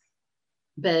quite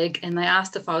big, and they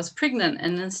asked if I was pregnant.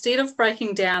 And instead of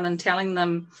breaking down and telling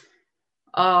them,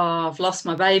 oh, I've lost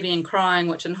my baby, and crying,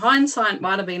 which in hindsight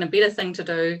might have been a better thing to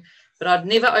do, but I'd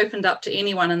never opened up to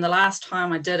anyone, and the last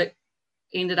time I did, it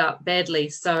ended up badly.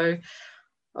 So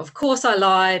of course I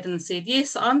lied and said,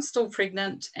 yes, I'm still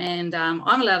pregnant, and I'm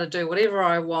allowed to do whatever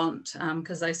I want,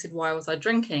 because they said, why was I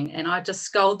drinking? And I just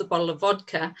sculled the bottle of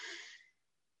vodka,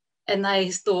 and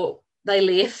they thought, they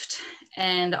left.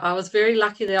 And I was very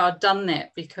lucky that I'd done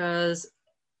that, because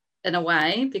in a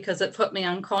way, because it put me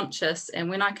unconscious. And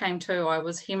when I came to, I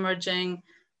was hemorrhaging,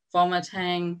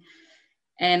 vomiting,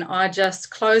 and I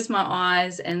just closed my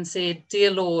eyes and said,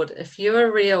 dear Lord, if you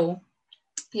are real,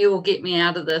 you will get me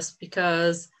out of this,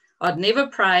 because I'd never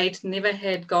prayed, never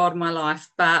had God in my life,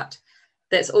 but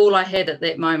that's all I had at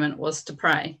that moment was to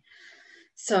pray.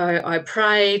 So I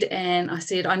prayed and I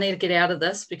said, I need to get out of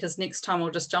this, because next time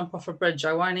I'll just jump off a bridge.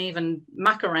 I won't even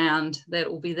muck around. That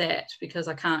will be that, because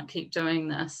I can't keep doing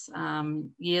this.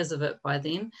 Years of it by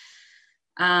then.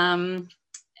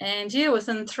 And yeah,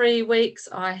 within 3 weeks,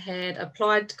 I had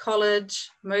applied to college,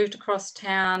 moved across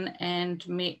town, and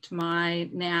met my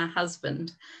now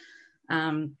husband.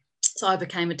 So I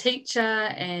became a teacher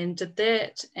and did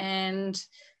that. And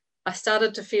I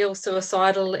started to feel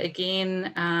suicidal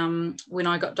again when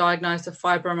I got diagnosed with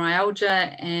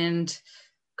fibromyalgia and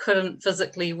couldn't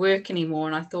physically work anymore.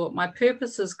 And I thought, my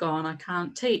purpose is gone, I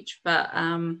can't teach. But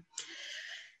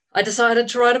I decided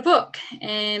to write a book,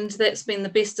 and that's been the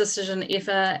best decision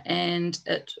ever. And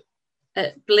it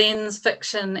blends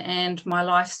fiction and my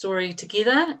life story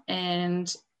together.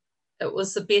 And it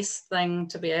was the best thing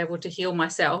to be able to heal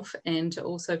myself and to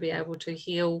also be able to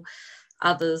heal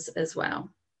others as well.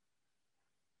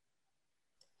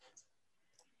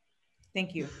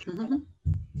 Thank you.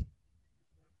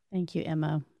 Thank you,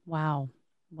 Emma. Wow.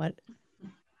 What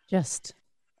just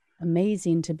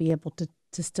amazing to be able to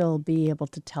still be able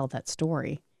to tell that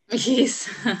story. Yes.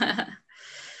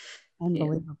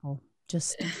 Unbelievable.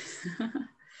 Just,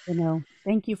 you know,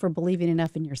 thank you for believing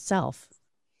enough in yourself,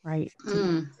 right?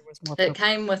 It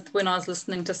came with, when I was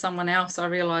listening to someone else, I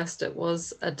realized it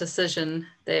was a decision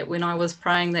that when I was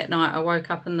praying that night, I woke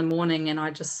up in the morning and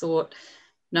I just thought,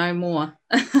 no more.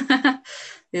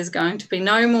 There's going to be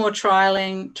no more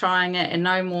trying it, and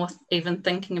no more even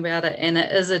thinking about it. And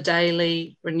it is a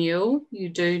daily renewal. You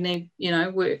do need, you know,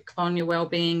 work on your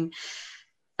well-being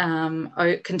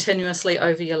continuously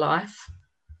over your life.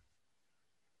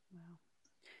 Wow.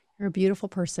 You're a beautiful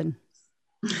person.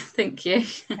 Thank you.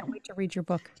 Can't wait to read your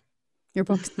book. Your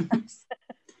books.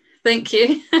 Thank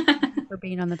you. Thank you for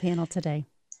being on the panel today.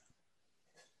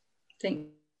 Thank you.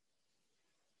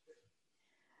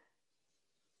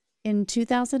 In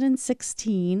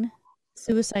 2016,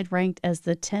 suicide ranked as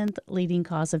the 10th leading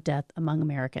cause of death among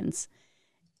Americans.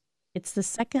 It's the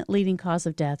second leading cause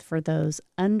of death for those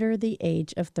under the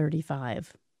age of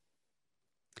 35.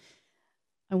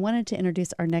 I wanted to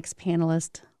introduce our next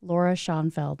panelist, Laura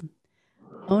Schoenfeld,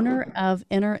 owner of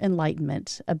Inner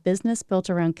Enlightenment, a business built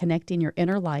around connecting your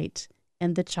inner light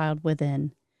and the child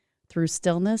within through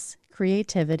stillness,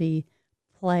 creativity,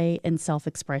 play, and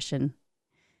self-expression.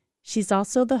 She's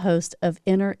also the host of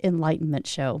Inner Enlightenment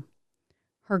Show.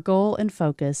 Her goal and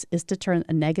focus is to turn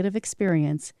a negative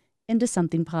experience into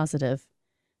something positive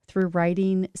through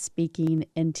writing, speaking,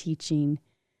 and teaching.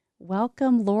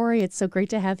 Welcome, Lori. It's so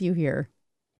great to have you here.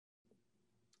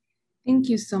 Thank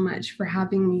you so much for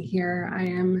having me here. I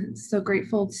am so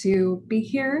grateful to be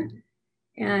here,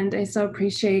 and I so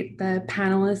appreciate the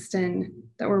panelists and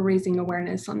that we're raising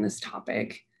awareness on this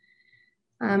topic.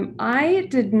 I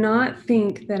did not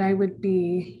think that I would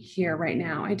be here right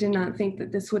now. I did not think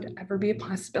that this would ever be a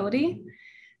possibility,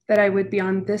 that I would be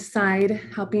on this side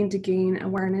helping to gain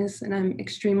awareness, and I'm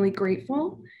extremely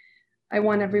grateful. I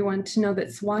want everyone to know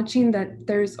that's watching that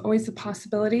there's always a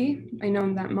possibility. I know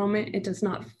in that moment it does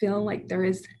not feel like there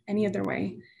is any other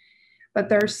way, but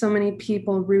there are so many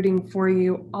people rooting for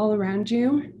you all around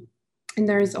you, and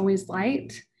there is always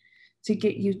light to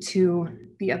get you to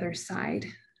the other side.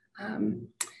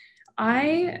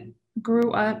 I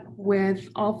grew up with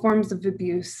all forms of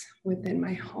abuse within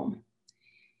my home.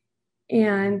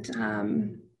 And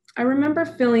I remember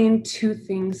feeling two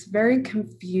things: very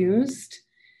confused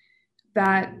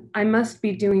that I must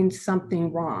be doing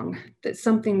something wrong, that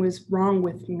something was wrong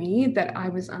with me, that I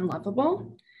was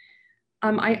unlovable.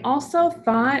 I also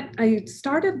thought, I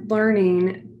started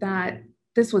learning that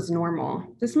this was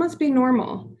normal. This must be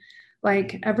normal.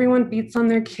 Like, everyone beats on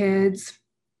their kids.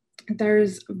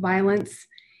 There's violence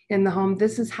in the home.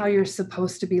 This is how you're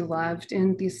supposed to be loved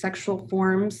in these sexual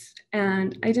forms.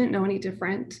 And I didn't know any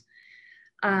different.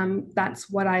 That's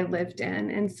what I lived in.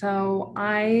 And so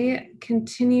I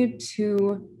continued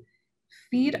to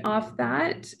feed off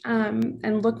that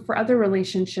and look for other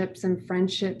relationships and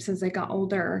friendships as I got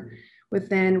older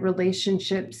within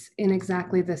relationships in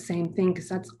exactly the same thing, because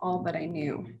that's all that I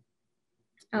knew.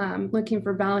 Looking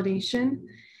for validation,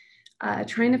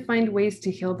 trying to find ways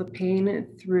to heal the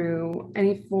pain through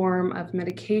any form of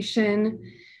medication,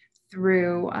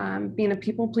 through being a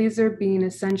people pleaser, being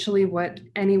essentially what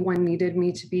anyone needed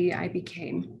me to be, I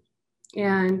became.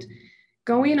 And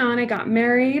going on, I got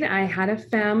married, I had a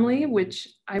family, which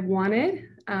I wanted.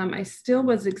 I still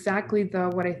was exactly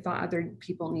what I thought other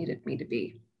people needed me to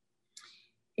be.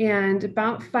 And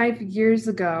about 5 years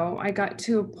ago, I got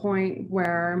to a point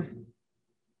where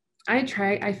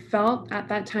I felt at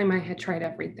that time I had tried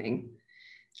everything.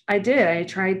 I did. I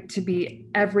tried to be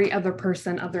every other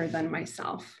person other than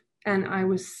myself. And I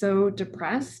was so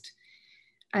depressed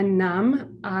and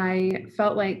numb. I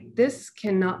felt like this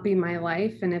cannot be my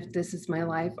life. And if this is my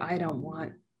life, I don't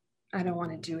want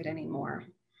to do it anymore.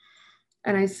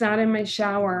 And I sat in my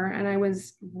shower and I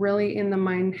was really in the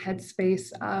mind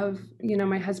headspace of,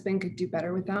 my husband could do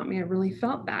better without me. I really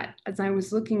felt that as I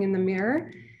was looking in the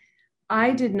mirror.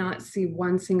 I did not see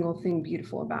one single thing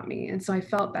beautiful about me. And so I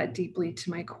felt that deeply to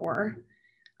my core.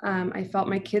 I felt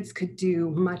my kids could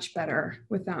do much better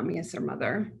without me as their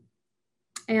mother.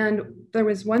 And there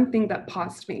was one thing that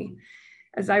paused me.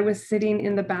 As I was sitting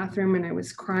in the bathroom and I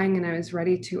was crying and I was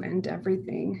ready to end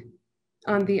everything,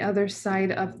 on the other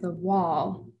side of the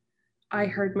wall, I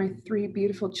heard my 3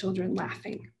 beautiful children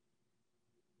laughing.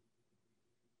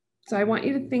 So I want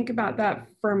you to think about that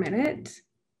for a minute,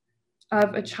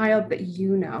 of a child that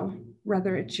you know,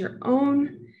 whether it's your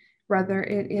own, whether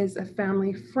it is a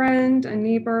family friend, a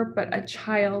neighbor, but a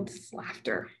child's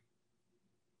laughter.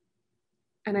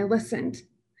 And I listened.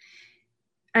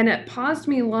 And it paused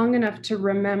me long enough to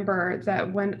remember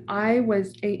that when I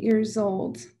was 8 years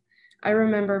old, I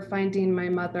remember finding my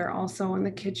mother also on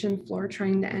the kitchen floor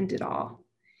trying to end it all.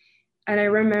 And I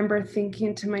remember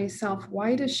thinking to myself,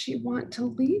 why does she want to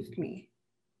leave me?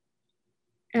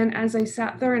 And as I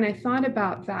sat there and I thought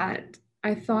about that,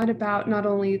 I thought about not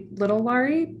only little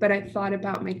Laurie, but I thought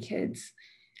about my kids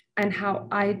and how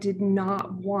I did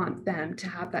not want them to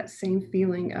have that same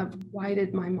feeling of, why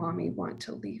did my mommy want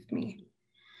to leave me?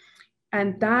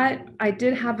 And that, I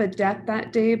did have a death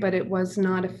that day, but it was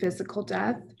not a physical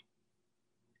death.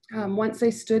 Once I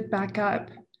stood back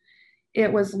up,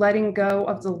 it was letting go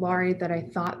of the Laurie that I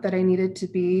thought that I needed to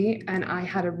be. And I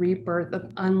had a rebirth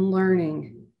of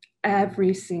unlearning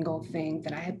every single thing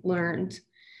that I had learned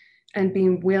and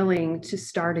being willing to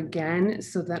start again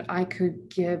so that I could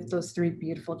give those 3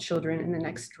 beautiful children in the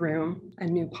next room a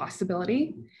new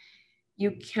possibility.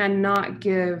 You cannot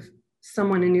give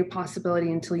someone a new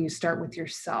possibility until you start with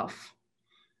yourself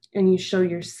and you show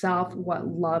yourself what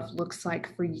love looks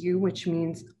like for you, which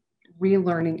means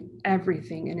relearning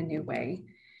everything in a new way.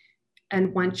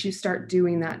 And once you start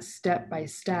doing that step by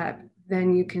step,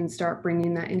 then you can start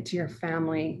bringing that into your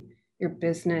family, your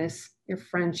business, your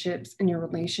friendships, and your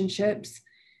relationships.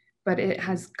 But it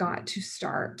has got to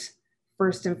start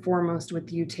first and foremost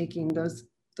with you taking those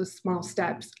small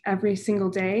steps every single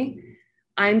day.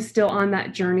 I'm still on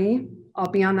that journey.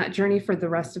 I'll be on that journey for the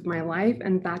rest of my life,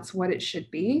 and that's what it should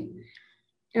be.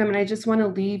 And I just want to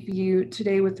leave you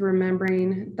today with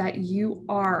remembering that you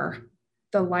are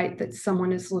the light that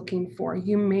someone is looking for.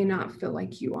 You may not feel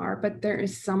like you are, but there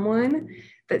is someone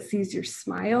that sees your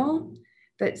smile,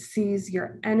 that sees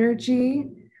your energy,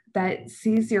 that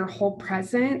sees your whole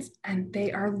presence, and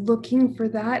they are looking for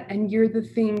that. And you're the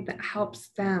thing that helps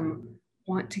them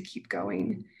want to keep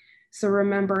going. So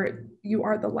remember, you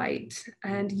are the light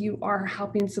and you are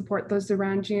helping support those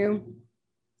around you.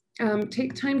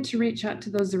 Take time to reach out to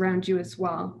those around you as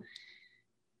well.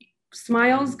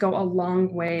 Smiles go a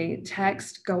long way.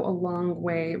 Text go a long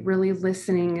way. Really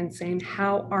listening and saying,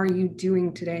 how are you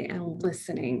doing today? And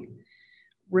listening.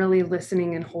 Really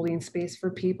listening and holding space for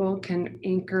people can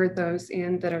anchor those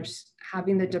in that are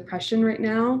having the depression right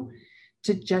now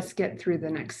to just get through the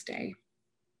next day.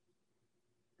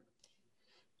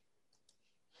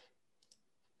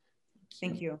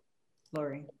 Thank you,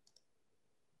 Laurie.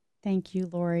 Thank you,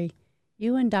 Lori.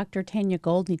 You and Dr. Tanya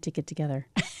Gold need to get together.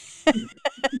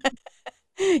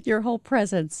 Your whole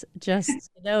presence, just,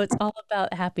 it's all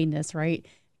about happiness, right?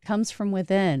 It comes from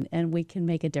within, and we can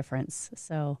make a difference.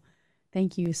 So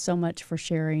thank you so much for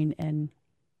sharing, and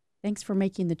thanks for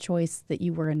making the choice that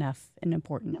you were enough and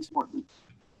important.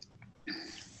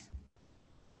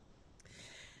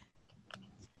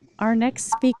 Our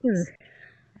next speaker,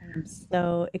 I'm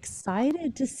so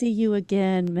excited to see you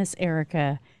again, Miss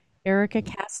Erica. Erica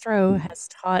Castro has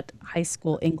taught high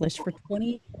school English for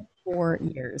 24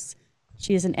 years.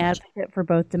 She is an advocate for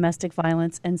both domestic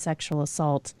violence and sexual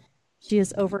assault. She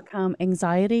has overcome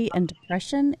anxiety and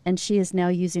depression, and she is now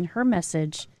using her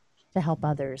message to help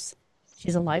others.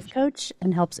 She's a life coach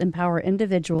and helps empower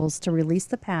individuals to release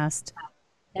the past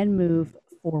and move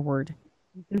forward.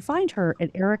 You can find her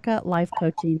at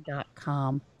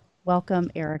ericalifecoaching.com. Welcome,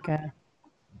 Erica.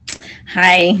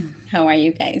 Hi, how are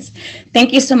you guys?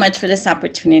 Thank you so much for this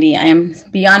opportunity. I am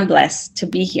beyond blessed to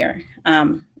be here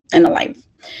and alive.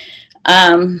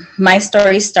 My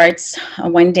story starts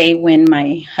one day when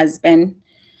my husband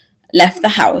left the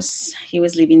house. He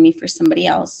was leaving me for somebody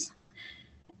else.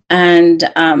 And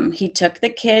he took the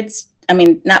kids,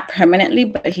 not permanently,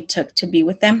 but he took to be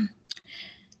with them.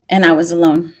 And I was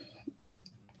alone.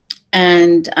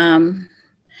 And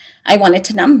I wanted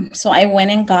to numb. So I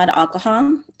went and got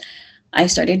alcohol. I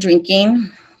started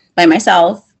drinking by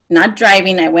myself, not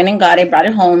driving. I went and got it, brought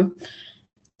it home,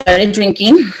 started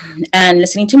drinking and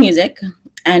listening to music,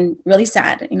 and really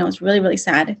sad. It was really, really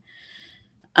sad.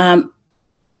 And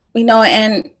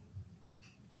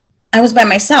I was by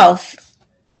myself,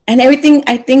 and everything,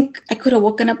 I think I could have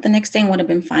woken up the next day and would have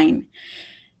been fine,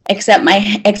 except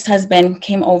my ex-husband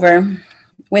came over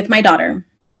with my daughter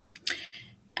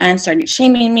and started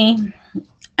shaming me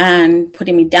and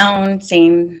putting me down,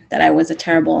 saying that I was a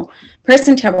terrible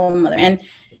person, terrible mother. And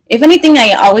if anything,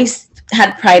 I always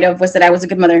had pride of was that I was a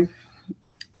good mother.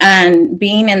 And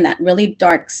being in that really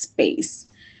dark space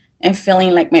and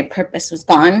feeling like my purpose was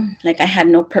gone, like I had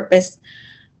no purpose.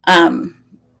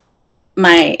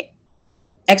 My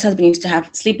ex-husband used to have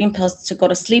sleeping pills to go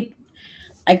to sleep.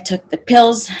 I took the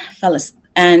pills, fell asleep,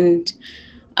 and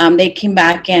they came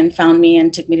back and found me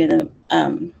and took me to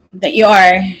the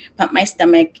ER, pumped my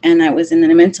stomach, and I was in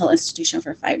a mental institution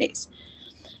for 5 days.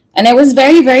 And it was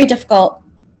very, very difficult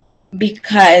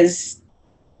because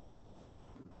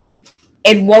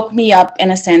it woke me up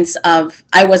in a sense of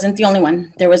I wasn't the only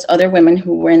one. There was other women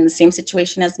who were in the same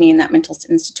situation as me in that mental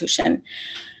institution.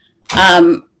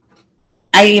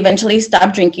 I eventually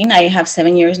stopped drinking. I have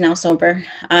 7 years now sober.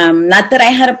 Not that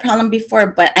I had a problem before,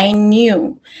 but I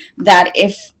knew that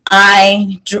if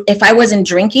I wasn't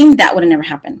drinking, that would have never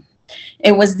happened.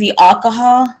 It was the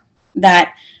alcohol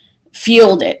that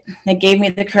fueled it, that gave me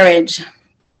the courage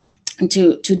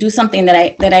to do something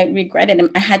that I regretted. And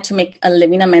I had to make a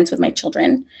living amends with my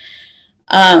children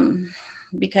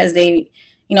because they,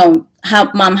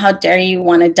 how dare you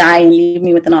want to die and leave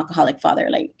me with an alcoholic father?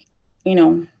 Like,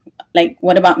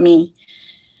 what about me?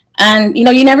 And,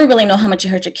 you never really know how much you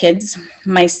hurt your kids.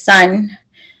 My son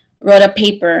wrote a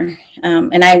paper,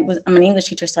 and I'm an English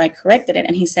teacher, so I corrected it.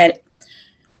 And he said,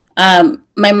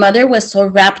 my mother was so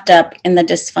wrapped up in the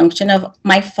dysfunction of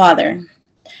my father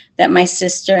that my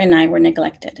sister and I were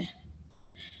neglected.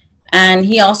 And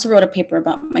he also wrote a paper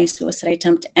about my suicide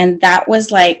attempt. And that was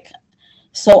like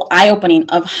so eye-opening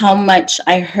of how much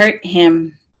I hurt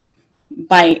him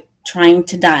by trying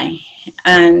to die.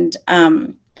 And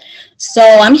so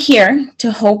I'm here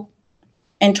to hope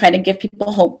and try to give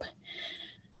people hope.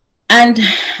 And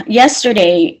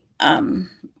yesterday,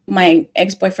 my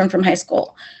ex-boyfriend from high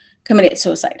school committed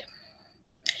suicide.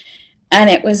 And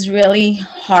it was really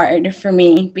hard for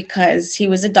me because he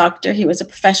was a doctor, he was a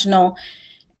professional.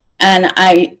 And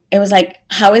it was like,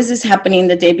 how is this happening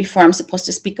the day before I'm supposed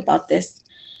to speak about this?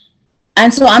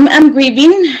 And so I'm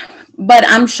grieving, but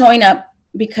I'm showing up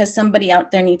because somebody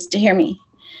out there needs to hear me.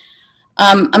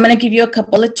 I'm going to give you a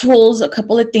couple of tools, a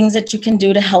couple of things that you can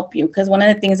do to help you. Because one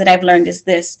of the things that I've learned is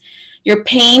this: your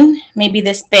pain may be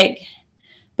this big,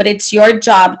 but it's your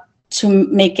job to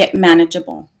make it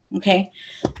manageable. Okay.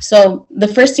 So the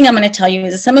first thing I'm going to tell you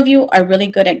is that some of you are really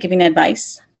good at giving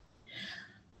advice.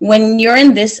 When you're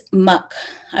in this muck,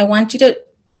 I want you to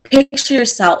picture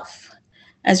yourself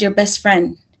as your best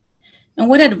friend. And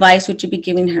what advice would you be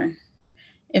giving her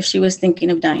if she was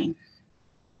thinking of dying?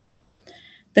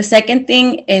 The second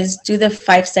thing is do the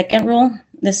 5-second rule.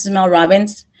 This is Mel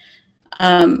Robbins.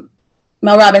 Mel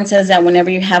Robbins says that whenever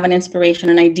you have an inspiration,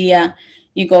 an idea,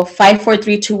 you go 5, 4,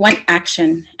 3, 2, 1,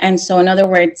 action. And so in other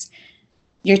words,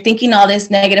 You're thinking all this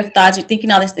negative thoughts. You're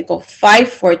thinking all this. To go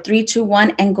 5, 4, 3, 2,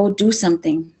 1, and go do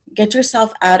something. Get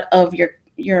yourself out of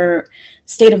your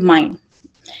state of mind.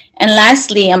 And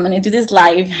lastly, I'm going to do this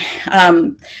live.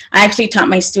 I actually taught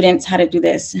my students how to do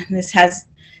this. This has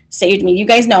saved me. You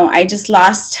guys know I just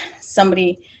lost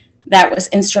somebody that was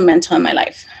instrumental in my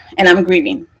life, and I'm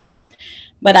grieving.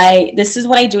 But this is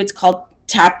what I do. It's called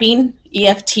tapping,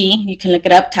 EFT. You can look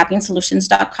it up,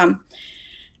 tappingsolutions.com.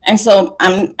 And so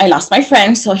I lost my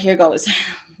friend, so here goes.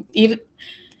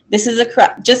 This is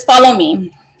just follow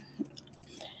me.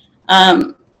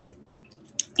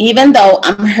 Even though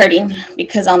I'm hurting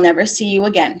because I'll never see you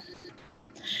again,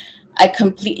 I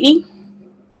completely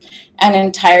and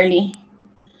entirely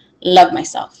love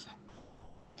myself.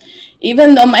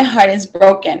 Even though my heart is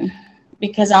broken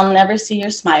because I'll never see your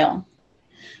smile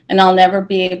and I'll never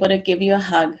be able to give you a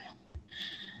hug,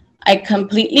 I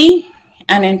completely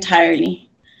and entirely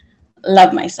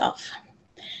love myself.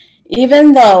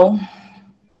 Even though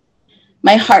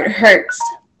my heart hurts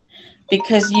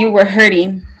because you were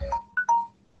hurting.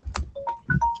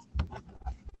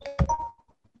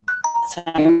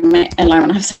 Sorry, my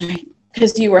alarm, I'm sorry.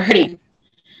 Because you were hurting.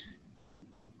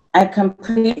 I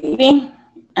completely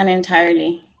and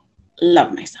entirely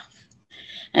love myself.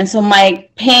 And so my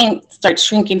pain starts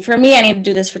shrinking. For me, I need to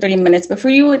do this for 30 minutes, but for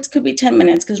you, it could be 10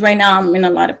 minutes because right now I'm in a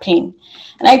lot of pain.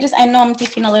 And I know I'm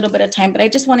taking a little bit of time, but I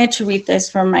just wanted to read this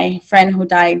from my friend who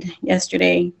died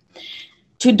yesterday.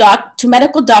 To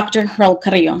medical doctor Raul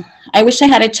Carrillo, I wish I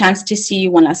had a chance to see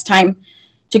you one last time,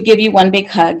 to give you one big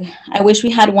hug. I wish we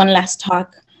had one last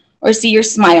talk or see your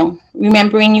smile,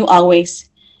 remembering you always.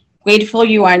 Grateful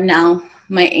you are now,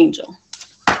 my angel.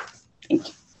 Thank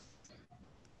you.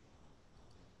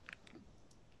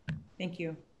 Thank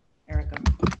you, Erica.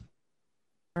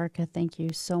 Erica, thank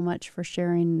you so much for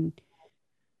sharing.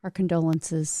 Our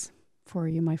condolences for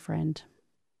you, my friend.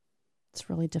 It's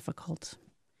really difficult.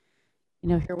 You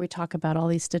know, here we talk about all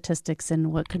these statistics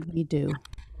and what could we do?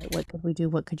 What could we do?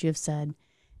 What could you have said?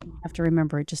 You have to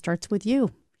remember, it just starts with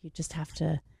you. You just have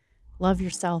to love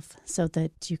yourself so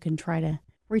that you can try to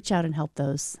reach out and help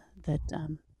those that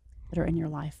are in your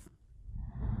life.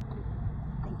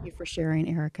 Thank you for sharing,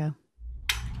 Erica.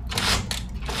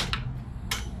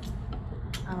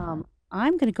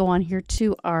 I'm going to go on here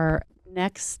to our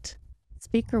next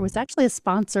speaker, was actually a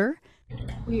sponsor.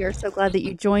 We are so glad that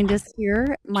you joined us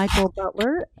here. Michael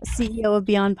Butler, CEO of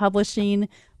Beyond Publishing,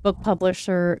 book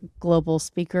publisher, global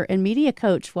speaker, and media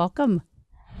coach. Welcome.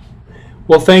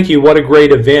 Well, thank you. What a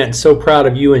great event. So proud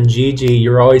of you and Gigi.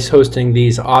 You're always hosting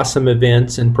these awesome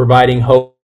events and providing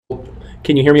hope.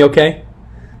 Can you hear me okay?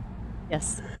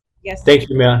 Yes. Yes. Thank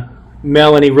you,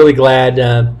 Melanie. Really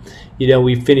glad.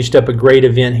 We finished up a great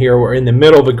event here. We're in the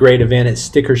middle of a great event at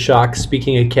Sticker Shock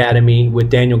Speaking Academy with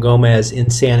Daniel Gomez in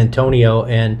San Antonio.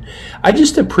 And I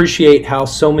just appreciate how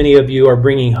so many of you are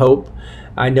bringing hope.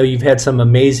 I know you've had some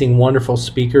amazing, wonderful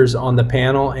speakers on the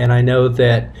panel, and I know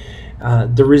that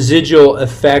the residual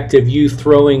effect of you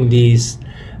throwing these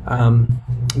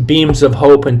beams of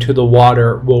hope into the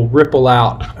water will ripple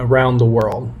out around the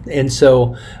world. And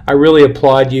so I really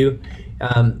applaud you.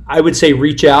 I would say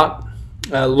reach out,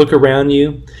 look around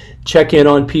you, check in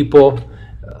on people.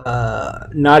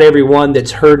 Not everyone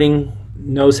that's hurting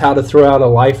knows how to throw out a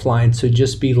lifeline, so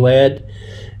just be led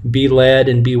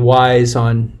and be wise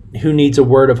on who needs a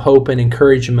word of hope and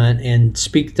encouragement, and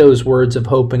speak those words of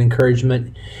hope and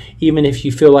encouragement, even if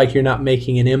you feel like you're not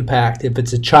making an impact. If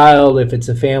it's a child, if it's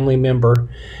a family member,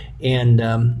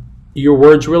 and your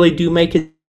words really do make a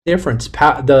difference.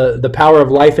 The power of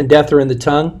life and death are in the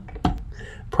tongue,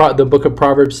 the book of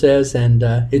Proverbs says, and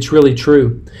it's really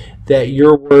true that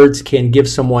your words can give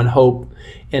someone hope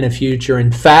in a future.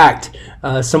 In fact,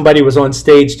 somebody was on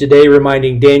stage today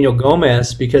reminding Daniel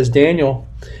Gomez, because Daniel,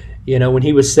 when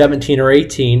he was 17 or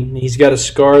 18, he's got a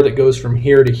scar that goes from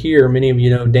here to here. Many of you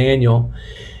know Daniel.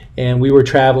 And we were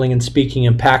traveling and speaking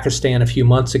in Pakistan a few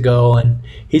months ago. And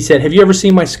he said, "Have you ever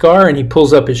seen my scar?" And he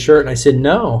pulls up his shirt. And I said,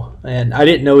 "No." And I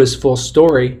didn't know his full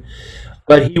story.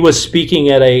 But he was speaking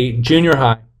at a junior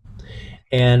high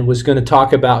and was going to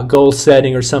talk about goal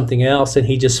setting or something else. And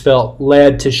he just felt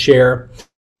led to share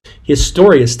his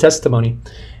story, his testimony.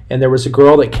 And there was a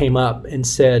girl that came up and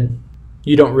said,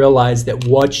 "You don't realize that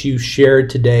what you shared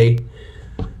today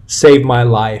saved my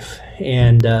life."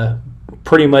 And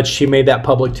pretty much she made that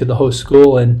public to the whole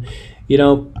school. And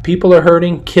people are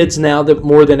hurting. Kids now that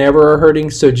more than ever are hurting.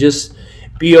 So just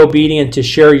be obedient to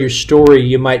share your story.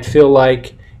 You might feel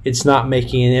like it's not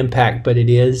making an impact, but it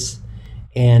is.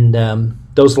 And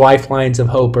those lifelines of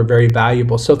hope are very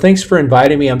valuable. So thanks for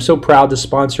inviting me. I'm so proud to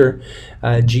sponsor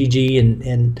Gigi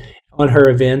and on her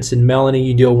events, and Melanie,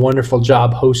 you do a wonderful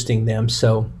job hosting them.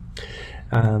 So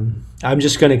I'm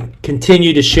just going to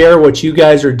continue to share what you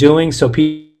guys are doing so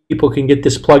people can get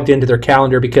this plugged into their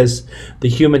calendar, because the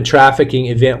human trafficking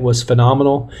event was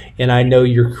phenomenal, and I know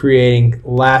you're creating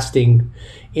lasting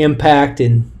impact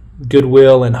and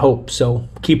goodwill and hope. So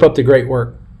keep up the great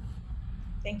work.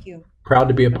 Thank you. Proud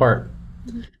to be a part.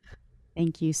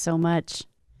 Thank you so much.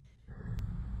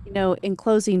 You know, in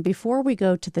closing, before we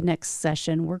go to the next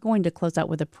session, we're going to close out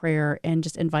with a prayer and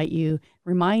just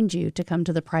remind you to come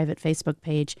to the private Facebook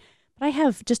page. But I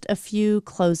have just a few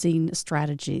closing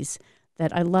strategies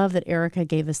that I love that Erica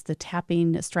gave us the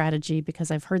tapping strategy,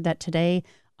 because I've heard that today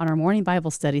on our morning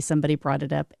Bible study, somebody brought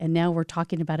it up, and now we're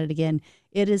talking about it again.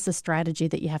 It is a strategy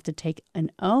that you have to take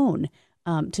and own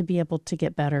to be able to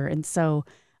get better. And so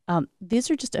these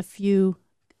are just a few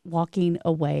walking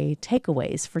away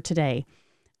takeaways for today.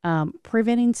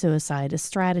 Preventing suicide, a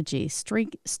strategy,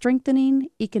 strengthening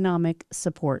economic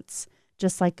supports,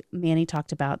 just like Manny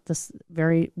talked about, this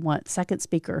second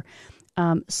speaker.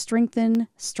 Strengthen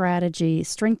strategy,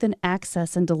 strengthen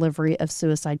access and delivery of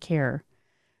suicide care.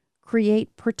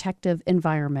 Create protective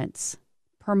environments.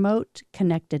 Promote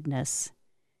connectedness.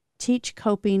 Teach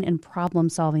coping and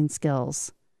problem-solving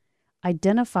skills.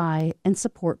 Identify and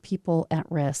support people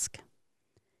at risk.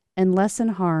 And lessen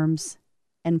harms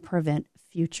and prevent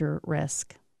future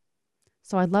risk.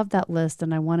 So I love that list,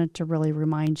 and I wanted to really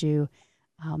remind you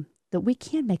that we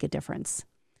can make a difference.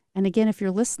 And again, if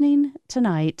you're listening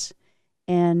tonight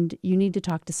and you need to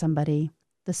talk to somebody,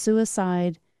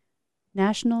 the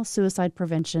National Suicide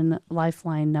Prevention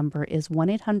Lifeline number is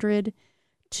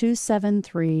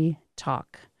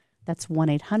 1-800-273-TALK. That's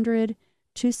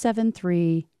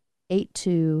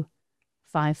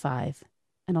 1-800-273-8255.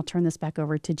 And I'll turn this back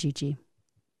over to Gigi.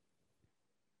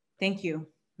 Thank you,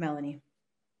 Melanie.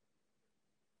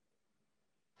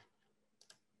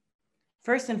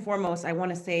 First and foremost, I want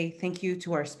to say thank you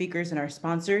to our speakers and our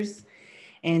sponsors,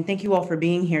 and thank you all for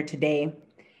being here today.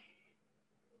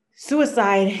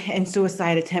 Suicide and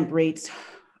suicide attempt rates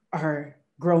are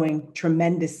growing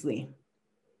tremendously.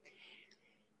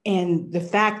 And the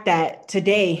fact that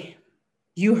today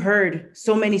you heard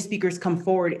so many speakers come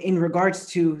forward in regards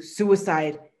to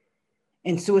suicide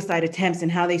and suicide attempts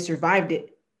and how they survived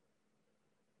it,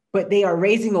 but they are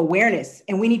raising awareness,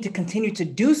 and we need to continue to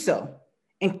do so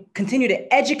and continue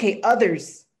to educate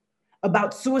others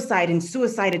about suicide and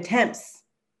suicide attempts,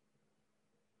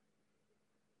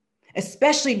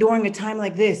 especially during a time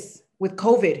like this with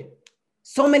COVID.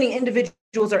 So many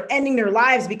individuals are ending their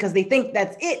lives because they think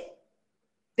that's it.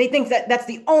 They think that that's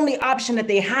the only option that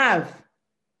they have.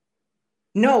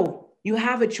 No, you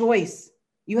have a choice.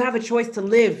 You have a choice to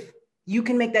live. You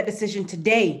can make that decision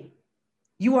today.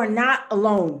 You are not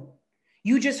alone.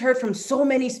 You just heard from so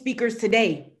many speakers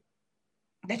today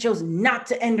that chose not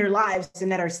to end their lives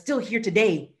and that are still here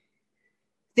today.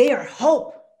 They are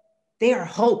hope. They are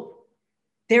hope.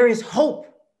 There is hope.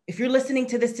 If you're listening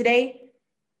to this today,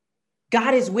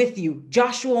 God is with you.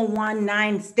 Joshua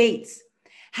 1:9 states,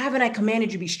 "Haven't I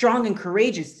commanded you be strong and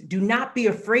courageous? Do not be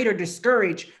afraid or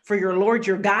discouraged, for your Lord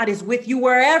your God is with you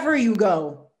wherever you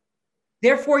go."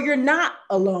 Therefore, you're not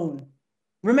alone.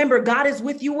 Remember, God is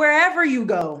with you wherever you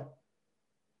go.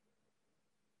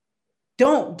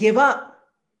 Don't give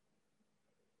up.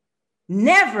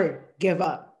 Never give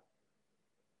up.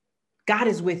 God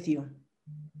is with you.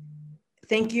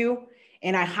 Thank you.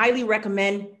 And I highly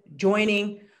recommend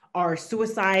joining our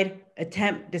suicide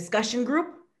attempt discussion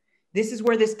group. This is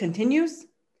where this continues,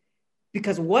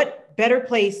 because what better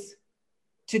place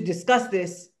to discuss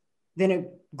this than a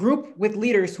group with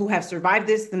leaders who have survived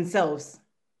this themselves.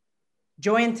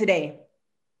 Join today.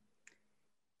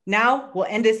 Now we'll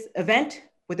end this event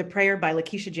with a prayer by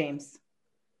Lakeisha James.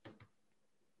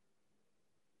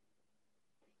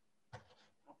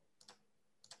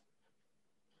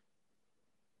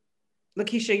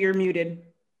 Lakeisha, you're muted.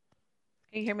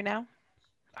 Can you hear me now?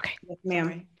 Okay. Yes,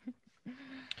 ma'am.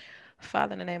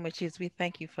 Father, in the name of Jesus, we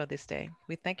thank you for this day.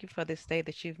 We thank you for this day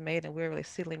that you've made, and we're really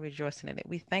exceedingly rejoicing in it.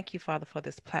 We thank you, Father, for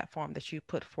this platform that you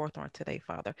put forth on today,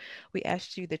 Father. We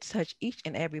ask you to touch each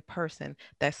and every person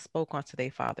that spoke on today,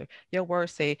 Father. Your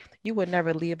words say you would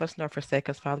never leave us nor forsake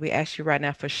us, Father. We ask you right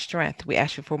now for strength. We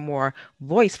ask you for more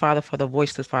voice, Father, for the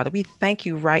voiceless, Father. We thank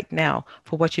you right now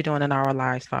for what you're doing in our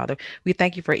lives, Father. We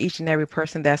thank you for each and every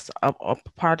person that's a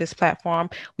part of this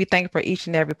platform. We thank you for each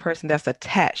and every person that's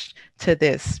attached to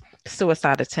this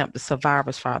suicide attempt, the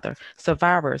survivors, Father.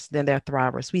 Survivors, then they're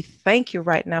thrivers. We thank you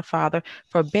right now, Father,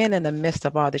 for being in the midst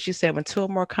of all this. You said when two or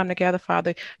more come together,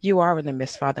 Father, you are in the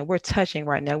midst, Father. We're touching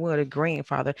right now. We're agreeing,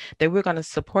 Father, that we're going to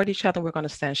support each other. We're going to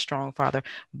stand strong, Father,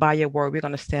 by your word. We're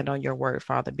going to stand on your word,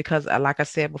 Father, because like I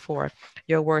said before,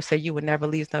 your word said you would never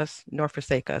leave us nor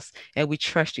forsake us. And we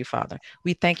trust you, Father.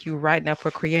 We thank you right now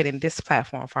for creating this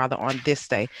platform, Father, on this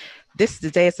day. This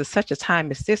day is such a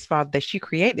time as this, Father, that you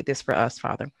created this for us,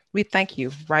 Father. We thank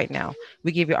you right now.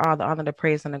 We give you all the honor, the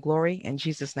praise, and the glory. In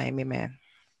Jesus' name, amen.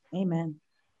 Amen.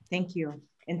 Thank you.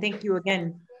 And thank you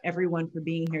again, everyone, for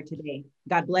being here today.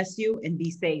 God bless you and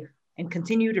be safe. And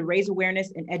continue to raise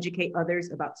awareness and educate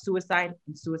others about suicide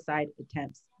and suicide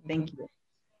attempts. Thank you.